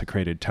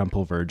consecrated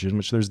temple virgin,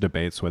 which there's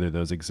debates whether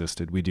those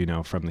existed. We do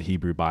know from the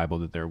Hebrew Bible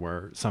that there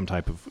were some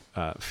type of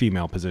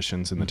female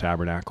positions in the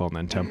tabernacle and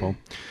then temple.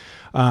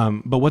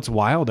 But what's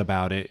wild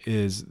about it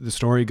is the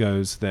story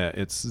goes that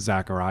it's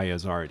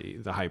Zacharias already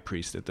the high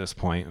priest at this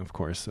point, of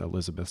course,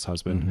 Elizabeth's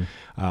husband,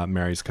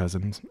 Mary's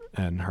cousin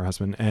and her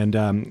husband. And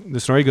the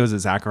story goes that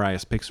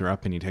Zacharias picks her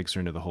up and he takes her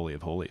into the Holy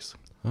of Holies.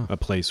 A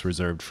place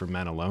reserved for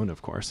men alone,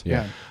 of course.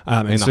 Yeah.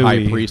 And the so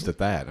high priest at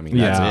that. I mean,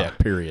 that's it,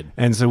 period.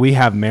 And so we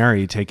have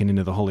Mary taken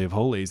into the Holy of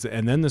Holies.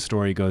 And then the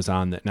story goes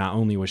on that not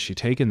only was she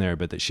taken there,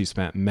 but that she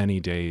spent many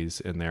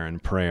days in there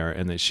in prayer,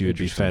 and that she would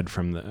be fed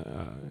from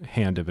the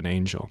hand of an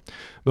angel.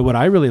 But what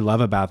I really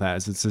love about that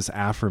is it's this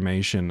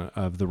affirmation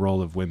of the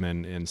role of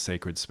women in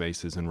sacred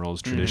spaces and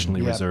roles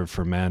traditionally reserved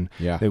for men.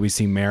 Yeah. That we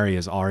see Mary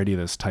as already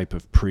this type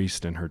of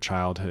priest in her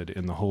childhood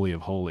in the Holy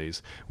of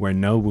Holies, where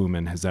no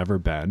woman has ever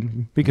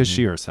been, because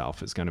she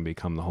herself is going to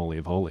become the Holy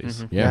of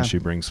Holies. Yeah. when she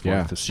brings forth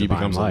Yeah, this she divine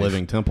becomes life. a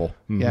living temple.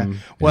 Yeah.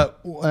 What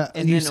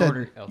And you then said?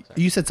 order- oh,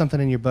 sorry. You said something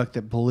in your book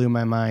that blew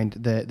my mind.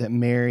 That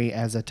Mary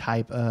as a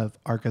type of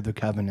Ark of the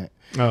Covenant.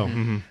 Oh,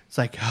 It's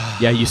like,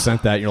 Yeah, you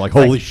sent that. And you're like,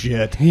 holy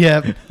shit.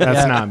 yep. that's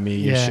yeah, not me.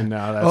 You should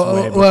know. That's Oh,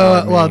 way before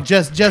well, me.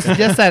 just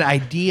that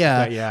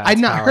idea. Yeah, I'd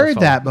it's not heard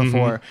powerful. that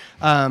before.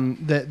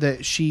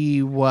 That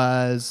she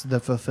was the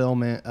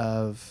fulfillment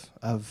of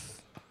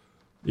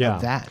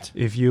that.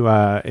 If you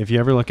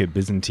ever look at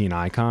Byzantine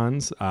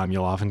icons,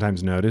 you'll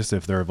oftentimes notice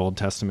if they're of Old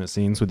Testament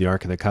scenes with the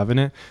Ark of the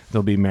Covenant,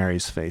 there'll be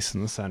Mary's face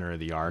in the center of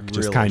the Ark, just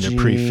Really? kind of Jeez.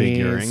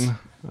 prefiguring.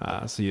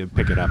 So you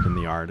pick it up in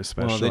the art,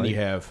 especially. Well, then you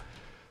have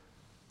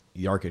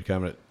the Ark of the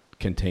Covenant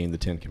contain the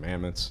 10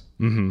 Commandments.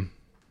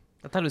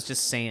 I thought it was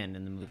just sand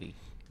in the movie.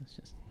 It's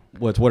just,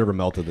 Well, it's whatever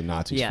melted the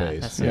Nazis' Yeah,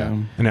 face. that's Yeah.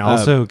 and it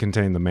also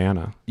contained the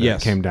manna that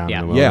yes. came down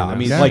Yeah. in the Yeah,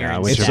 wilderness. I mean,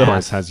 like, which it's of that-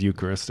 course has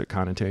Eucharistic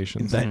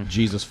connotations. That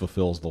Jesus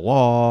fulfills the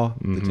law.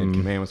 The 10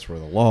 Commandments were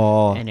the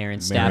law. and Aaron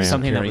Mary stabbed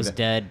something that carrying was the-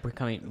 dead,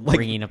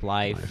 bringing up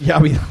life. Yeah, I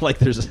mean, like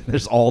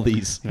there's all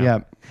these.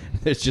 Yeah.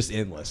 It's just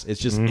endless. It's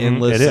just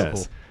endless. It simple-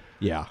 is.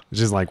 Yeah. Which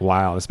is like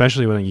wild,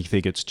 especially when you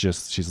think she's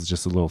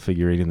just a little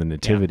figurine in the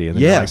Nativity, and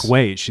then Yes. you're like,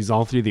 wait, she's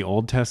all through the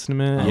Old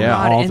Testament, Yeah.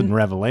 and all God, in and-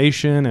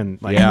 Revelation,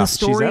 and like Yeah. And the she's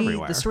story,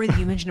 everywhere. the story that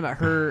you mentioned about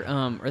her,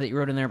 or that you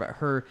wrote in there about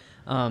her,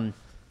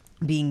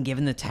 being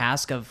given the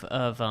task of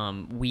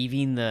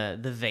weaving the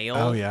veil.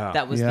 Oh, yeah.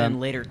 that was Yeah. then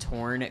later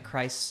torn at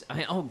Christ's. I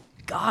mean, oh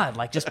God,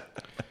 like just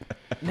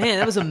man,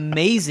 that was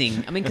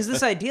amazing. I mean, because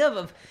this idea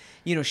of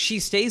she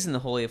stays in the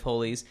Holy of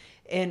Holies.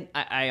 And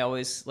I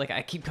always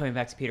I keep coming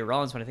back to Peter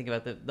Rollins when I think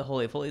about the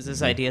Holy of Holies.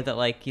 This idea that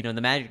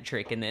the magic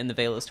trick and the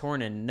veil is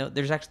torn, and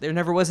there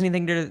never was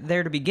anything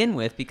there to begin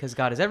with because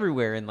God is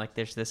everywhere. And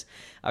there's this,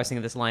 I was thinking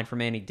of this line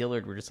from Annie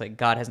Dillard where it's like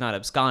God has not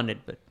absconded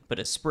but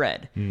has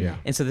spread. Yeah.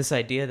 And so this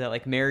idea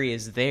that Mary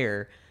is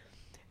there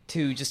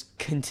to just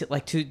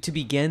to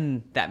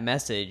begin that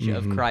message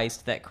of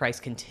Christ, that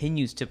Christ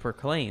continues to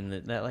proclaim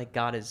that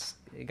God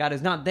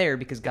is not there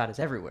because God is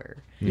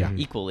everywhere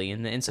equally.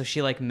 And so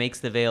she makes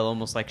the veil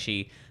almost like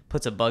she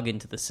puts a bug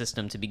into the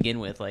system to begin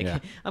with.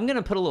 I'm going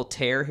to put a little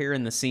tear here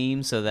in the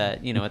seam so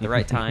that, at the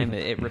right time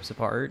it rips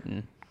apart.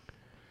 And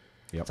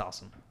it's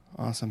awesome.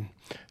 Awesome.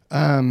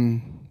 Let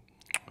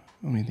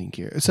me think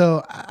here.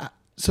 So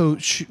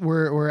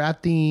we're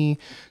at the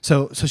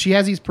so she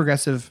has these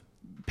progressive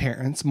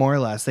parents, more or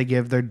less. They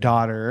give their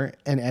daughter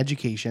an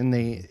education.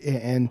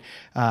 They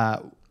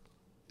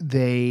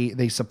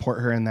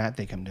support her in that.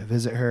 They come to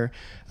visit her,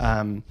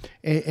 and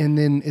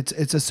then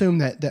it's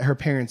assumed that her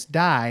parents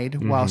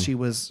died while she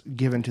was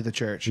given to the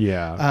church. in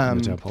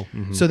the temple.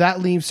 So that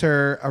leaves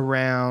her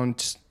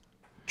around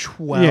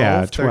 12,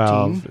 Yeah, 13.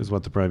 12 is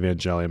what the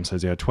Proevangelium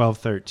says. Yeah, 12,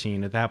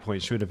 13. At that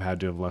point, she would have had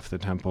to have left the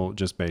temple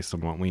just based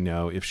on what we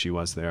know if she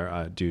was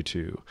there due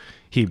to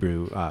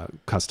Hebrew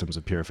customs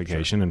of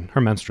purification, and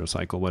her menstrual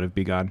cycle would have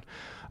begun.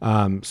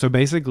 So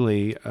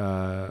basically,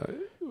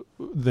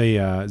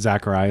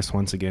 Zacharias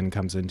once again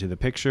comes into the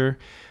picture.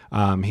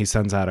 He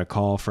sends out a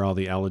call for all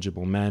the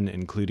eligible men,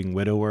 including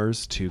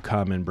widowers, to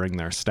come and bring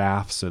their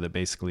staff so that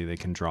basically they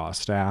can draw a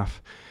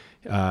staff.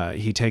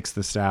 He takes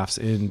the staffs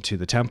into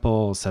the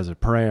temple, says a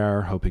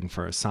prayer, hoping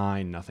for a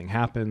sign. Nothing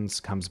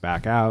happens. Comes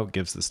back out,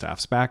 gives the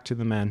staffs back to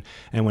the men.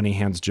 And when he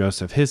hands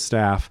Joseph his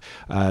staff,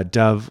 a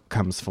dove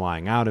comes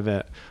flying out of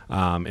it.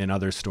 In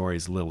other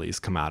stories, lilies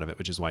come out of it,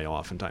 which is why you'll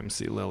oftentimes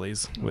see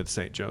lilies with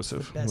Saint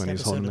Joseph when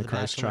he's holding the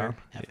Christ child.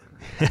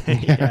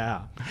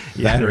 Yeah,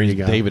 That or there he's you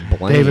go. David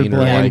Blaine. David or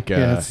Blaine,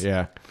 yes.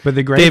 yeah. But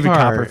the great David part,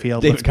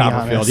 Copperfield. David let's be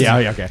Copperfield. honest. Yeah,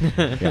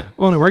 okay. Yeah.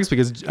 Well, and it works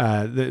because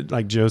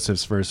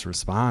Joseph's first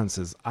response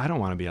is, I don't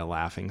want to be a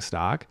laughing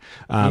stock.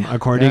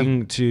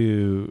 According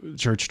to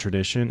church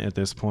tradition at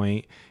this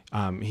point,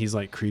 he's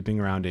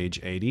creeping around age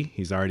 80.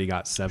 He's already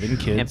got 7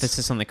 kids.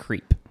 Emphasis on the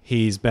creep.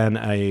 He's been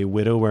a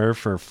widower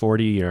for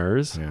 40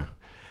 years. Yeah.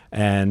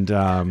 And,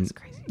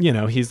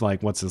 he's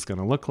like, what's this going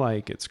to look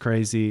like? It's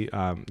crazy.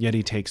 Yet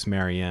he takes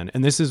Mary in.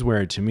 And this is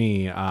where, to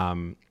me,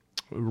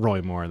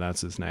 Roy Moore,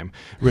 that's his name,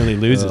 really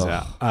loses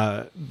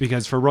out.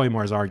 Because for Roy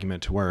Moore's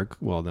argument to work,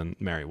 well, then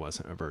Mary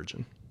wasn't a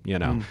virgin.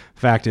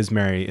 Fact is,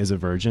 Mary is a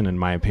virgin, and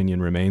my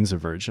opinion remains a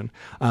virgin.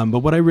 But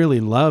what I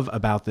really love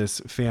about this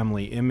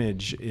family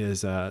image is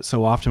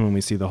so often when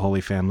we see the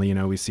Holy Family,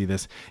 we see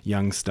this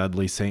young,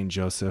 studly Saint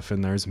Joseph,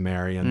 and there's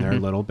Mary and their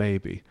little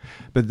baby.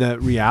 But the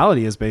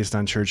reality is based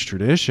on church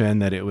tradition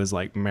that it was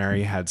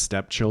Mary had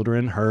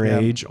stepchildren, her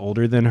age,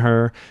 older than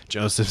her.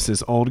 Joseph's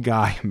this old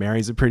guy.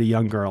 Mary's a pretty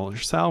young girl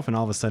herself, and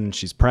all of a sudden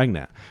she's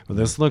pregnant. Well,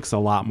 this looks a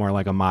lot more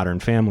like a modern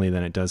family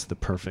than it does the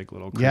perfect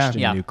little Christian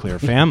Yeah. nuclear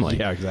family.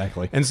 Yeah,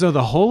 exactly. And so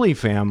the Holy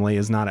Family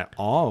is not at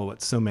all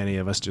what so many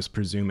of us just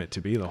presume it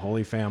to be. The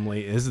Holy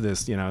Family is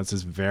this, it's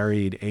this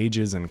varied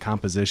ages and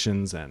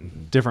compositions,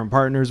 and different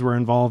partners were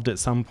involved at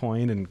some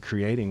point in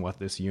creating what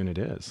this unit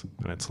is.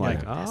 And it's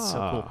That's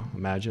so cool.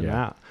 imagine Yeah.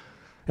 that.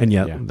 And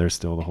yet Yeah. there's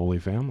still the Holy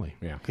Family.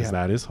 Yeah. Because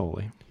that is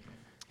holy.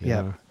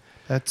 Yeah.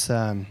 That's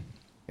And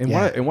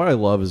what I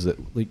love is that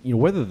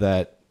whether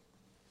that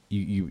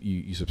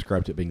you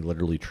subscribe to it being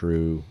literally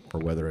true, or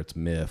whether it's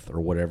myth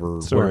or whatever.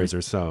 Stories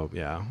are so,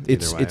 yeah.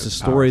 It's either way, a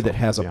story that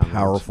powerful has a beyond words.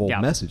 powerful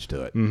Yeah. message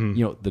to it. Mm-hmm.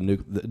 You know,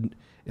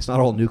 it's not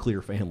all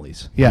nuclear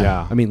families.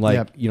 Yeah. I mean, like,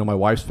 Yep. you know, my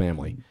wife's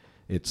family,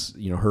 it's,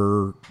 you know,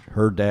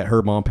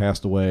 her mom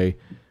passed away,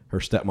 her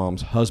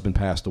stepmom's husband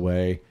passed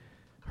away,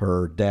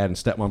 her dad and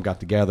stepmom got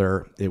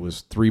together. It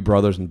was 3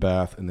 brothers and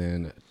Beth, and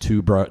then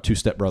 2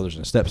 stepbrothers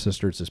and a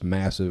stepsister. It's this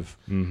massive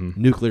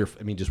nuclear,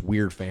 I mean, just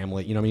weird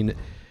family. You know what I mean?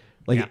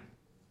 Like,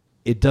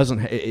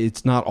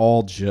 it's not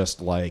all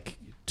just like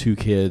 2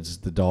 kids,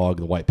 the dog,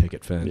 the white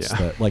picket fence. Yeah.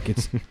 That, like,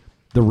 it's,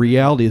 the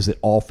reality is that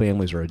all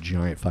families are a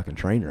giant fucking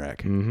train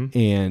wreck,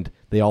 and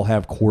they all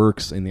have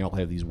quirks, and they all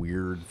have these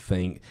weird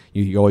thing.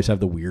 You always have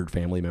the weird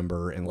family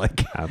member, and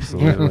like,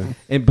 Absolutely.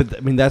 but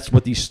I mean, that's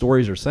what these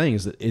stories are saying,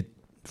 is that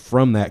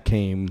from that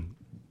came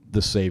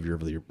the savior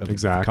of the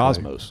Exactly.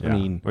 cosmos. Yeah. I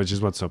mean, which is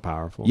what's so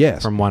powerful.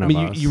 yes, From one I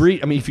mean, of us. you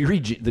read. I mean, if you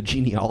read the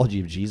genealogy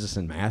of Jesus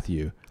in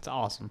Matthew, It's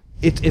awesome.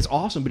 it's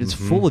awesome, but it's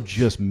full of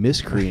just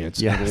miscreants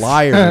and Yes.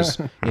 liars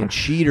and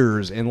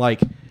cheaters, and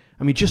like,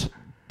 I mean, just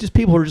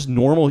people who are just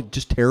normal,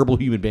 just terrible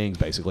human beings,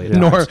 basically. at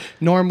times.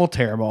 Normal,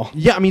 terrible.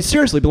 Yeah, I mean,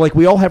 seriously, but like,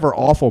 we all have our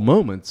awful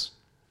moments.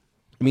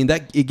 I mean,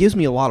 that it gives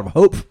me a lot of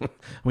hope. I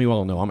mean,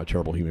 well, no, I'm a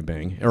terrible human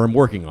being, or I'm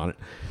working on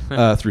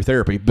it through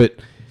therapy, but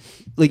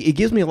like, it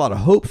gives me a lot of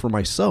hope for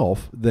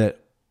myself that,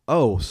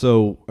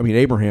 so I mean,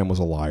 Abraham was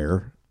a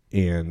liar,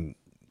 and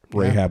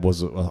Rahab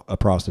was a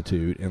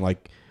prostitute, and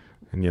like,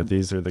 And yet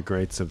these are the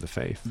greats of the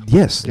faith.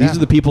 yes, Yeah. these are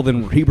the people.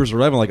 Then Hebrews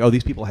 11, like,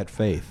 these people had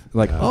faith.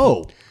 Like,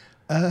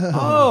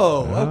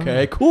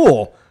 okay,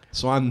 cool.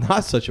 So I'm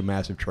not such a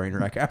massive train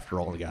wreck after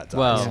all in God's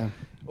eyes. Well,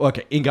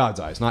 Okay, in God's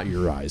eyes, not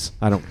your eyes.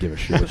 I don't give a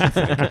shit what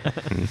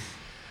you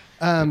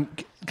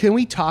think. Can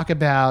we talk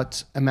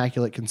about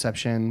Immaculate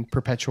Conception,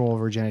 perpetual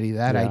virginity,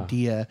 that Yeah.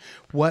 idea?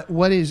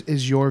 What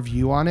is your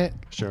view on it?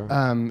 Sure.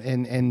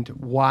 And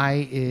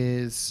why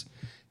is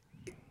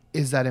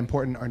that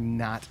important or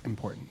not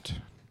important?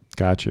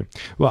 Gotcha.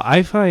 Well,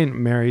 I find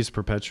Mary's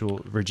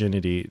perpetual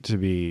virginity to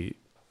be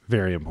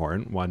very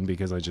important. One,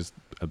 because I just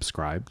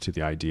subscribe to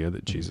the idea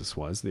that Jesus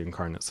was the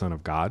incarnate Son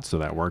of God, so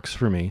that works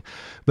for me.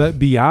 But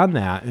beyond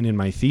that, and in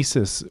my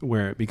thesis,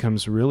 where it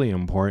becomes really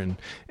important,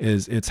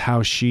 is it's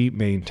how she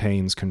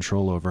maintains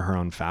control over her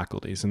own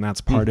faculties. And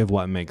that's part of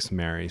what makes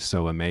Mary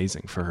so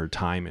amazing for her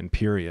time and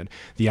period.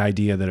 The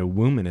idea that a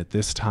woman at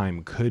this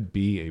time could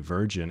be a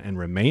virgin and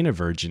remain a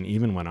virgin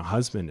even when a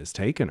husband has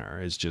taken her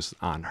is just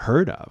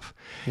unheard of.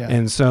 Yeah.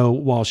 And so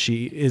while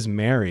she is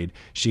married,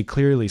 she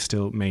clearly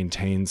still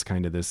maintains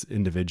kind of this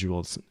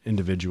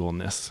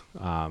individualness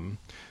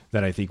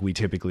that I think we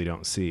typically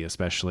don't see,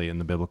 especially in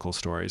the biblical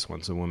stories.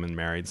 Once a woman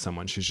married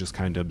someone, she's just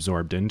kind of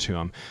absorbed into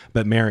him.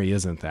 But Mary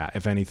isn't that.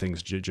 If anything,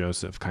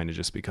 Joseph kind of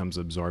just becomes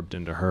absorbed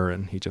into her,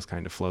 and he just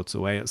kind of floats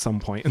away at some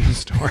point in the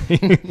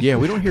story. Yeah,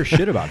 we don't hear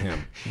shit about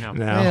him. No.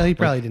 Well, he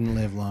probably didn't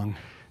live long.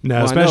 No,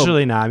 Well, I know-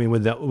 especially not. I mean,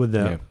 with the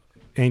Yeah.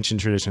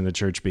 ancient tradition of the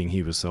church being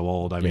he was so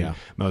old. I mean, Yeah.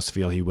 most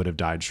feel he would have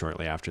died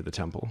shortly after the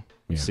temple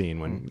scene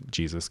when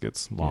Jesus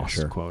gets lost,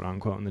 sure. quote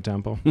unquote, in the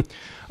temple.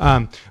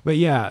 But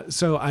yeah,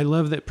 so I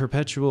love that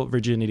perpetual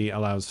virginity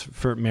allows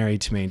for Mary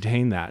to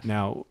maintain that.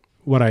 Now,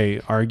 what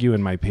I argue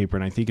in my paper,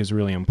 and I think is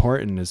really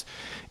important, is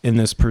in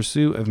this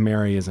pursuit of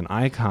Mary as an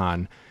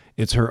icon,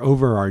 it's her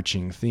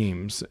overarching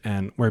themes.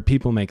 And where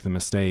people make the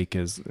mistake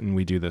is, and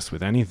we do this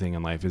with anything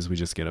in life, is we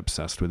just get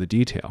obsessed with a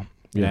detail.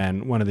 Yeah.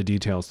 And one of the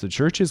details the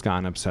church has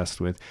gotten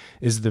obsessed with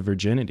is the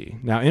virginity.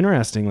 Now,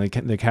 interestingly,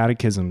 the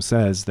Catechism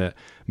says that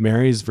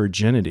Mary's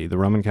virginity, the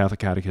Roman Catholic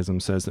Catechism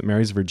says that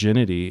Mary's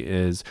virginity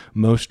is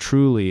most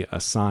truly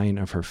a sign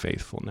of her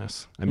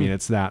faithfulness. I mean,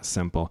 it's that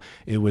simple.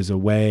 It was a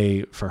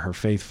way for her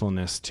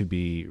faithfulness to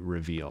be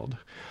revealed.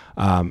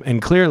 And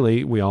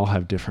clearly, we all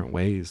have different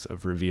ways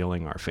of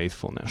revealing our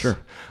faithfulness. Sure.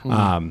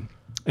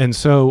 And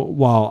so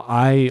while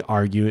I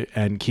argue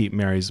and keep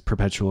Mary's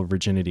perpetual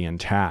virginity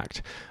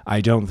intact, I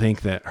don't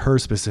think that her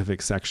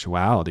specific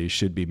sexuality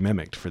should be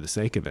mimicked for the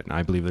sake of it. And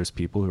I believe there's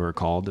people who are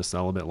called to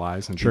celibate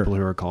lives and Sure. people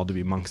who are called to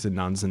be monks and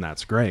nuns, and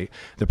that's great.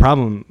 The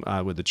problem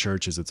with the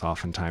church is it's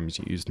oftentimes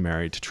used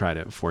Mary to try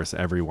to force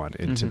everyone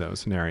into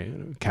those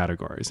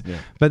categories. Yeah.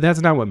 But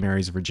that's not what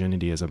Mary's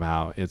virginity is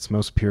about. It's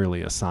most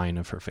purely a sign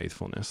of her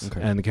faithfulness.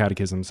 Okay. And the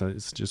Catechism says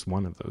it's just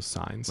one of those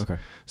signs. Okay.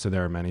 So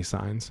there are many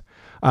signs.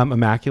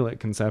 Immaculate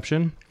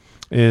Conception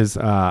is,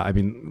 I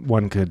mean,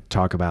 one could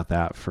talk about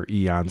that for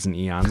eons and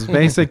eons.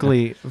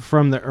 Basically,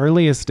 from the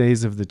earliest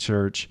days of the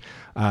church,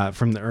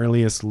 from the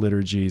earliest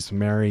liturgies,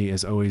 Mary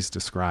is always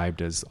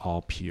described as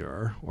all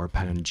pure, or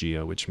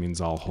Pangea, which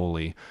means all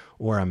holy,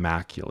 or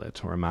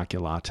immaculate, or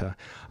immaculata.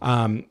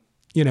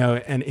 You know,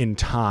 and in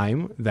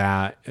time,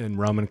 that in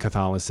Roman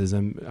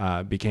Catholicism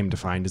became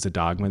defined as a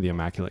dogma, the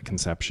Immaculate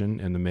Conception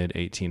in the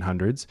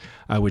mid-1800s,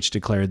 which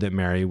declared that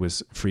Mary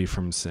was free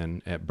from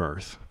sin at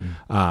birth.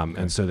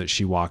 And so that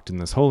she walked in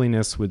this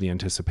holiness with the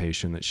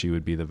anticipation that she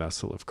would be the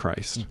vessel of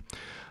Christ.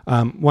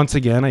 Once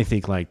again, I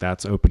think like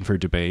that's open for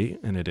debate,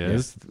 and it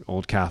is.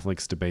 Old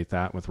Catholics debate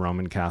that with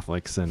Roman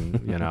Catholics, and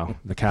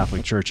the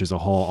Catholic Church as a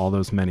whole. All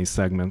those many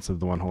segments of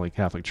the one holy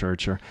Catholic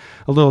Church are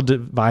a little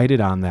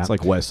divided on that. It's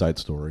like West Side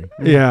Story.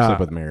 Yeah. Except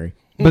with Mary.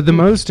 But the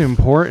most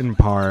important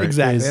part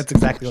Exactly. is That's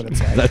exactly what it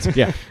said. That's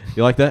yeah.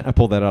 You like that? I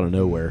pulled that out of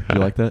nowhere. You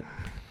like that?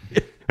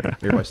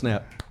 Everybody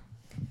snap.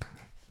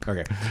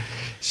 Okay.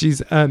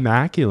 she's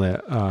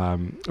immaculate,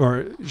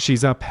 or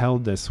she's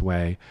upheld this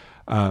way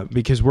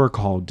because we're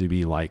called to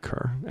be like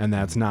her. And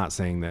that's not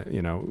saying that,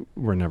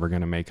 we're never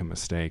going to make a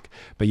mistake.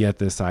 But yet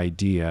this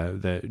idea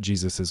that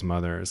Jesus'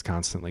 mother is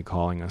constantly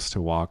calling us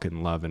to walk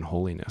in love and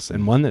holiness,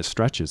 and one that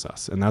stretches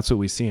us. And that's what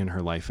we see in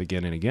her life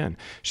again and again.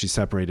 She's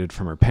separated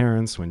from her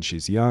parents when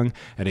she's young.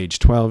 At age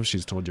 12,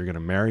 she's told you're going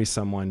to marry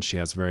someone. She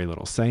has very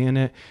little say in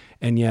it.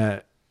 And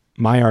yet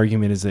my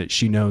argument is that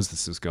she knows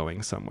this is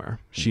going somewhere.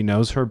 She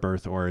knows her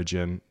birth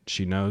origin.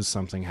 She knows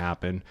something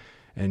happened.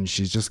 And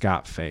she's just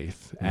got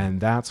faith.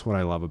 And that's what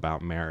I love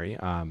about Mary.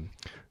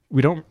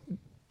 We don't...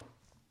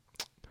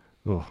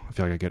 I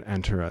feel like I could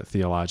enter a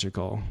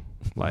theological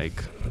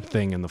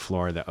thing in the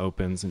floor that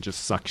opens and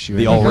just sucks you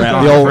in. The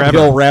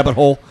old rabbit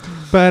hole.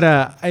 But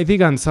I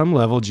think on some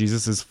level,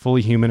 Jesus is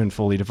fully human and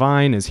fully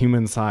divine. His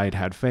human side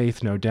had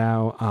faith, no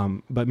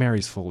doubt. But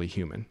Mary's fully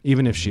human.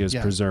 Even if she is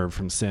preserved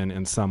from sin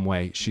in some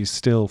way, she's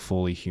still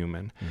fully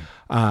human.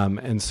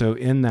 And so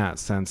in that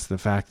sense, the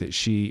fact that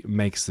she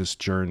makes this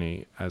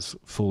journey as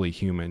fully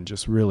human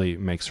just really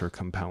makes her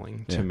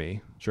compelling to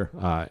me. Sure.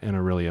 In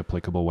a really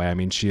applicable way. I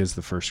mean, she is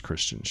the first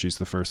Christian. She's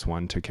the first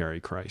one to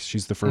carry Christ.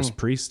 She's the first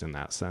priest in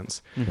that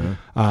sense. Mm-hmm.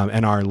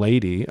 And Our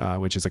Lady,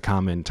 which is a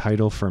common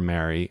title for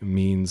Mary,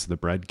 means the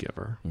bread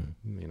giver.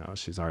 Mm-hmm.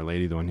 She's Our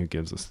Lady, the one who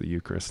gives us the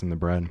Eucharist and the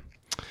bread.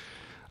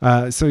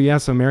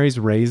 So Mary's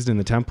raised in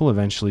the temple.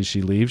 Eventually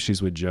she leaves.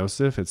 She's with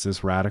Joseph. It's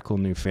this radical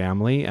new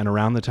family. And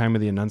around the time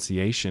of the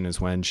Annunciation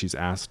is when she's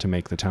asked to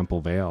make the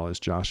temple veil, as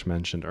Josh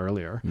mentioned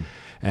earlier.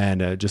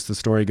 And just the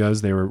story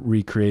goes, they were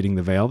recreating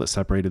the veil that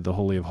separated the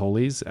Holy of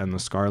Holies, and the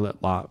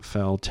scarlet lot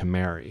fell to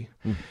Mary.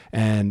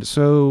 And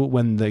so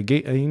when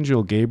the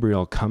angel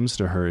Gabriel comes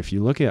to her, if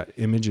you look at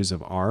images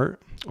of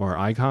art or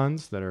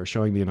icons that are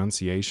showing the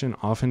Annunciation,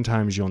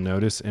 oftentimes you'll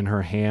notice in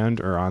her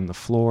hand or on the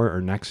floor or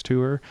next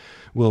to her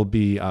will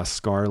be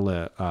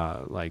scarlet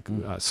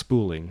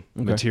spooling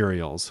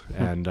materials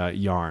and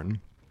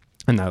yarn.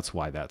 And that's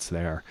why that's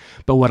there.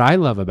 But what I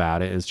love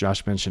about it, as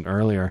Josh mentioned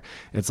earlier,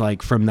 it's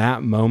like from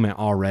that moment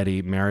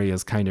already, Mary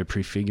is kind of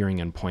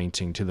prefiguring and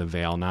pointing to the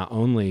veil, not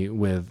only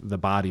with the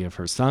body of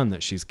her son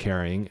that she's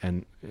carrying,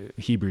 and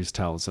Hebrews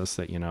tells us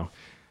that,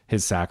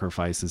 his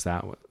sacrifice is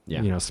that,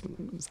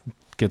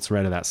 gets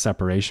rid of that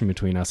separation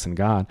between us and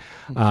God.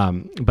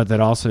 But that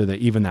also that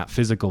even that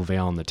physical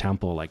veil in the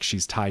temple, like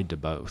she's tied to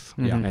both.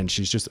 And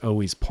she's just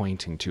always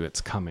pointing to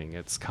it's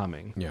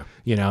coming. Yeah.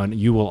 And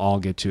you will all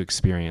get to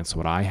experience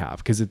what I have.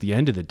 Because at the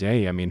end of the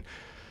day, I mean,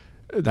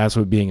 that's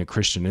what being a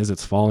Christian is.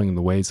 It's following in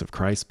the ways of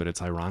Christ, but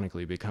it's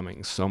ironically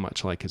becoming so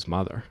much like his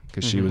mother,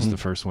 because she was the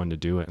first one to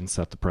do it and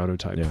set the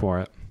prototype for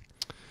it.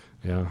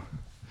 Yeah.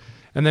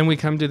 And then we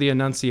come to the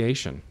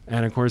Annunciation.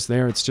 And of course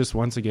there it's just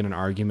once again an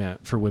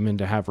argument for women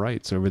to have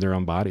rights over their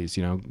own bodies.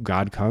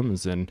 God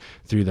comes and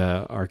through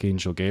the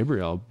Archangel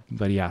Gabriel,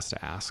 but he has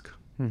to ask.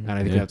 And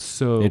I think that's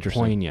so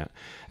poignant.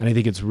 And I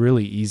think it's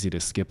really easy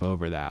to skip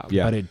over that.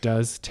 Yeah. But it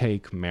does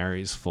take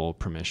Mary's full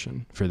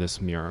permission for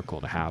this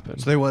miracle to happen.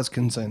 So there was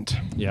consent.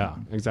 Yeah,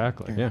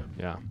 exactly.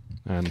 Yeah.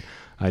 And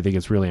I think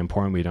it's really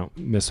important we don't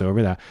miss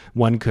over that.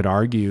 One could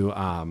argue,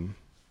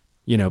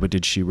 but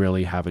did she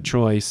really have a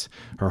choice?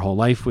 Her whole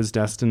life was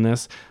destined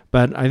this.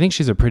 But I think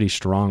she's a pretty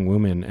strong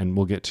woman, and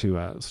we'll get to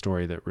a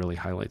story that really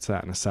highlights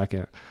that in a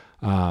second.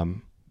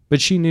 But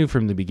she knew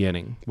from the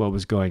beginning what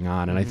was going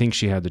on, and I think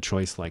she had the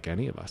choice like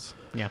any of us.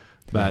 Yeah.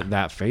 But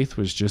that faith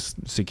was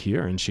just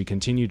secure, and she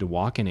continued to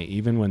walk in it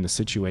even when the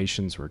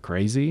situations were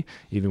crazy,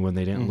 even when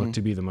they didn't look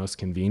to be the most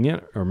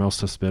convenient or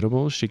most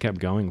hospitable. She kept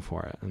going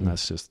for it, and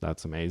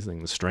that's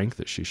amazing, the strength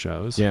that she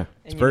shows. Yeah,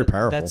 it's very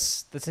powerful.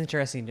 That's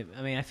interesting.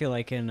 I mean, I feel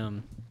like in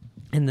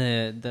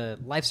the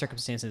life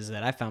circumstances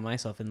that I found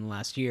myself in the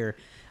last year,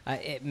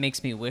 it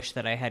makes me wish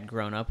that I had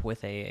grown up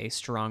with a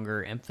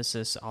stronger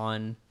emphasis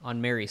on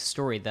Mary's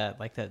story,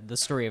 the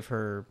story of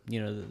her,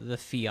 the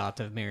fiat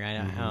of Mary,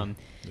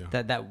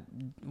 that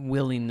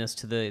willingness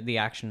to the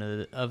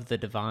action of the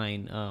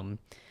divine,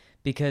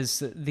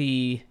 because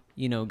the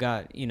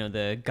God,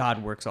 the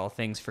God works all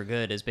things for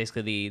good is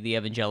basically the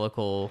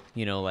evangelical,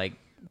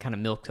 kind of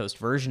milquetoast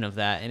version of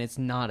that, and it's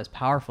not as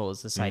powerful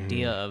as this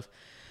idea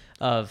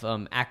of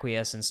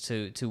acquiescence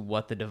to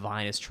what the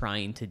divine is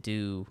trying to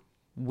do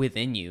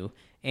within you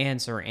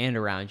and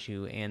around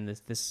you, and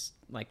this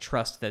like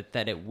trust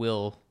that it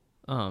will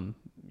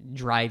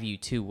drive you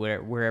to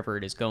wherever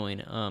it is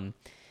going. I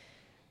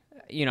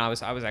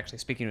was actually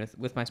speaking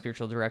with my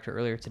spiritual director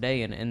earlier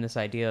today, and this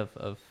idea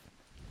of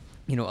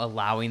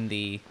allowing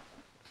the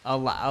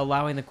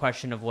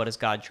question of how is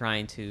God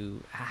trying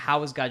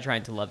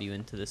to love you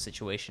into this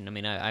situation. I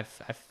mean, I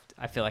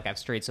feel like I've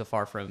strayed so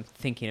far from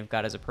thinking of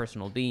God as a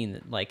personal being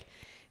that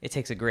it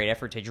takes a great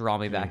effort to draw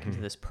me back into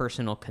this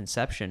personal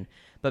conception.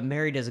 But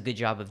Mary does a good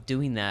job of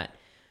doing that.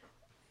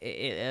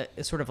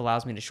 It sort of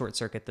allows me to short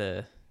circuit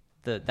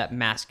that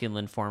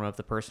masculine form of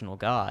the personal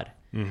God,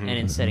 and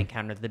instead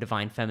encounter the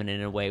divine feminine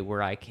in a way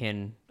where I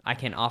can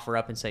offer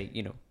up and say,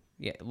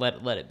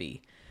 let it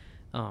be,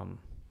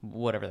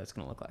 whatever that's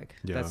going to look like.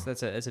 Yeah.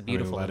 That's a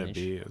beautiful Let image.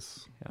 It Be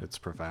it's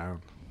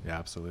profound. Yeah,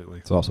 absolutely.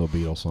 It's also a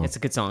Beatles song. It's a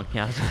good song.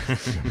 Yeah.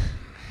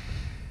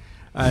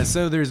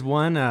 So there's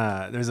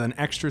an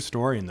extra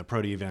story in the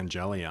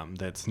Proto-Evangelium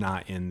that's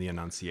not in the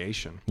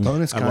Annunciation.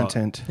 Bonus Well,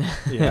 content.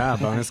 Yeah,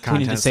 bonus We content.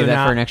 need to save So that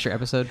now, for an extra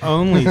episode.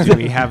 only do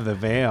we have the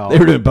veil. They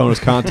were doing bonus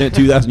content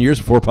 2,000 years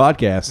before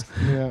podcasts.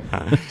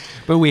 Yeah.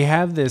 But we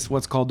have this,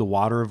 what's called the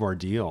water of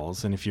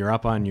ordeals. And if you're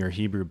up on your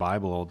Hebrew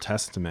Bible, Old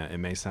Testament, it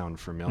may sound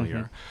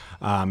familiar.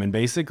 And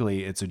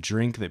basically, it's a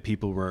drink that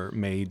people were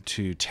made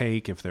to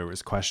take if there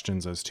was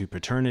questions as to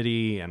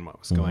paternity and what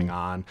was going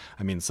on.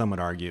 I mean, some would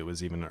argue it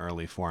was even an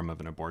early form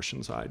of an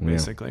abortion side,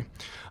 basically.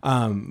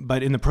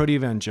 But in the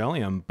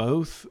Proto-Evangelium,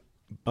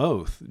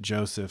 both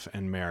Joseph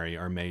and Mary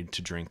are made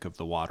to drink of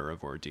the water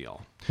of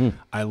ordeal.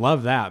 I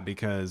love that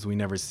because we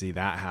never see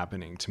that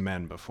happening to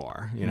men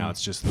before.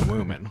 It's just the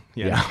woman.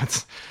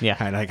 It's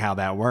kind of like how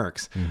that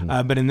works.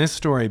 But in this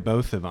story,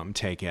 both of them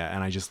take it,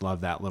 and I just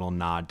love that little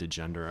nod to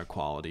gender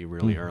equality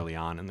really early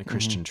on in the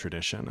Christian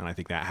tradition, and I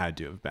think that had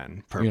to have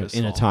been purposeful.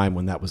 In a time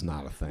when that was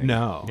not a thing.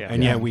 No,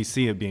 and yet we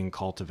see it being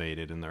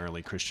cultivated in the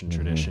early Christian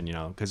tradition,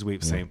 because we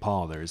St.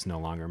 Paul, there is no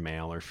longer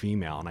male or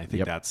female, and I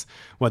think that's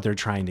what they're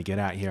trying to get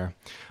at here.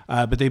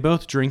 But they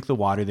both drink the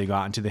water, they go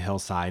out into the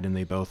hillside, and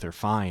they both are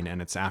fine, and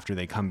it's after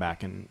they come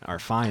back and are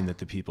fine that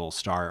the people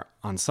start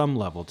on some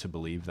level to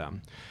believe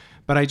them.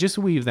 But I just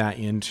weave that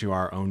into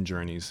our own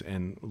journeys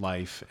in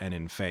life and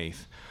in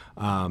faith.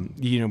 We're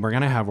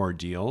going to have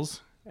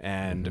ordeals,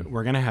 and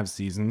we're going to have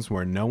seasons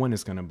where no one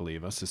is going to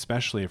believe us,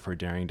 especially if we're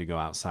daring to go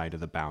outside of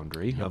the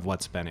boundary of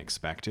what's been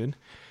expected.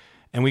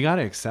 And we got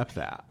to accept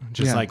that,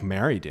 just like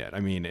Mary did. I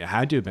mean, it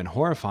had to have been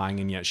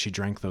horrifying, and yet she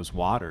drank those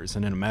waters.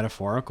 And in a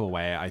metaphorical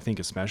way, I think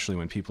especially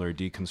when people are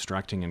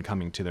deconstructing and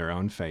coming to their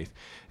own faith,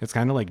 it's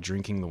kind of like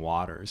drinking the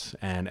waters.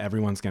 And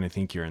everyone's going to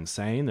think you're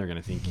insane. They're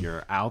going to think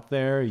you're out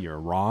there, you're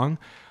wrong.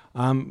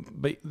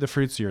 But the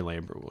fruits of your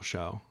labor will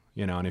show,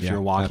 and if you're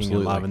walking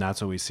in love, and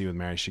that's what we see with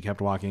Mary. She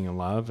kept walking in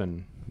love,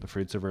 and the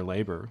fruits of her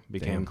labor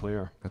became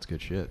clear. That's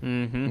good shit.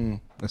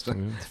 It's a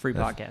free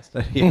podcast.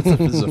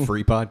 This is a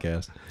free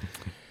podcast.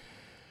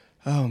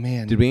 Oh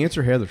man. Did we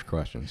answer Heather's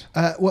questions?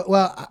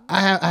 Well,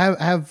 I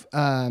have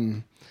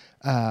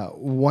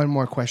one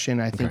more question.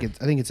 I think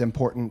it's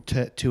important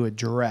to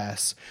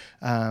address.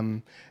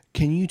 Can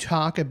you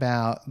talk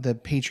about the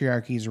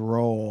patriarchy's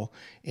role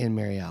in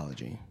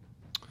Mariology?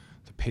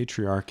 The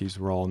patriarchy's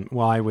role.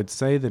 Well, I would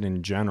say that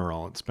in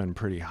general, it's been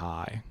pretty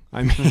high.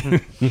 I mean,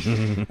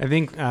 I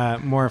think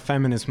more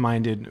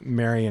feminist-minded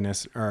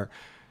Marianists are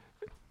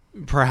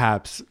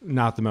perhaps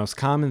not the most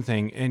common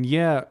thing, and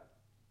yet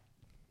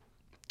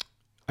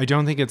I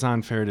don't think it's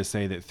unfair to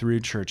say that through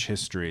church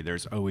history,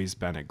 there's always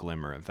been a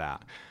glimmer of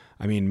that.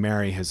 I mean,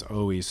 Mary has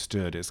always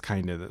stood as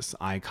kind of this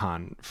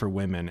icon for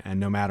women, and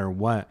no matter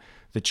what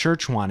the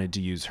church wanted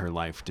to use her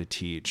life to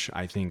teach,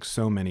 I think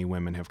so many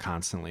women have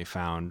constantly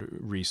found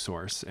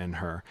resource in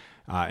her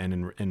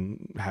and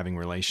in having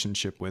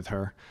relationship with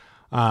her.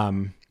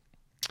 And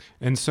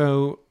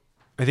so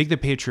I think the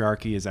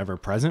patriarchy is ever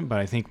present, but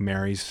I think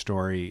Mary's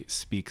story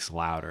speaks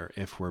louder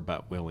if we're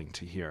but willing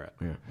to hear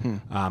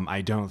it.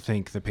 I don't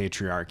think the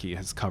patriarchy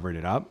has covered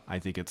it up. I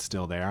think it's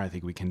still there. I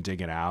think we can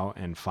dig it out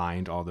and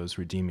find all those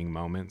redeeming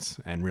moments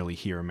and really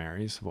hear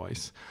Mary's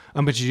voice.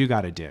 But you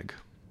got to dig.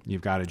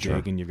 You've got to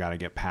dig, and you've got to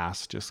get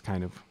past just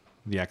kind of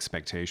the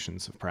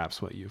expectations of perhaps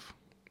what you've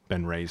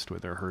been raised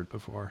with or heard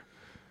before.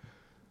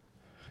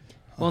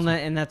 Well,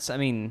 and that's, I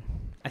mean,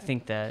 I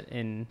think that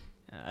in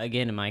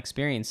my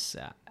experience,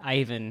 I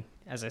even,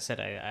 as I said,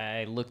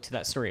 I looked to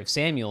that story of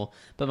Samuel,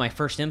 but my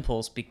first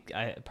impulse,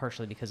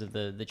 partially because of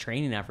the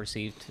training I've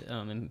received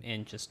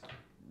and just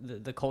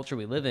the culture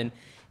we live in,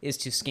 is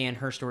to scan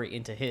her story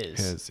into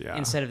his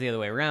instead of the other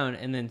way around.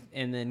 And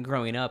then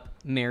growing up,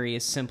 Mary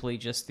is simply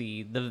just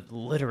the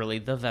literally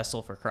the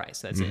vessel for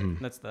Christ. That's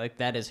it. That's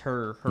that is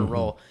her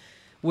role,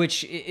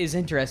 which is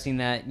interesting.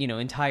 That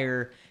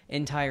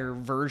entire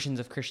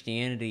versions of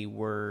Christianity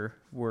were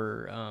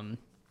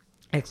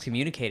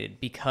excommunicated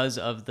because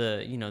of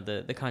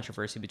the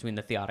controversy between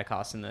the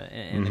Theotokos and the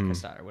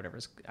Christotokos, or whatever.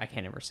 I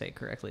can't ever say it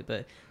correctly,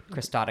 but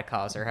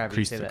Christotokos, or however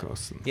you say that.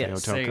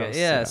 Yes,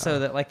 yeah. So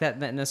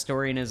that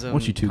Nestorianism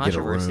Once you two get a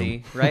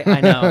controversy, right?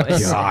 I know.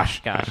 It's,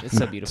 gosh, it's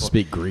so beautiful.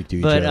 Speak Greek to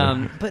each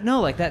other. But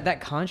no, like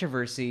that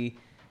controversy.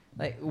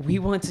 Like, we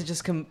want to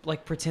just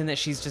pretend that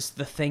she's just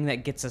the thing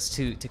that gets us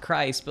to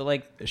Christ, but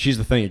like she's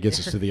the thing that gets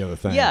us to the other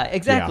thing. Yeah,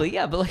 exactly.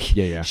 Yeah, but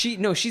like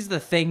she's the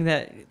thing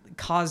that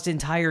caused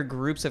entire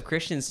groups of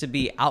Christians to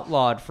be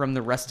outlawed from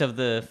the rest of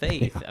the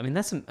faith. Yeah. I mean,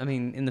 that's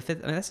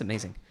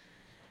amazing.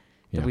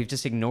 That we've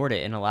just ignored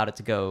it and allowed it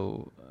to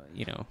go,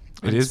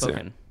 It is.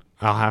 unspoken.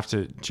 I'll have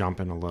to jump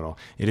in a little.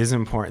 It is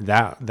important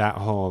that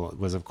whole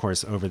was, of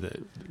course, over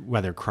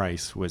whether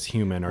Christ was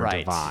human or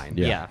Right. divine.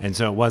 Yeah. And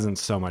so it wasn't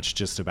so much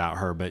just about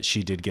her, but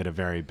she did get a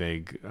very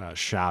big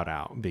shout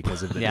out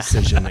because of the Yeah.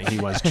 decision that he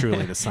was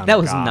truly the Son That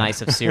of was God.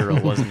 nice of Cyril,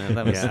 wasn't it?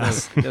 Yeah.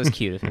 That was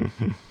cute of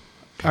him.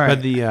 All right.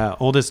 But the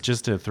oldest,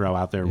 just to throw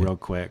out there real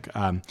quick,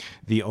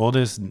 the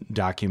oldest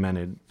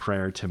documented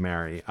prayer to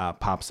Mary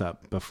pops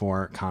up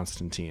before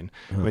Constantine,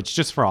 which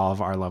just for all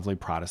of our lovely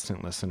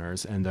Protestant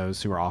listeners and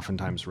those who are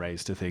oftentimes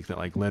raised to think that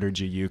like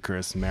liturgy,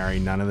 Eucharist, Mary,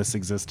 none of this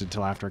existed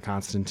till after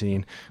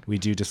Constantine, we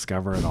do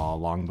discover it all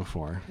long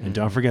before. And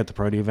don't forget the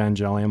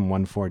Proto-Evangelium,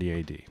 140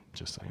 AD.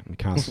 Just saying.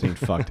 Constantine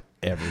fucked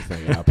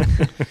everything up.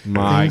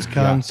 My Thanks,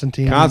 God.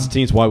 Constantine.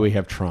 Constantine's why we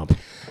have Trump.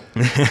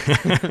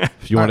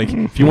 If you want to be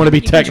You can draw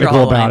technical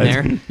a about line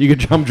it, there. you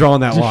could. I'm drawing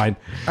that line.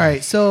 All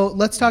right, so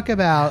let's talk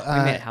about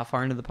We made it how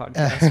far into the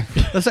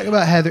podcast? let's talk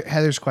about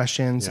Heather's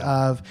questions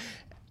of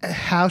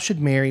how should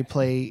Mary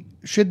play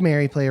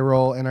a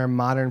role in our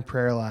modern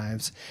prayer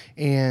lives,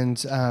 and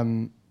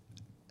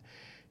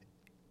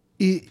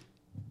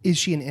is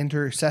she an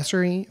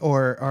intercessory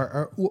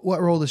or what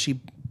role does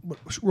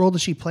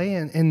she play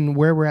in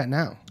where we're at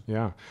now?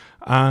 Yeah.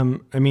 I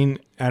mean,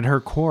 at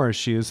her core,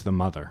 she is the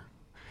mother.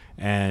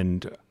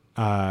 And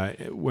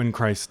when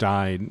Christ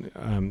died,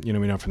 we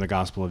know from the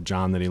Gospel of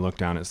John that he looked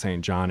down at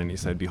St. John and he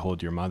said,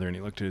 "Behold your mother." And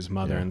he looked at his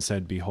mother and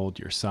said, "Behold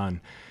your son."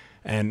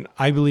 And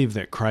I believe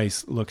that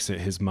Christ looks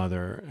at his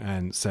mother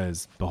and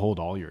says, "Behold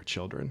all your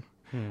children."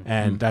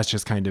 And that's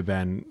just kind of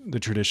been the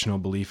traditional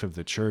belief of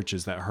the church,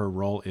 is that her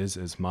role is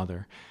as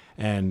mother.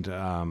 And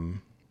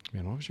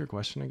what was your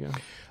question again?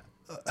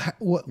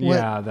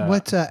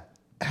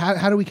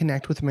 How do we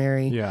connect with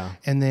Mary? Yeah.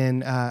 And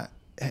then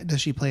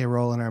does she play a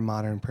role in our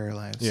modern prayer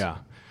lives? Yeah.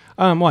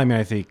 Well, I mean,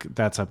 I think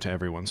that's up to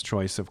everyone's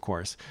choice, of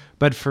course.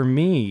 But for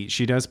me,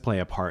 she does play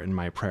a part in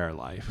my prayer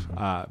life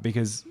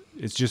because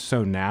it's just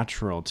so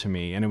natural to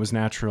me. And it was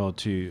natural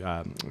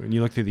to, when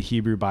you look through the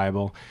Hebrew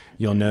Bible,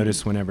 you'll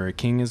notice whenever a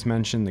king is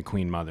mentioned, the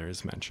Queen Mother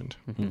is mentioned.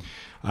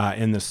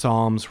 In the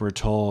Psalms, we're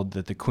told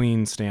that the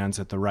Queen stands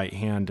at the right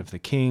hand of the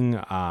king,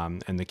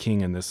 and the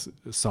king in this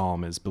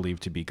psalm is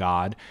believed to be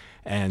God.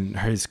 And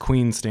his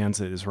queen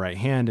stands at his right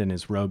hand and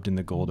is robed in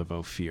the gold of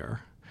Ophir.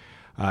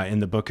 In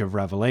the book of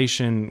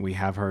Revelation, we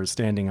have her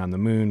standing on the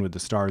moon with the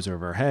stars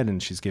over her head,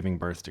 and she's giving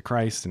birth to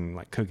Christ and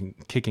like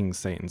kicking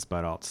Satan's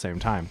butt all at the same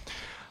time.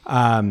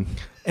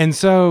 And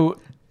so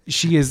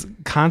she is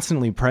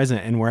constantly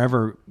present, and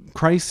wherever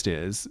Christ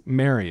is,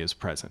 Mary is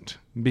present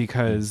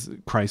because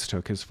Christ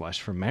took his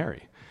flesh from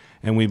Mary.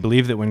 And we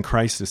believe that when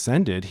Christ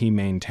ascended, he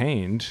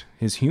maintained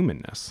his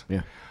humanness.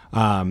 Yeah.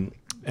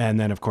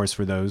 And then, of course,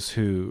 for those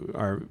who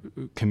are,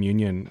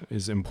 communion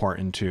is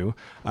important too.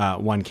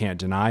 One can't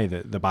deny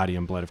that the body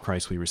and blood of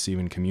Christ we receive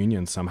in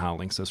communion somehow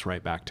links us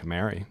right back to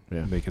Mary.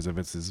 Yeah. Because if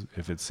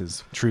it's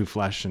his true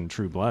flesh and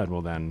true blood,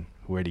 well then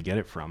where'd he get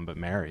it from but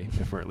Mary,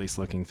 if we're at least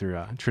looking through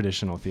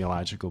traditional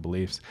theological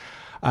beliefs.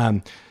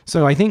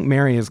 So I think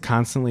Mary is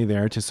constantly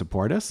there to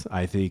support us.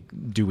 I think,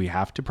 do we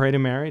have to pray to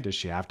Mary? Does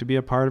she have to be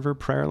a part of her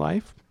prayer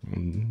life?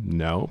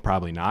 No,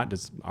 probably not.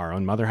 Does our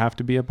own mother have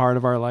to be a part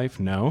of our life?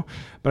 No.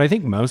 But I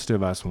think most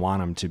of us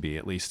want them to be,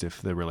 at least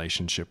if the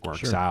relationship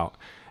works out.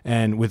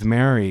 And with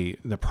Mary,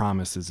 the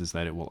promise is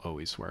that it will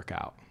always work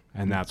out.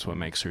 And that's what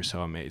makes her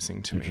so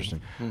amazing to me.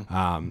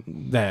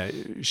 That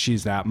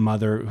she's that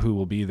mother who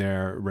will be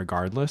there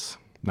regardless.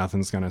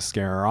 Nothing's going to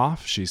scare her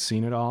off. She's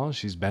seen it all.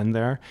 She's been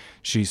there.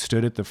 She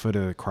stood at the foot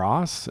of the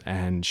cross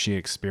and she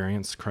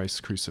experienced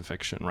Christ's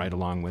crucifixion right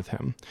along with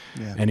him.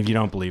 Yeah. And if you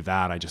don't believe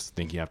that, I just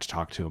think you have to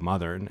talk to a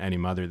mother. And any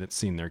mother that's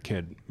seen their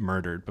kid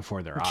murdered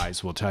before their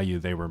eyes will tell you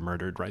they were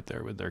murdered right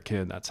there with their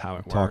kid. That's how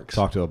it works.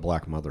 Talk to a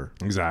black mother.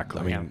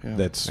 Exactly. I mean,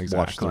 that's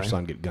watched their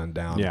son get gunned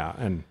down. Yeah.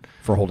 And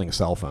for holding a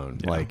cell phone.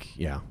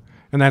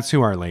 And that's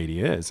who Our Lady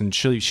is. And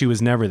she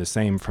was never the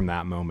same from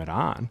that moment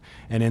on.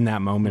 And in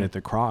that moment at the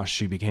cross,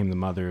 she became the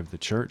mother of the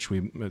church.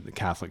 The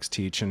Catholics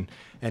teach.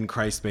 And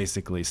Christ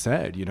basically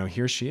said,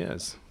 here she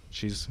is.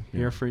 She's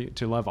here for you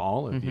to love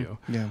all of you.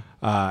 Yeah.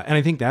 And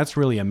I think that's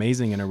really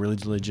amazing in a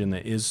religion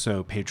that is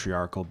so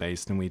patriarchal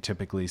based. And we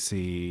typically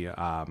see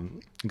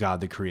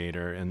God the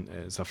Creator and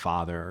as a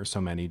father, or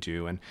so many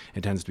do. And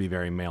it tends to be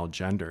very male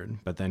gendered.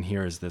 But then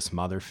here is this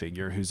mother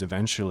figure who's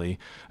eventually,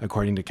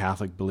 according to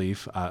Catholic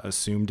belief,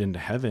 assumed into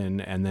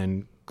heaven and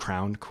then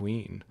crowned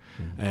queen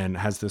and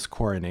has this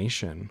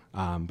coronation.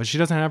 But she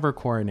doesn't have her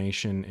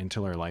coronation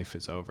until her life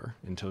is over,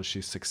 until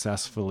she's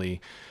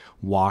successfully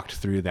walked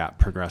through that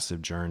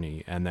progressive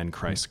journey, and then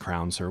Christ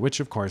crowns her,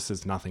 which of course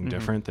is nothing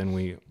different than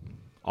we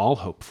all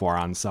hope for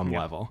on some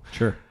level.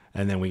 Sure.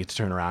 And then we get to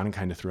turn around and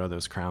kind of throw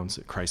those crowns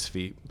at Christ's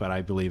feet. But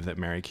I believe that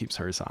Mary keeps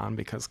hers on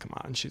because, come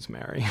on, she's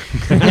Mary.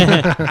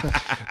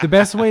 The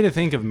best way to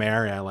think of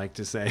Mary, I like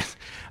to say,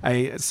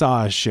 I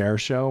saw a Cher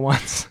show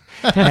once,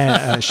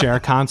 a Cher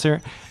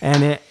concert,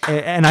 and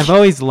I've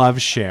always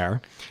loved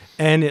Cher.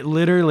 And it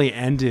literally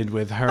ended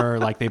with her,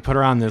 like they put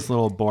her on this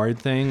little board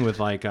thing with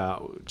like a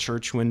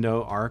church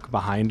window arc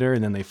behind her,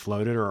 and then they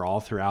floated her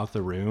all throughout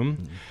the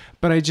room.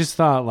 But I just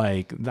thought,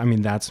 like, I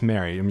mean, that's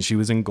Mary. I mean, she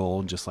was in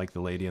gold, just like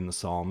the lady in the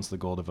Psalms, the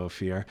gold of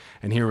Ophir.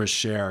 And here was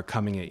Cher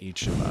coming at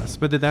each of us.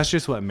 But that's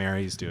just what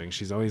Mary's doing.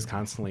 She's always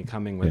constantly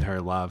coming with her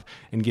love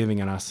and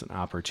giving us an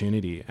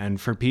opportunity. And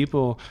for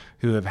people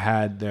who have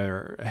had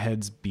their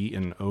heads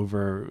beaten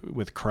over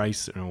with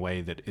Christ in a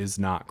way that is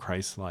not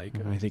Christ-like,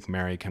 I think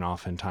Mary can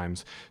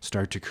oftentimes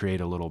start to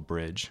create a little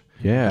bridge.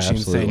 Yeah, She can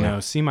absolutely. say, no,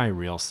 see my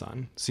real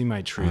son, see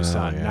my true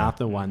son, yeah. not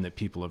the one that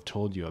people have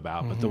told you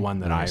about, but the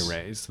one that I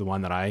raised, the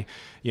one that I,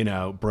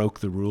 broke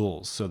the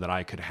rules so that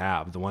I could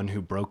have, the one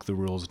who broke the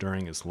rules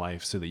during his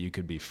life so that you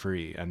could be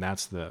free. And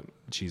that's the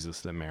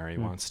Jesus that Mary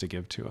wants to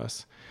give to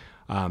us.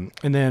 And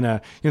then,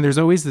 there's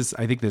always this,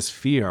 I think, this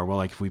fear. Well,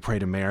 like if we pray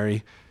to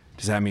Mary,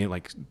 does that mean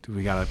like do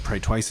we got to pray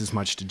twice as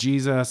much to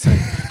Jesus? And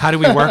how do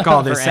we work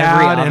all this For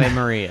every out? Ave And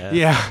Maria.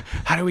 yeah,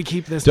 how do we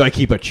keep this? Do I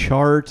keep a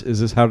chart?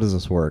 How does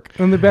this work?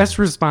 And the best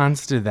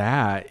response to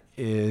that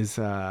is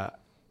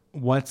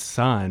what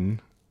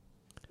son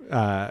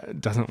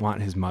doesn't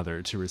want his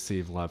mother to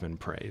receive love and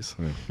praise?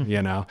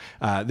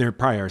 There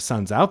probably are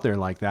sons out there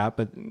like that,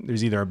 but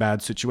there's either a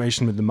bad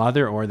situation with the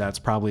mother or that's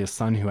probably a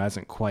son who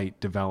hasn't quite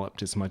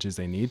developed as much as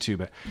they need to.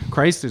 But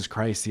Christ is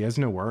Christ. He has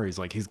no worries.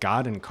 Like he's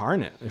God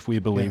incarnate. If we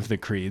believe the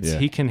creeds, Yeah.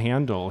 he can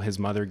handle his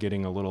mother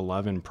getting a little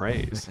love and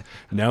praise,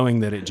 knowing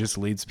that it just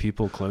leads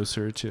people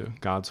closer to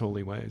God's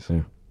holy ways.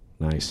 Yeah.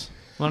 Nice.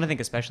 Well, and I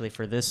think especially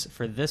for this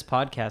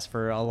podcast,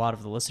 for a lot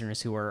of the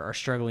listeners who are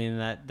struggling in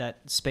that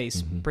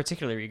space,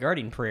 particularly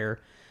regarding prayer,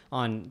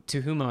 on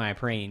to whom am I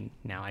praying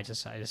now? I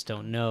just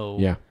don't know.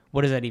 Yeah.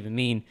 What does that even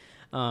mean?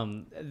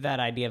 That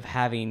idea of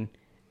having,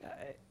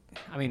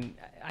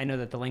 I know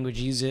that the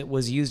language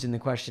was used in the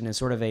question as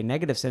sort of a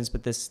negative sense,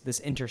 but this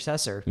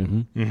intercessor,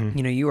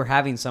 you are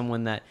having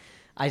someone that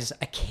I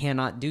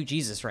cannot do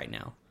Jesus right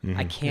now.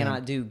 I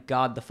cannot do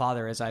God the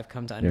Father as I've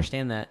come to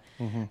understand that.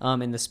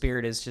 And the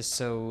Spirit is just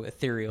so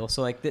ethereal.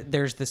 So like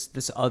there's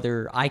this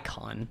other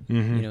icon,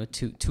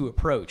 to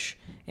approach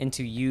and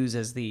to use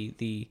as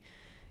the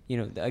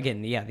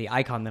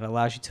icon that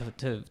allows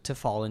you to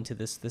fall into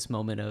this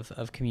moment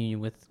of communion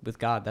with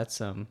God. That's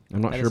I'm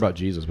not sure about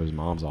Jesus, but his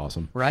mom's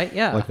awesome. right.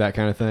 Yeah. Like that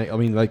kind of thing. I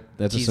mean, like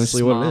that's Jesus'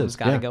 essentially what it mom's is.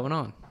 got it going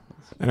on.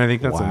 And I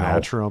think that's a Wow.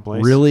 natural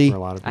place Really? for a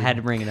lot of people. I had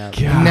to bring it up.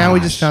 Now we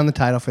just found the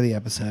title for the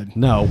episode.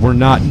 No, we're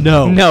not.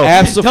 No, No,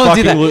 don't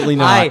do that. absolutely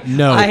not.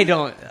 No, I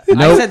don't. I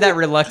Nope. said that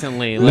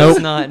reluctantly. Nope. Let's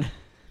not.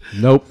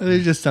 nope.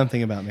 There's just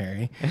something about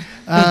Mary.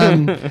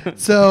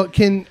 So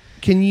can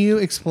you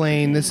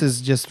explain? This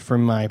is just for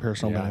my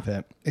personal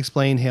benefit.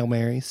 Explain Hail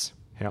Marys.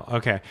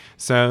 Okay,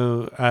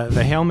 so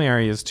the Hail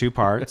Mary is two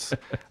parts.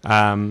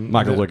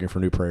 Michael's looking for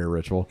a new prayer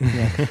ritual.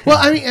 Well,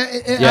 I mean,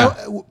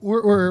 Yeah.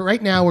 we're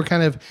right now we're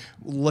kind of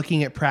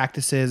looking at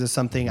practices as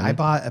something. I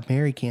bought a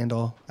Mary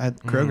candle at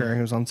Kroger.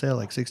 It was on sale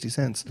like 60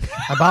 cents.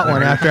 I bought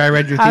one after I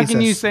read your How thesis.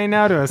 can you say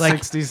no to a Like-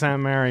 60-cent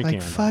Mary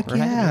Like candle? fuck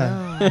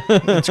yeah!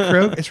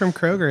 It's from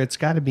Kroger. It's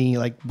got to be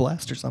like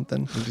blessed or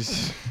something.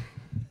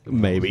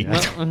 Maybe. Not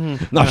I sure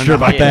don't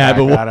about know that,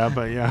 but that up,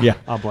 but yeah, Yeah.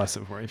 I'll bless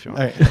it for you if you All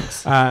want. right,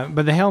 thanks.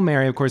 But the Hail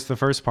Mary, of course, the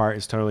first part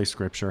is totally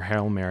scripture.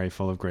 Hail Mary,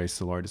 full of grace,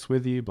 the Lord is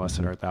with you. Blessed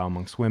art thou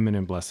amongst women,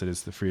 and blessed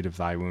is the fruit of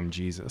thy womb,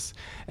 Jesus.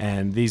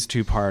 And these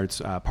two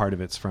parts, part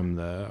of it's from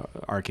the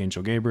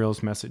Archangel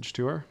Gabriel's message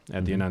to her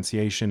at the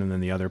Annunciation, and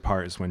then the other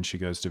part is when she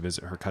goes to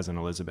visit her cousin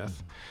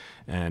Elizabeth.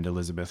 And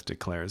Elizabeth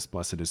declares,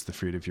 blessed is the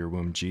fruit of your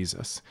womb,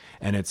 Jesus.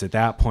 And it's at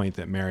that point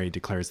that Mary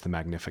declares the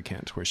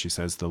Magnificat, where she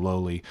says the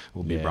lowly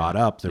will be brought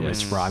up, the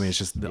rich brought. I mean, it's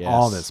just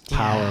all this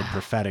power,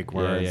 prophetic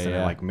words that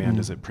are like, man,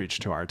 does it preach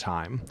to our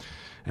time.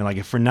 And like,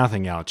 if for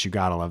nothing else, you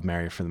got to love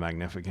Mary for the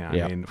Magnificat.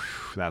 Yeah. I mean,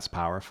 that's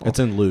powerful. it's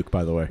in Luke,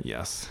 by the way.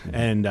 Yes.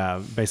 And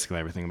basically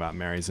everything about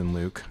Mary's in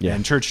Luke. Yeah.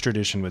 And church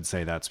tradition would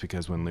say that's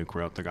because when Luke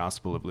wrote the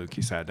Gospel of Luke,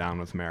 he sat down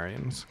with Mary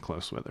and was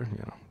close with her.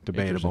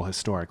 Debatable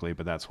historically,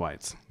 but that's why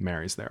it's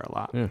Mary's there a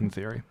lot in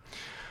theory.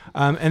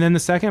 And then the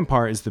second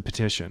part is the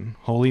petition.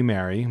 Holy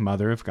Mary,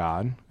 Mother of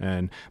God.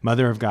 And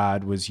Mother of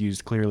God was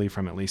used clearly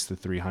from at least the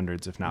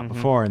 300s, if not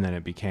before, and then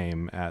it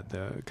became at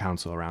the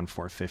council around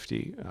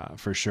 450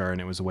 for sure, and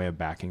it was a way of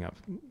backing up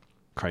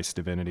Christ's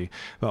divinity.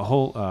 But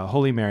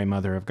Holy Mary,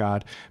 Mother of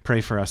God,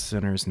 pray for us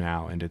sinners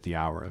now and at the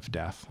hour of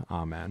death.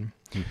 Amen.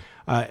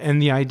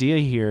 And the idea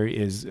here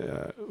is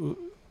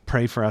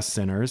pray for us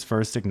sinners,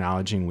 first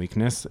acknowledging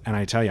weakness. And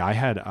I tell you,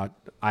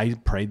 I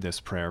prayed this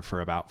prayer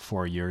for about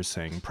 4 years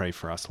saying, pray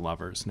for us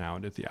lovers now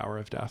and at the hour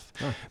of death,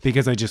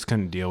 because I just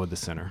couldn't deal with the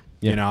sinner.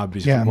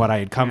 From what I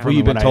had come from. Well,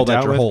 you've and been what I told had that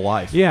dealt your with. whole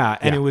life. Yeah.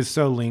 And Yeah. it was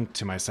so linked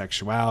to my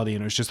sexuality,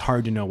 and it was just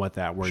hard to know what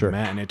that word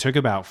meant. And it took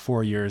about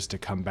 4 years to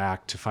come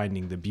back to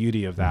finding the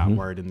beauty of that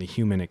word and the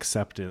human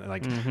acceptance,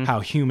 like how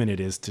human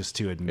it is just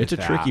to admit It's a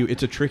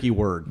that. tricky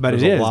word, But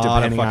There's it a is, lot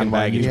depending of fucking on what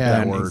baggage you've with that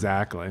done. word.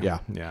 Exactly. Yeah.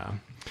 Yeah.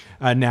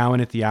 now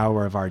and at the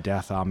hour of our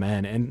death,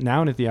 amen. And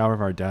now and at the hour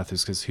of our death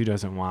is because who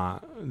doesn't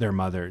want their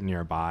mother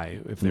nearby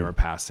if they were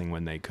passing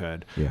when they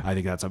could? Yeah. I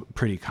think that's a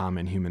pretty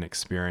common human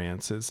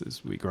experience.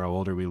 As we grow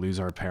older, we lose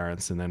our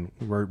parents, and then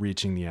we're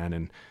reaching the end,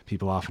 and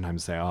people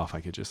oftentimes say, oh, if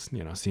I could just,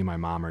 see my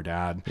mom or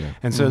dad.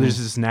 And so there's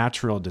this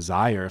natural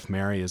desire, if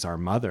Mary is our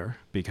mother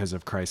because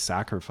of Christ's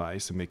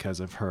sacrifice and because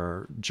of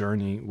her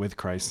journey with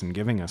Christ and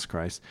giving us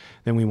Christ,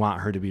 then we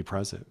want her to be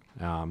present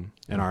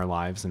in our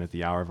lives and at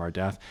the hour of our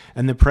death.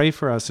 And the pray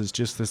for us is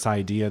just this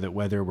idea that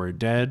whether we're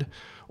dead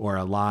or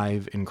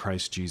alive in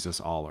Christ Jesus,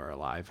 all are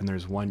alive. And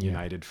there's one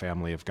united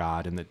family of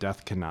God, and that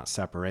death cannot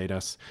separate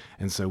us.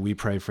 And so we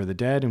pray for the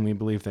dead, and we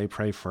believe they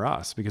pray for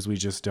us because we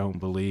just don't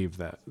believe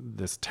that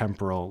this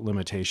temporal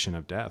limitation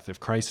of death. If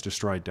Christ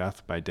destroyed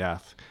death by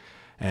death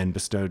and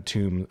bestowed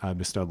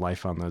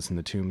life on those in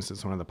the tombs,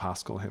 as one of the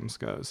Paschal hymns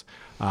goes,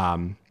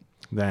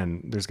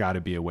 then there's got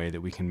to be a way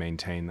that we can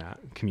maintain that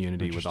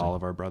community with all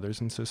of our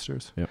brothers and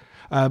sisters. Yep.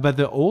 But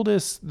the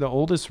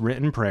oldest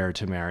written prayer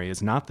to Mary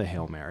is not the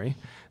Hail Mary.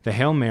 The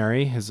Hail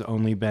Mary has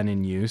only been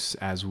in use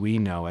as we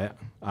know it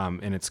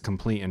in its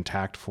complete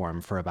intact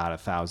form for about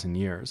 1,000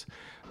 years.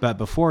 But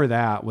before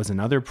that was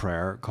another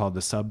prayer called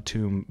the Sub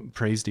Tuum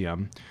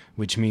Praesidium,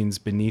 which means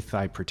beneath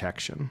thy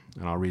protection.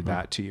 And I'll read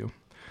that to you.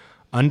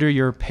 Under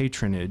your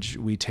patronage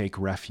we take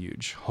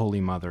refuge, Holy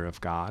Mother of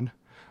God.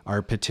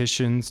 Our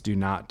petitions do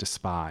not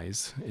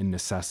despise in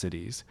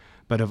necessities,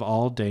 but of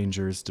all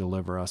dangers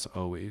deliver us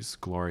always,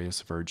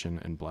 glorious Virgin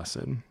and blessed.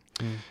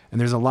 And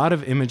there's a lot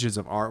of images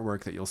of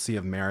artwork that you'll see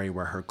of Mary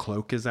where her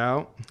cloak is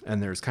out,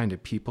 and there's kind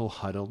of people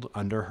huddled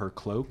under her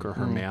cloak or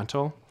her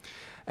mantle.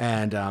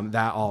 And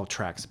that all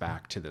tracks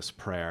back to this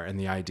prayer and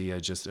the idea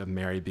just of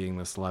Mary being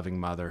this loving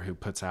mother who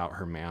puts out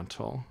her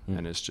mantle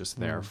and is just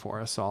there for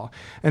us all.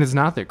 And it's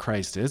not that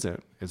Christ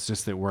isn't. It's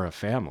just that we're a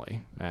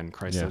family, and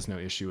Christ has no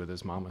issue with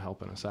his mama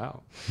helping us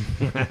out.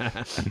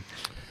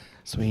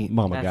 Sweet.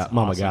 Mama That's got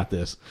awesome.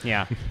 this.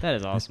 Yeah, that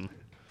is awesome.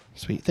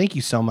 Sweet. Thank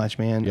you so much,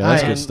 man. Yeah,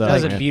 that's I- good stuff. That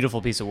was a man.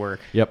 beautiful piece of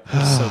work. Yep.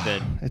 So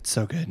good. It's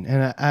so good.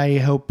 And I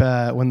hope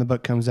when the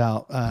book comes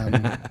out,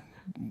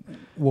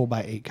 we'll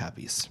buy 8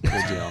 copies.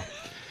 Good deal.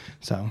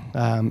 So,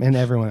 and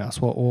everyone else,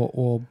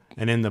 we'll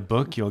And in the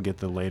book, you'll get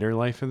the later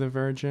life of the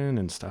Virgin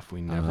and stuff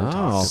we never Oh. talked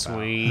about.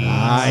 Sweet.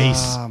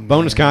 Nice.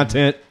 Bonus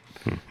content.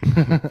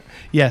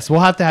 yes, we'll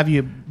have to have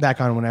you back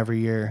on whenever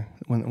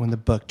when the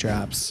book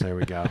drops. There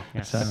we go.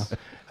 So,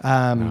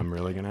 I'm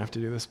really gonna have to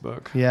do this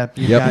book. yep,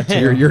 you Yep. got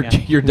to.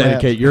 You're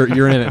dedicated.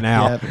 You're in it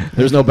now. Yep.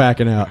 There's no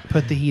backing out.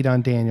 Put the heat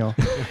on Daniel.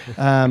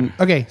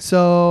 Okay,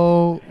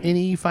 so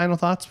any final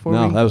thoughts for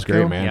No, we that was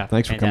great, go? man. Yeah,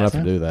 Thanks for coming up to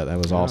fantastic. do that. That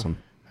was awesome.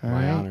 All My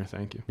right. honor.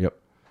 Thank you. Yep.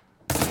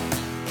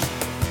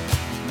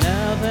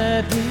 Now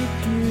that we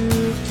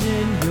puked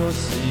in your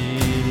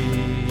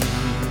seat,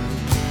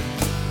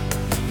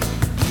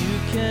 you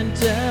can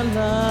tell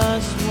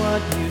us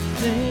what you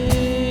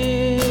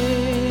think.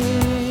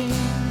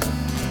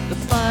 The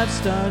 5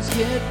 stars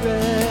get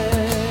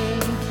red,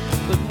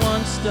 but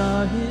 1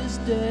 star is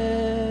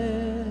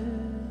dead.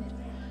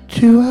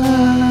 To us.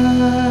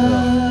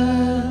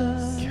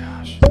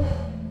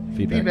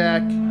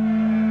 Feedback.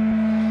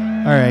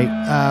 All right,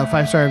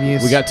 5-star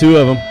reviews. We got 2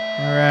 of them.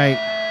 All right.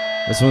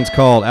 This one's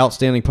called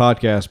Outstanding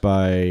Podcast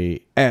by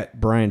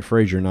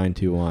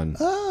 @BrianFrazier921.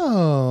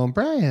 Oh,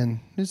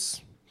 Brian. I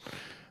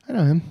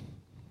know him.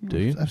 Do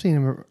you? I've seen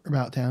him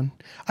about town.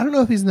 I don't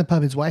know if he's in the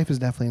pub. His wife is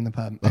definitely in the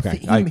pub. Okay,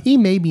 He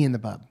may be in the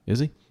pub. Is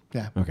he?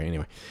 Yeah. Okay,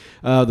 anyway.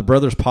 The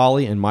brothers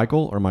Polly and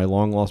Michael are my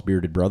long-lost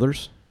bearded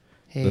brothers.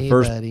 Hey,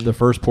 The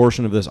first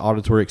portion of this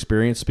auditory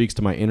experience speaks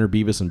to my inner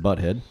Beavis and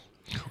Butthead.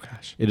 Oh,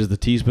 gosh. It is the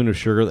teaspoon of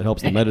sugar that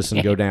helps the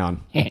medicine go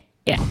down.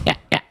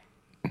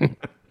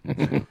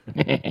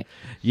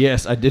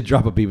 Yes, I did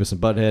drop a Beavis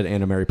and Butthead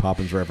and a Mary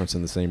Poppins reference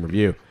in the same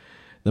review.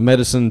 The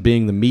medicine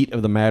being the meat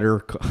of the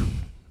matter.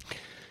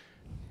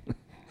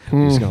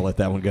 I'm just going to let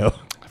that one go.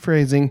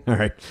 Phrasing. All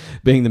right.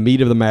 Being the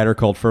meat of the matter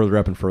called Further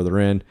Up and Further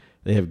In.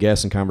 They have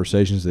guests and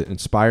conversations that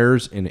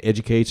inspires and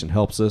educates and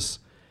helps us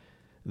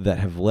that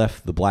have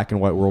left the black and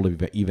white world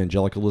of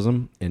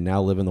evangelicalism and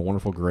now live in the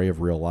wonderful gray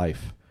of real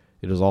life.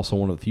 It is also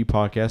one of the few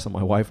podcasts that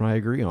my wife and I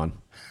agree on.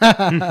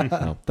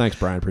 So, thanks,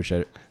 Brian.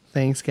 Appreciate it.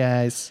 Thanks,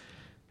 guys.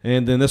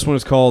 And then this one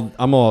is called,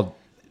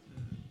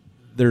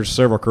 there's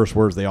several curse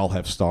words. They all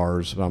have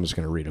stars, but I'm just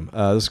going to read them.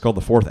 This is called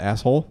The Fourth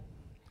Asshole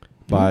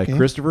by Okay.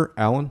 Christopher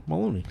Allen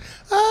Maloney.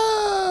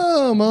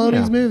 Oh,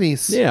 Maloney's Yeah.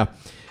 movies. Yeah.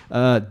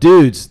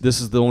 Dudes,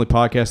 this is the only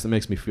podcast that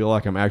makes me feel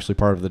like I'm actually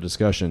part of the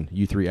discussion.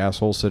 You 3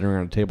 assholes sitting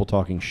around a table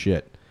talking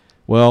shit.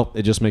 Well,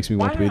 it just makes me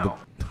want to be the...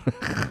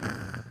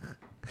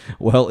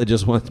 Well, it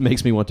just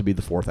makes me want to be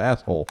the 4th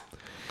asshole.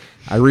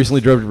 I recently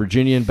drove to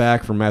Virginia and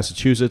back from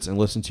Massachusetts and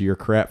listened to your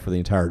crap for the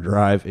entire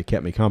drive. It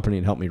kept me company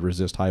and helped me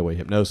resist highway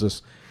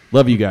hypnosis.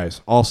 Love you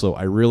guys. Also,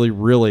 I really,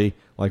 really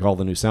like all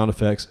the new sound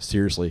effects.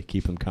 Seriously,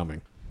 keep them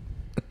coming.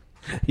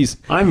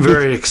 I'm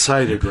very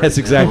excited right That's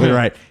now. exactly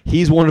right.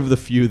 He's one of the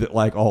few that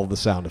like all the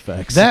sound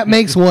effects. That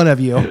makes one of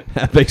you.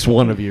 That makes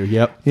one of you.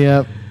 Yep.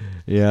 Yep.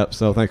 Yep.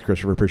 So thanks,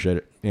 Christopher. Appreciate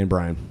it. And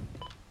Brian.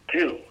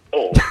 2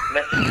 old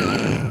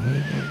messages.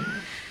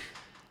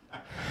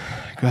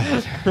 Go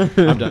ahead.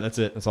 I'm done. That's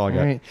it. That's all I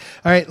got. All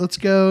right. Let's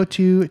go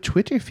to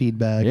Twitter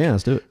feedback. Yeah,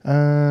 let's do it.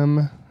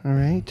 All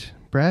right.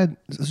 Brad,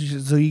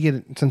 so you get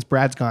it, since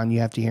Brad's gone, you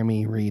have to hear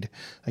me read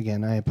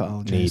again. I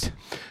apologize. Neat.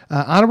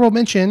 Honorable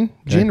mention,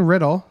 Jen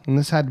Riddle, and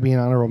this had to be an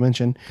honorable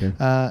mention.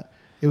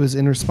 It was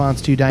in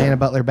response to Diana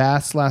Butler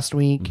Bass last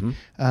week.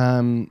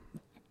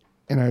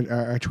 In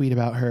our tweet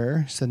about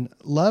her, said,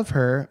 love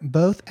her.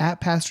 Both at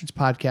Pastor's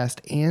Podcast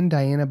and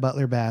Diana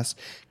Butler Bass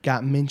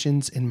got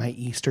mentions in my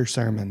Easter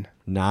sermon.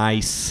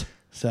 Nice.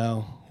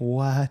 So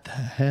what the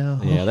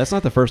hell? Yeah, that's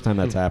not the first time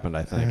that's happened,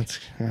 I think.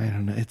 I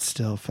don't know. It's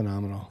still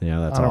phenomenal. Yeah,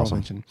 that's Honorable awesome.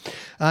 mention.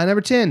 Number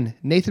 10,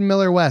 Nathan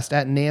Miller West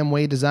at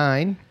Namway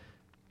Design.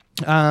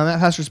 At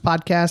Pastor's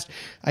Podcast,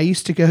 I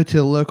used to go to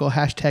the local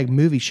hashtag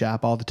movie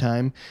shop all the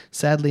time.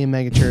 Sadly, a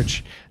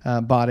megachurch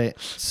bought it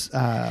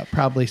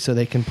probably so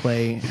they can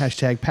play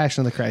hashtag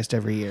Passion of the Christ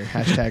every year.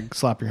 Hashtag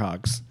Slop Your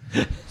Hogs.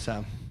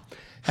 So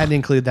had to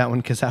include that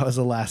one because that was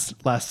the last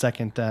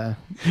second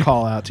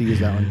call out to use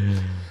that one.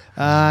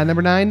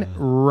 Number 9,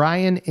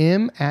 Ryan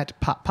M at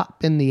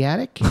Pop in the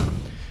Attic.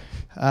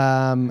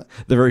 The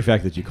very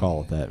fact that you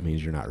call it that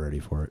means you're not ready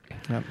for it.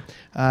 Yep.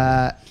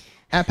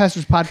 At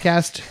Pastor's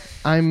Podcast,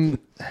 I'm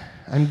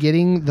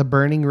getting the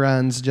burning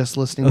runs just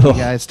listening to you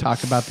guys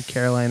talk about the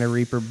Carolina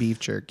Reaper beef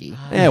jerky.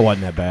 It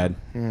wasn't that bad.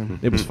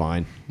 It was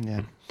fine.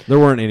 Yeah. There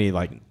weren't any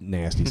like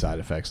nasty side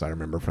effects I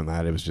remember from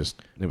that. It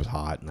was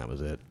hot and that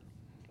was it.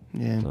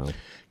 Yeah. So.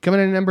 Coming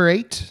in at number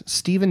 8,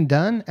 Stephen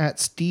Dunn at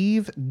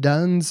Steve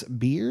Dunn's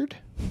Beard.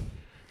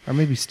 Or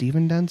maybe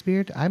Stephen Dunn's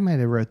Beard. I might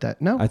have wrote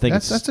that. No, I think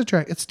that's a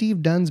direct. It's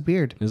Steve Dunn's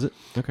Beard. Is it?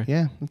 Okay.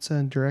 Yeah, it's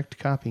a direct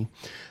copy.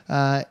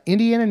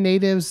 Indiana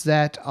natives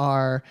that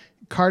are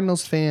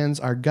Cardinals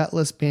fans are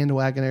gutless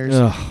bandwagoners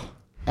Ugh.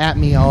 at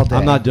me all day.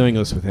 I'm not doing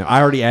this with him.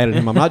 I already added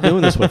him. I'm not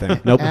doing this with him.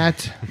 Nope.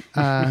 At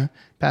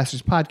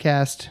Pastor's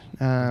Podcast,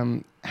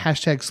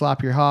 hashtag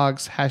Slop Your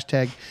Hogs,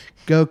 hashtag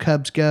Go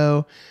Cubs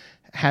Go,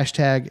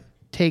 hashtag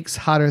Takes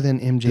Hotter Than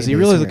MJ. Does he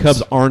realize the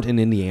Cubs aren't in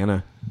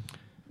Indiana?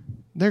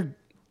 They're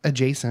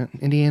adjacent,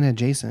 Indiana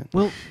adjacent.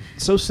 Well,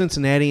 so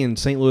Cincinnati and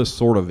St. Louis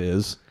sort of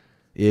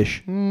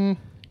is-ish.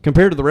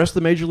 Compared to the rest of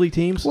the major league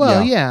teams?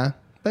 Well, yeah,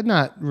 but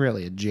not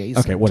really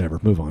adjacent. Okay, whatever.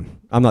 Move on.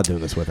 I'm not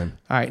doing this with him.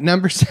 All right,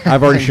 number 7.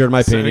 I've already shared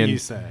my So opinion. you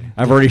say.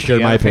 I've already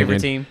shared You got my a favorite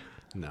opinion.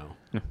 team? No.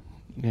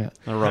 Yeah.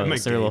 The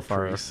Royals. They're a little gay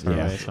far priest.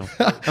 away. So.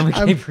 I'm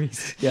a gay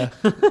priest. Yeah.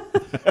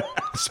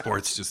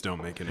 Sports just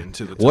don't make it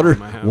into the top What of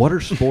my house. are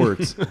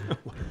sports?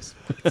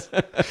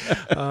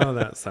 Oh,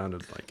 that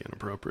sounded like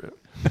inappropriate.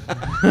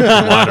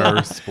 What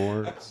are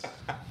sports?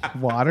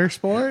 Water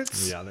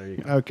sports? Yeah, there you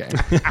go. Okay.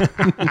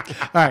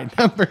 All right,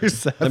 number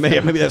 7.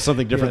 Maybe that's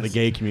something different in the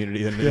gay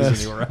community than it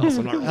is anywhere else.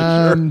 I'm not really sure.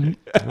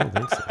 I don't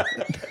think so.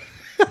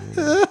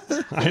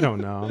 I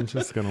don't know. I'm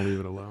just going to leave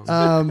it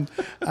alone.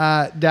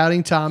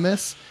 Doubting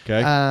Thomas.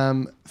 Okay.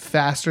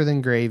 Faster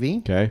Than Gravy.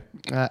 Okay.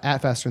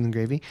 At Faster Than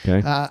Gravy.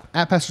 Okay.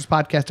 At Pastor's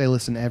Podcast, I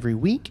listen every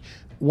week.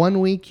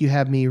 One week you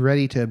have me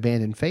ready to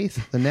abandon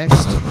faith. The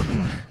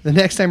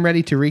next I'm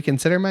ready to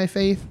reconsider my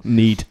faith.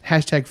 Neat.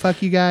 Hashtag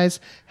fuck you guys.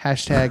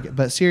 Hashtag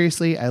but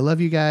seriously, I love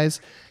you guys.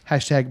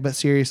 Hashtag but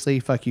seriously,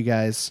 fuck you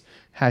guys.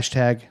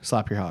 Hashtag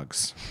slop your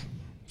hogs.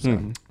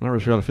 I'm not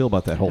really sure how to feel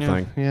about that whole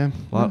thing. Yeah.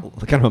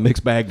 Kind of a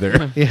mixed bag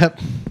there. Yep.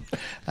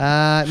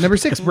 Number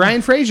 6,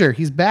 Brian Frazier.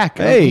 He's back.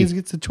 Hey. He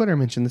gets a Twitter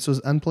mention. This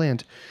was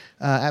unplanned.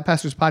 At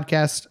Pastor's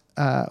Podcast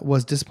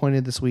was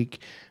disappointed this week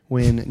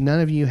when none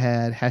of you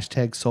had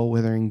hashtag soul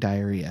withering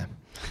diarrhea.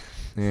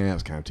 Yeah, that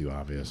was kind of too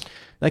obvious.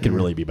 That could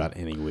really be about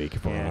any week,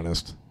 if we're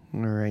honest.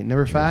 All right.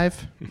 Number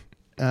 5,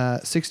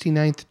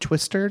 69th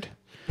Twistered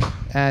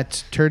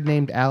at Turd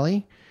Named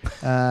Alley.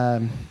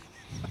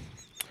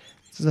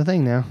 This is a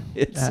thing now.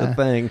 It's a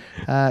thing.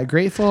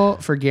 Grateful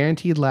for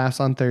guaranteed laughs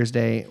on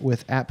Thursday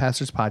with at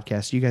Pastor's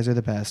Podcast. You guys are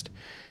the best.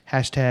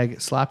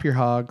 Hashtag slop your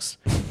hogs.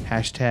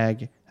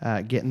 Hashtag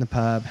get in the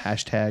pub.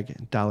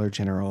 Hashtag Dollar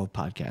General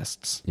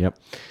podcasts. Yep.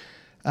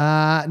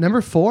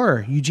 Number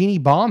 4, Eugenie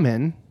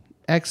Bauman,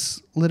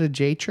 ex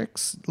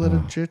litigatrix.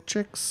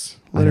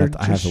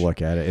 I have to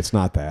look at it. It's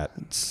not that.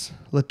 It's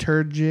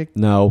liturgic.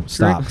 No,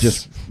 stop. Tricks.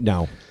 Just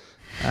no.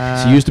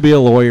 She used to be a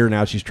lawyer.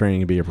 Now she's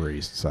training to be a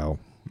priest. So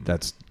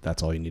that's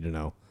all you need to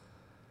know.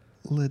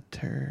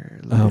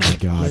 Oh my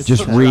God!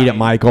 Just read it,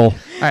 Michael. All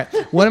right.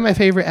 One of my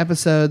favorite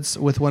episodes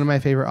with one of my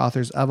favorite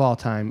authors of all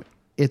time.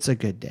 It's a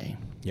good day.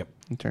 Yep.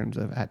 In terms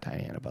of at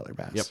Diana Butler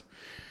Bass.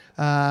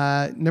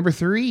 Yep. Number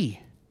 3,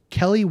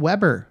 Kelly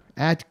Weber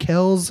at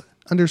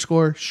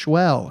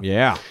Kells_Schwell.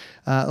 Yeah.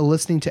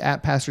 Listening to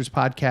at Pastor's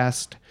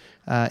Podcast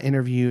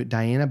interview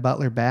Diana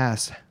Butler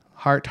Bass.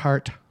 Heart.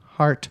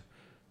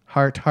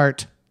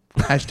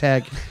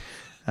 Hashtag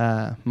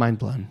mind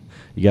blown.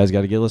 You guys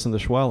got to listen to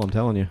Schwell. I'm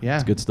telling you. Yeah.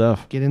 It's good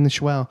stuff. Get in the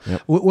Schwell.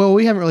 Yep. Well,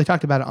 we haven't really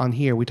talked about it on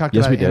here. We talked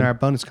Yes, about we it in did. our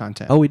bonus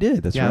content. Oh, we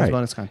did. That's Yeah, right. it's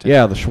bonus content.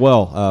 Yeah, the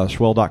Schwell.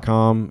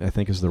 Schwell.com, I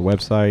think, is their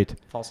website.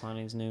 False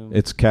Honey's new.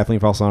 It's Kathleen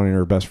Falsani and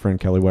her best friend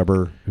Kelly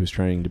Weber, who's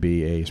training to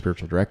be a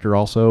spiritual director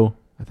also.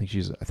 I think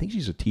she's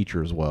a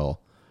teacher as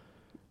well.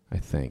 I'm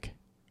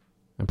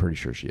pretty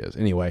sure she is.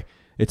 Anyway,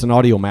 It's an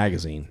audio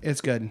magazine. It's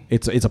good.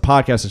 It's a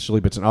podcast actually,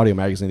 but it's an audio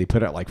magazine. They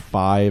put out like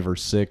 5 or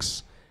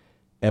 6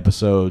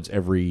 episodes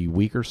every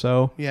week or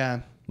so.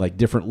 Yeah. Like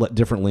different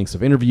lengths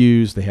of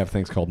interviews. They have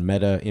things called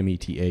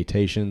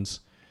meta-tations.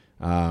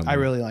 I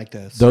really like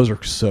those. Those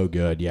are so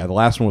good. Yeah, the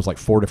last one was like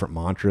 4 different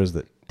mantras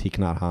that Thich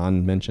Nhat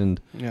Hanh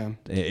mentioned. Yeah.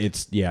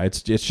 It's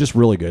just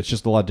really good. It's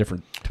just a lot of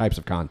different types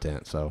of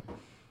content. So,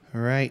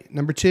 All right.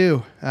 Number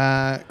 2,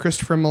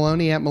 Christopher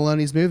Maloney at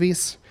Maloney's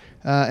Movies.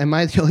 Am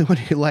I the only one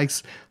who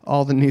likes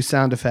all the new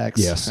sound effects?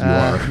 Yes, you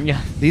are.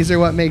 Yeah. These are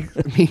what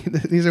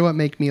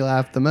make me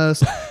laugh the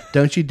most.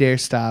 Don't you dare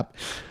stop.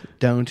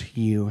 Don't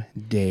you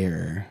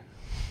dare.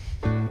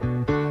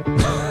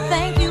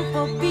 Thank you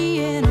for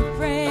being a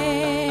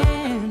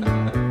friend. all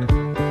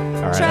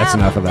right, that's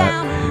enough of that.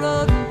 Down the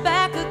road and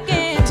back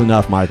again. That's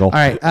enough, Michael. All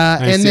right. I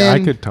And see.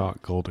 then I could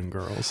talk Golden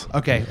Girls.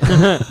 Okay.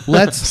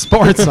 Let's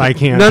Sports, I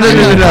can't. No.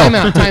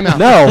 Time out.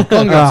 No.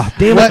 Golden Girls.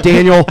 Damn What- it,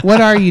 Daniel.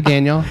 What are you,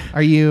 Daniel?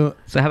 Are you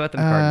So how about the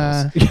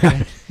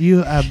Cardinals?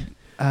 you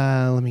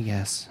let me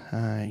guess.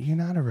 You're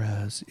not a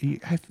Rose.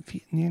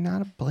 You're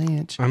not a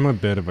Blanche. I'm a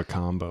bit of a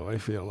combo. I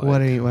feel like.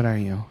 What are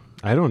you?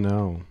 I don't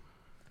know.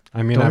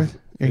 I mean, Are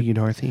you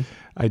Dorothy?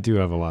 I do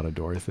have a lot of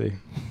Dorothy,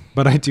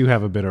 but I do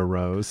have a bit of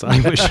Rose. I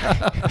wish.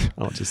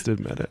 I'll just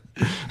admit it.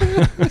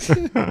 It's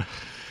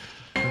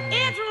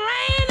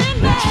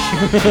raining men.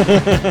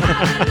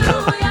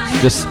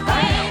 Hallelujah, Just- it's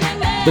raining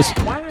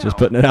men. Just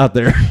putting it out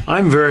there.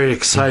 I'm very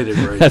excited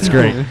right That's now.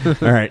 great.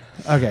 All right,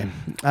 Okay.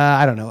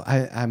 I don't know.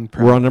 I'm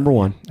proud. we're on number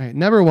 1. All right,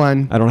 number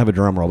 1. I don't have a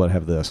drum roll, but I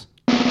have this.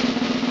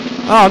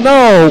 Oh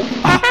no!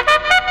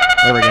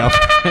 There we go.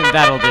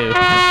 That'll do.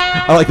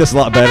 I like this a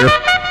lot better.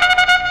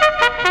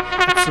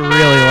 It's really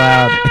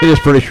loud. It is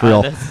pretty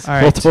shrill. All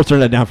right. We'll turn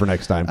that down for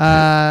next time.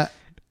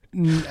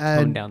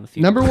 Tone down the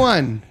feed. Number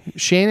 1,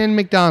 Shannon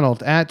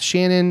McDonald at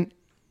Shannon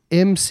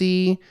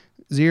MC0011.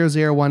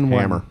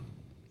 Hammer.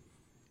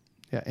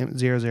 Yeah,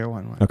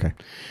 0011. Okay.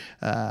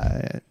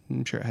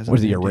 I'm sure it has. What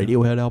is it? something Your to do-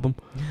 Radiohead album?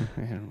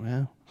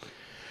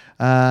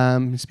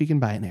 Well, speaking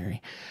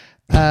binary.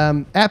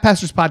 At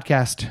Pastor's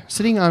Podcast,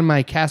 sitting on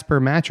my Casper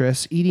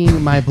mattress,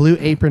 eating my Blue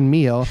Apron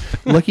meal,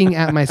 looking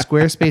at my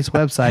Squarespace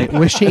website,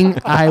 wishing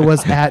I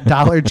was at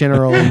Dollar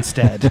General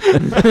instead.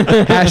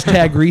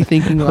 Hashtag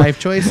rethinking life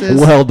choices.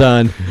 Well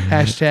done.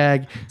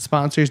 Hashtag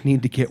sponsors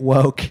need to get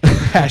woke.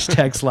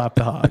 Hashtag slap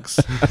the hogs.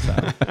 So,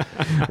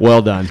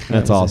 Well done.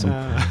 That's awesome.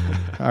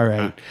 all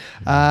right.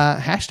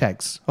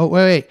 Hashtags. Oh,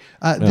 wait.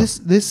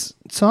 This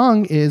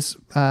song is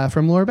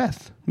from Laura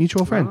Beth,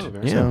 mutual friend.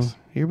 very so nice.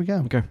 here we go.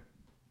 Okay.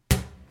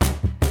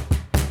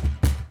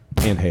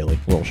 And Haley,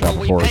 Little Shop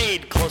of We Horrors.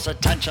 paid close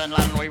attention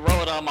and we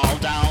wrote them all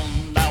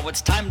down. Now it's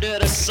time to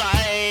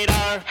decide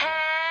our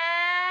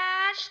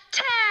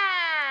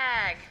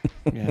Hashtag.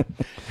 Yeah.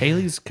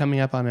 Haley's coming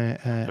up on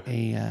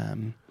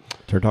a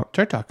Turd Talk.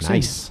 Turd Talk soon.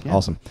 Nice. Yeah.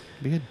 Awesome.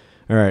 Be good.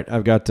 All right.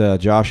 I've got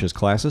Josh as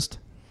classist.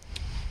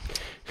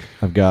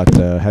 I've got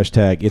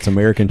hashtag It's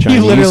American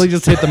Chinese. You literally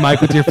just hit the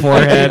mic with your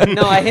forehead.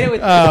 No, I hit it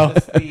with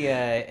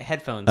the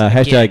headphones.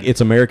 hashtag again.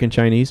 It's American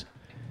Chinese.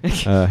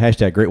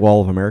 Hashtag Great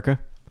Wall of America.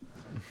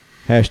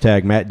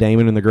 Hashtag Matt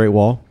Damon and the Great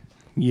Wall.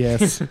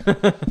 Yes.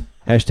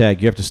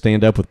 Hashtag You Have to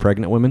Stand Up with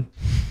Pregnant Women.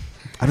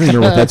 I don't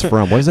even know what that's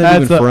from. What is that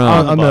even from?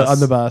 on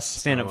the bus.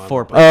 Stand up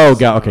for. Oh,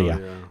 God. Okay, yeah.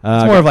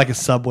 It's more of like a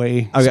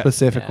Subway Okay.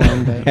 specific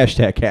one. But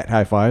Hashtag Cat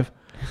High Five.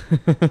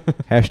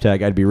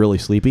 Hashtag I'd be really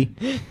sleepy.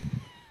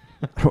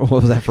 What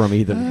was that from,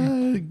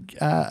 Ethan?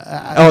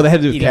 That had to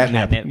do with Eating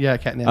catnip. catnip. yeah,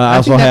 catnip. I I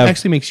also think that have-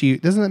 actually makes you.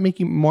 Doesn't that make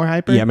you more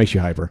hyper? Yeah, it makes you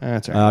hyper.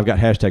 That's all right. I've got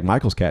hashtag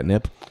Michael's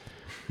catnip.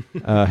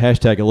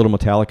 Hashtag a little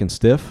metallic and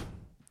stiff.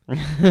 Got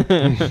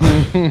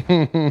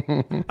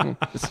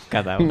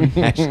that one.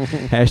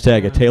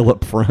 Hashtag a tail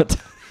up front.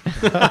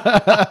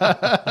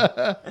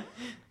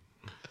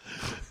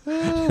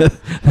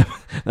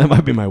 That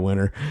might be my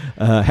winner.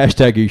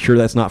 Hashtag, are you sure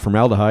that's not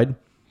formaldehyde?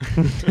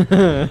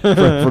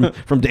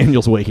 from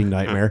Daniel's waking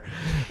nightmare.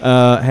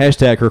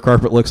 Hashtag, her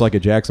carpet looks like a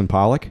Jackson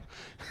Pollock.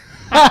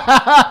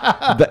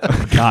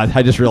 God,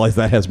 I just realized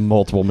that has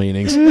multiple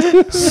meanings.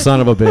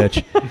 Son of a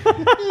bitch.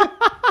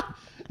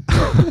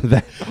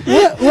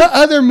 What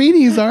other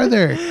meanings are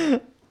there?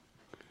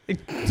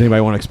 Does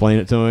anybody want to explain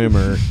it to him,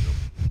 or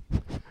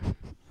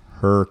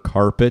her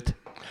carpet?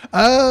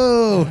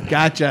 Oh,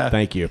 gotcha.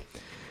 Thank you.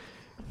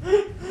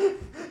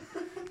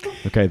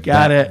 Okay,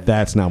 Got it.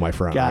 That's now my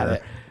front Got runner.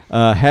 it.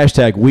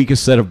 Hashtag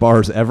weakest set of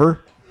bars ever.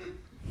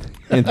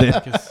 And then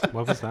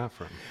What was that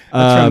from?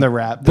 That's from the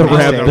rap. the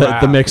rap,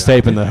 mixtape. the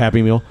mixtape, and the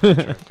Happy Meal.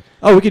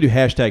 Oh, we could do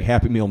hashtag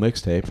Happy Meal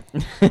mixtape.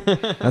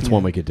 That's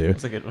one we could do.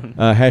 That's a good one.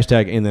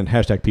 Hashtag and then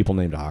hashtag people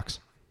named Ox.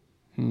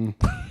 Not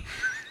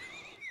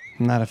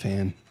a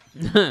fan.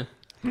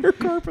 Her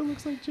carpet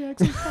looks like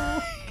Jackson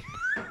Pollock.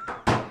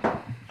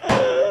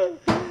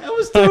 That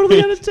was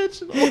totally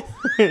unintentional.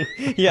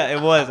 Yeah,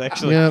 it was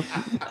actually. Yep.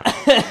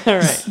 All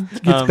right.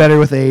 Gets better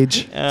with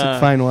age. It's a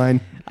fine wine.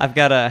 I've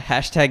got a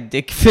hashtag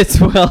Dick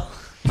Fitzwell.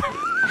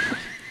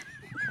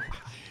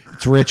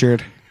 It's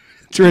Richard.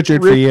 It's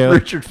Richard for you.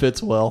 Richard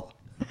Fitzwell.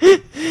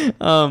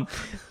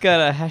 got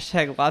a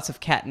hashtag lots of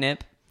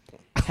catnip.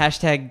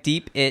 Hashtag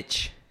deep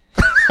itch.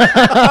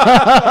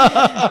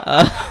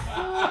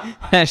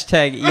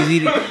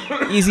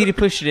 Hashtag easy to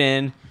push it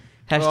in.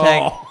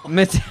 Hashtag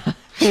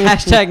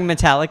hashtag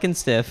metallic and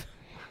stiff.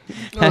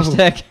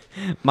 Hashtag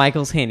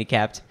Michael's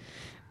handicapped.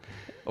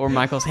 Or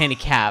Michael's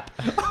handicap.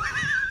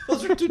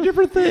 Those are two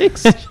different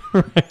things.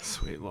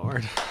 Sweet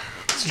Lord.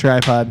 It's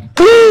tripod.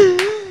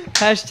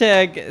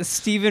 Hashtag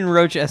Stephen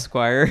Roach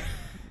Esquire.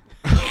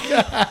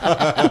 There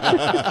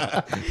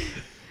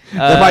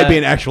might be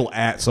an actual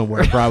 @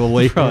 somewhere,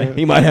 probably.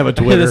 He might have a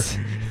Twitter.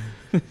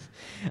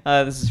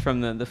 This is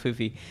from the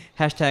Foofy.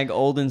 Hashtag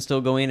old and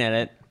still going at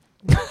it.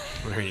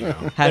 There you go.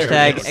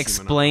 Hashtag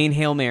explain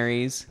Hail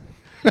Marys.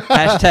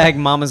 Hashtag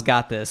Mama's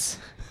got this.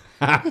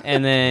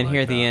 And then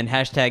here at the end,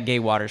 hashtag gay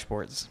water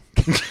sports.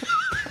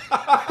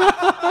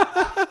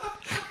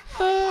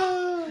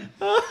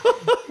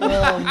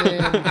 Oh,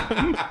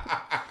 man.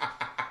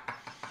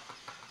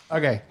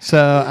 Okay,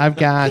 so I've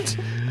got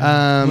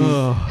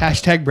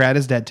hashtag Brad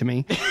is dead to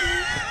me.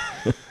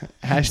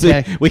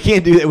 Hashtag. See, we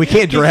can't do that. We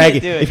can't drag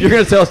can't do him. it. If you're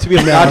going to tell us to be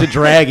not to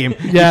drag him,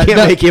 Yeah, you can't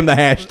no. make him the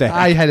hashtag.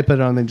 I had to put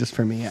it on there just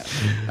for me. Yeah.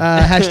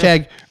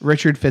 Hashtag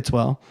Richard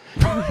Fitzwell.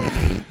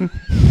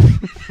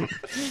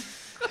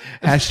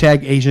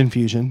 Hashtag Asian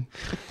Fusion.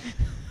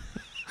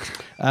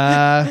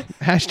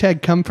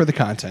 Hashtag come for the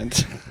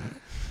content.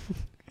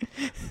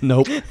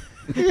 Nope.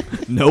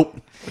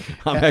 Nope.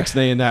 I'm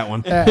X-naying that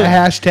one.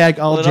 Hashtag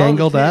all Well, it all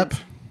jangled up.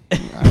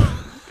 depends.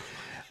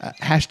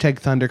 Hashtag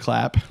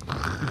thunderclap.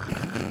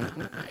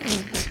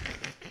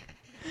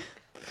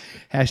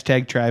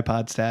 Hashtag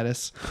tripod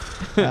status.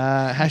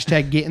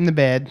 Hashtag get in the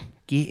bed.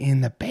 Get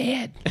in the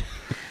bed.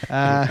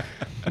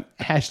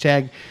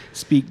 Hashtag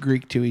speak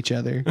Greek to each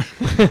other.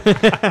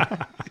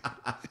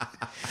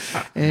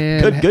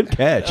 And Good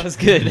catch. That was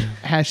good.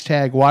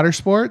 hashtag water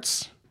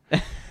sports.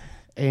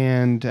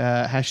 And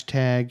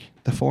hashtag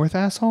the fourth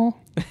asshole.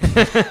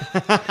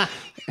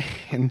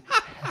 And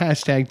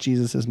hashtag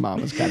Jesus'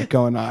 mama's got it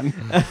going on.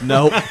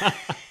 Nope.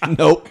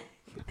 Nope.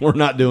 We're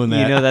not doing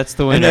that. You know that's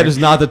the winner. And that is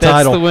not the That's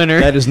title. the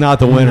winner. That is not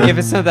the winner. If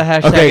it's not the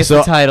hashtag, Okay, it's so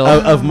the title.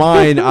 Of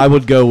mine, I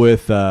would go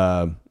with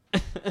a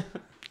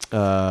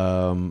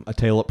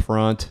tail up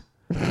front,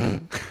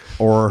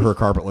 or her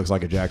carpet looks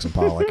like a Jackson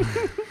Pollock.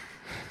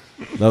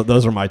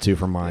 Those are my two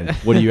from mine.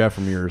 What do you have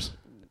from yours?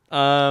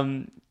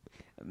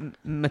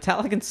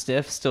 Metallic and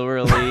stiff still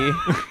really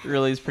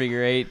is pretty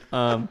great.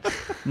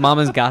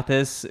 Mama's got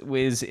this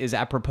is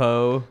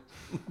apropos.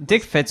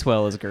 Dick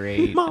Fitzwell is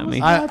great.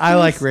 I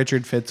like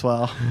Richard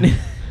Fitzwell.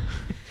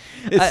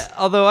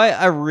 Although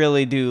I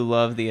really do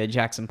love the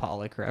Jackson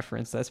Pollock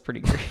reference. That's pretty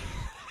great.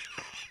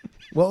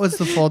 What was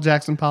the full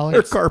Jackson Pollock?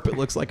 Her carpet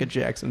looks like a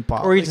Jackson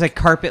Pollock. Or you just like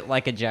carpet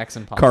like a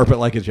Jackson Pollock. Carpet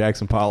like a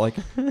Jackson Pollock.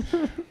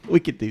 We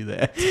could do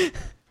that.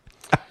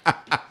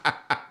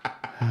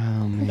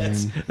 Oh man.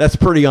 That's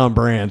pretty on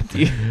brand. Do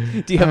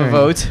you have a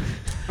vote?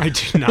 I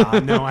do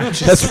not. No, I'm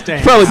just That's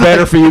staying. probably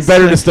better for you.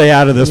 Better to stay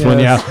out of this one,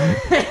 yeah.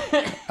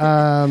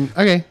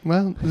 Okay,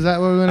 well, is that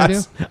what we want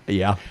to do?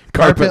 Yeah.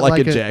 Carpet like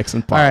a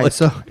Jackson Pollock. All right,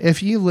 so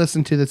if you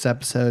listen to this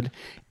episode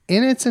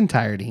in its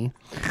entirety,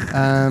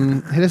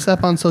 hit us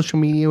up on social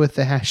media with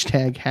the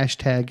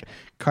hashtag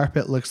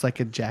carpet looks like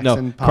a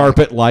Jackson No, Pollock.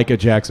 carpet like a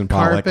Jackson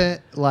Pollock.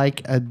 Carpet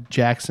like a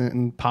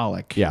Jackson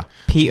Pollock. Yeah.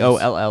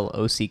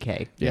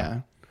 POLLOCK.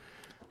 Yeah.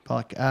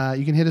 Pollock.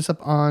 You can hit us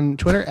up on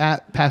Twitter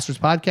at Pastors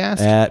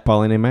Podcast. At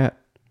Pauline and Matt.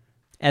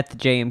 At the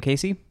JM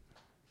Casey.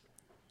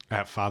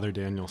 At Father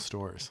Daniel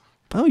Stores.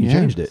 Oh, you Yeah.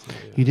 changed it.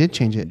 You did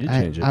change it. You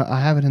did change it. I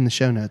have it in the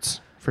show notes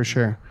for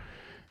sure.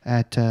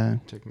 At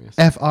Took me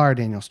a FR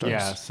Daniel Stores.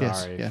 Yeah,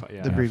 sorry. Yes,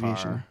 Yeah, the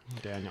abbreviation.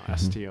 FR, Daniel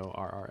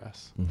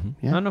STORRS.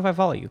 Yeah. I don't know if I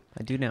follow you.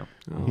 I do now.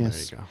 Oh,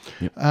 Yes. there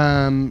you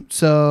go.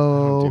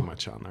 So Don't do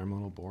much on there. I'm a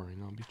little boring.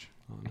 I'll be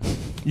honest.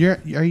 you're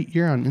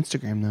on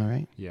Instagram though,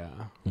 right? Yeah.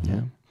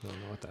 Yeah. Don't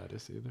know what that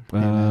is either.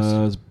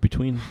 It's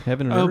between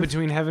heaven and Oh, earth.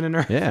 between heaven and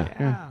earth.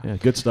 Yeah. Yeah.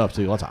 Good stuff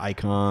too. Lots of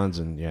icons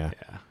and yeah.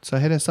 So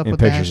hit us up And with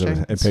pictures the of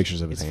hashtag. and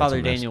pictures of his It's Father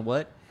handsome ass. Daniel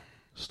what?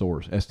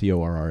 Stores.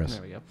 STORRS.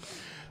 There we go.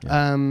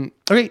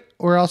 Okay,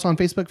 we're also on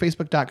Facebook,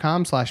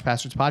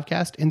 facebook.com/Pastards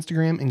Podcast,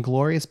 Instagram,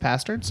 Inglorious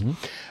Pastards.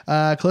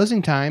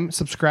 Closing time,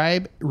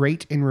 subscribe,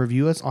 rate, and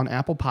review us on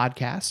Apple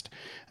Podcast.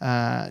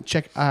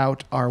 Check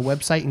out our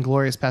website,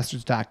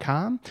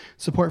 ingloriouspastards.com.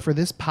 Support for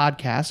this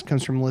podcast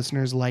comes from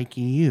listeners like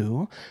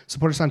you.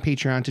 Support us on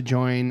Patreon to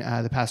join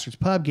the Pastards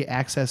Pub, get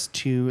access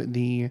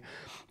to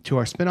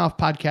our spin-off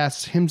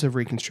podcasts, Hymns of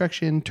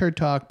Reconstruction, Turd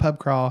Talk, Pub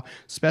Crawl,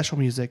 special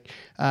music,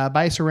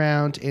 buy us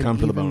around. And Come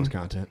for the even- bonus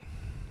content.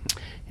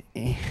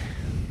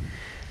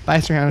 Buy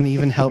us around and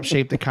even help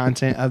shape the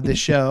content of this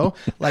show,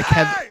 like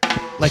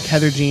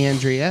Heather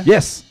Giandria.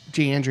 Yes.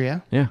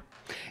 Giandria. Yeah.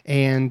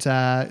 And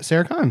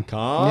Sarah Kahn.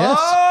 Come Yes.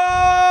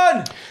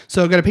 on.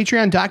 So go to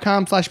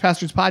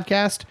patreon.com/Pastards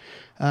Podcast.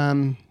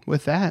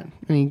 With that,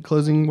 any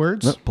closing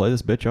words? Nope, play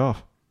this bitch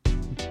off.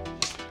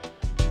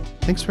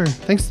 Thanks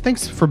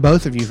for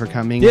both of you for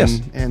coming Yes.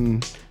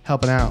 and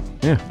helping out.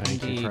 Yeah.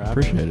 Thank you for having me.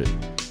 Appreciate it.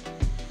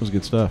 It was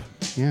good stuff.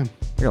 Yeah.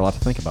 I got a lot to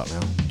think about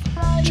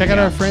now. Check out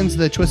our friends,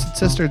 the Twisted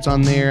Sisters,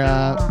 on their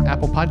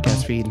Apple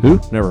Podcast feed. Who?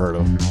 Never heard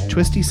of them.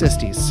 Twisty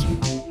Sisters.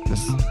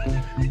 Just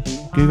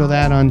Google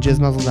that on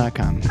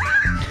jizzmuzzle.com.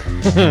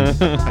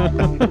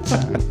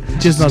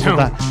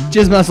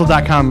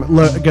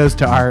 Jizzmuzzle.com goes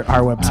to our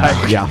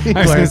website. Yeah. I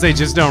was going to say,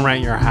 just don't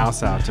rent your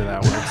house out to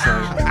that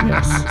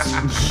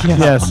website.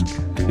 Yes.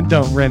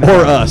 Don't rent it.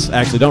 Or us,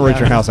 actually. Don't rent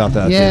your house out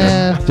that.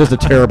 Yeah. Just a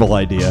terrible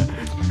idea.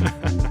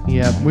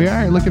 Yeah, we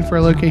are looking for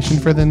a location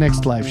for the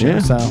next live show, Yeah.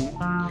 so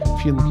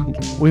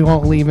we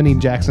won't leave any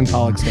Jackson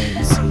Pollock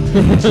stains.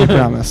 We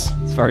promise.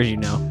 As far as you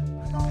know.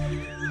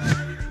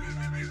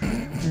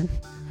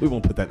 We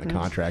won't put that in the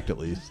contract, at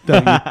least.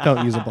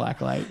 Don't use a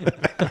black light.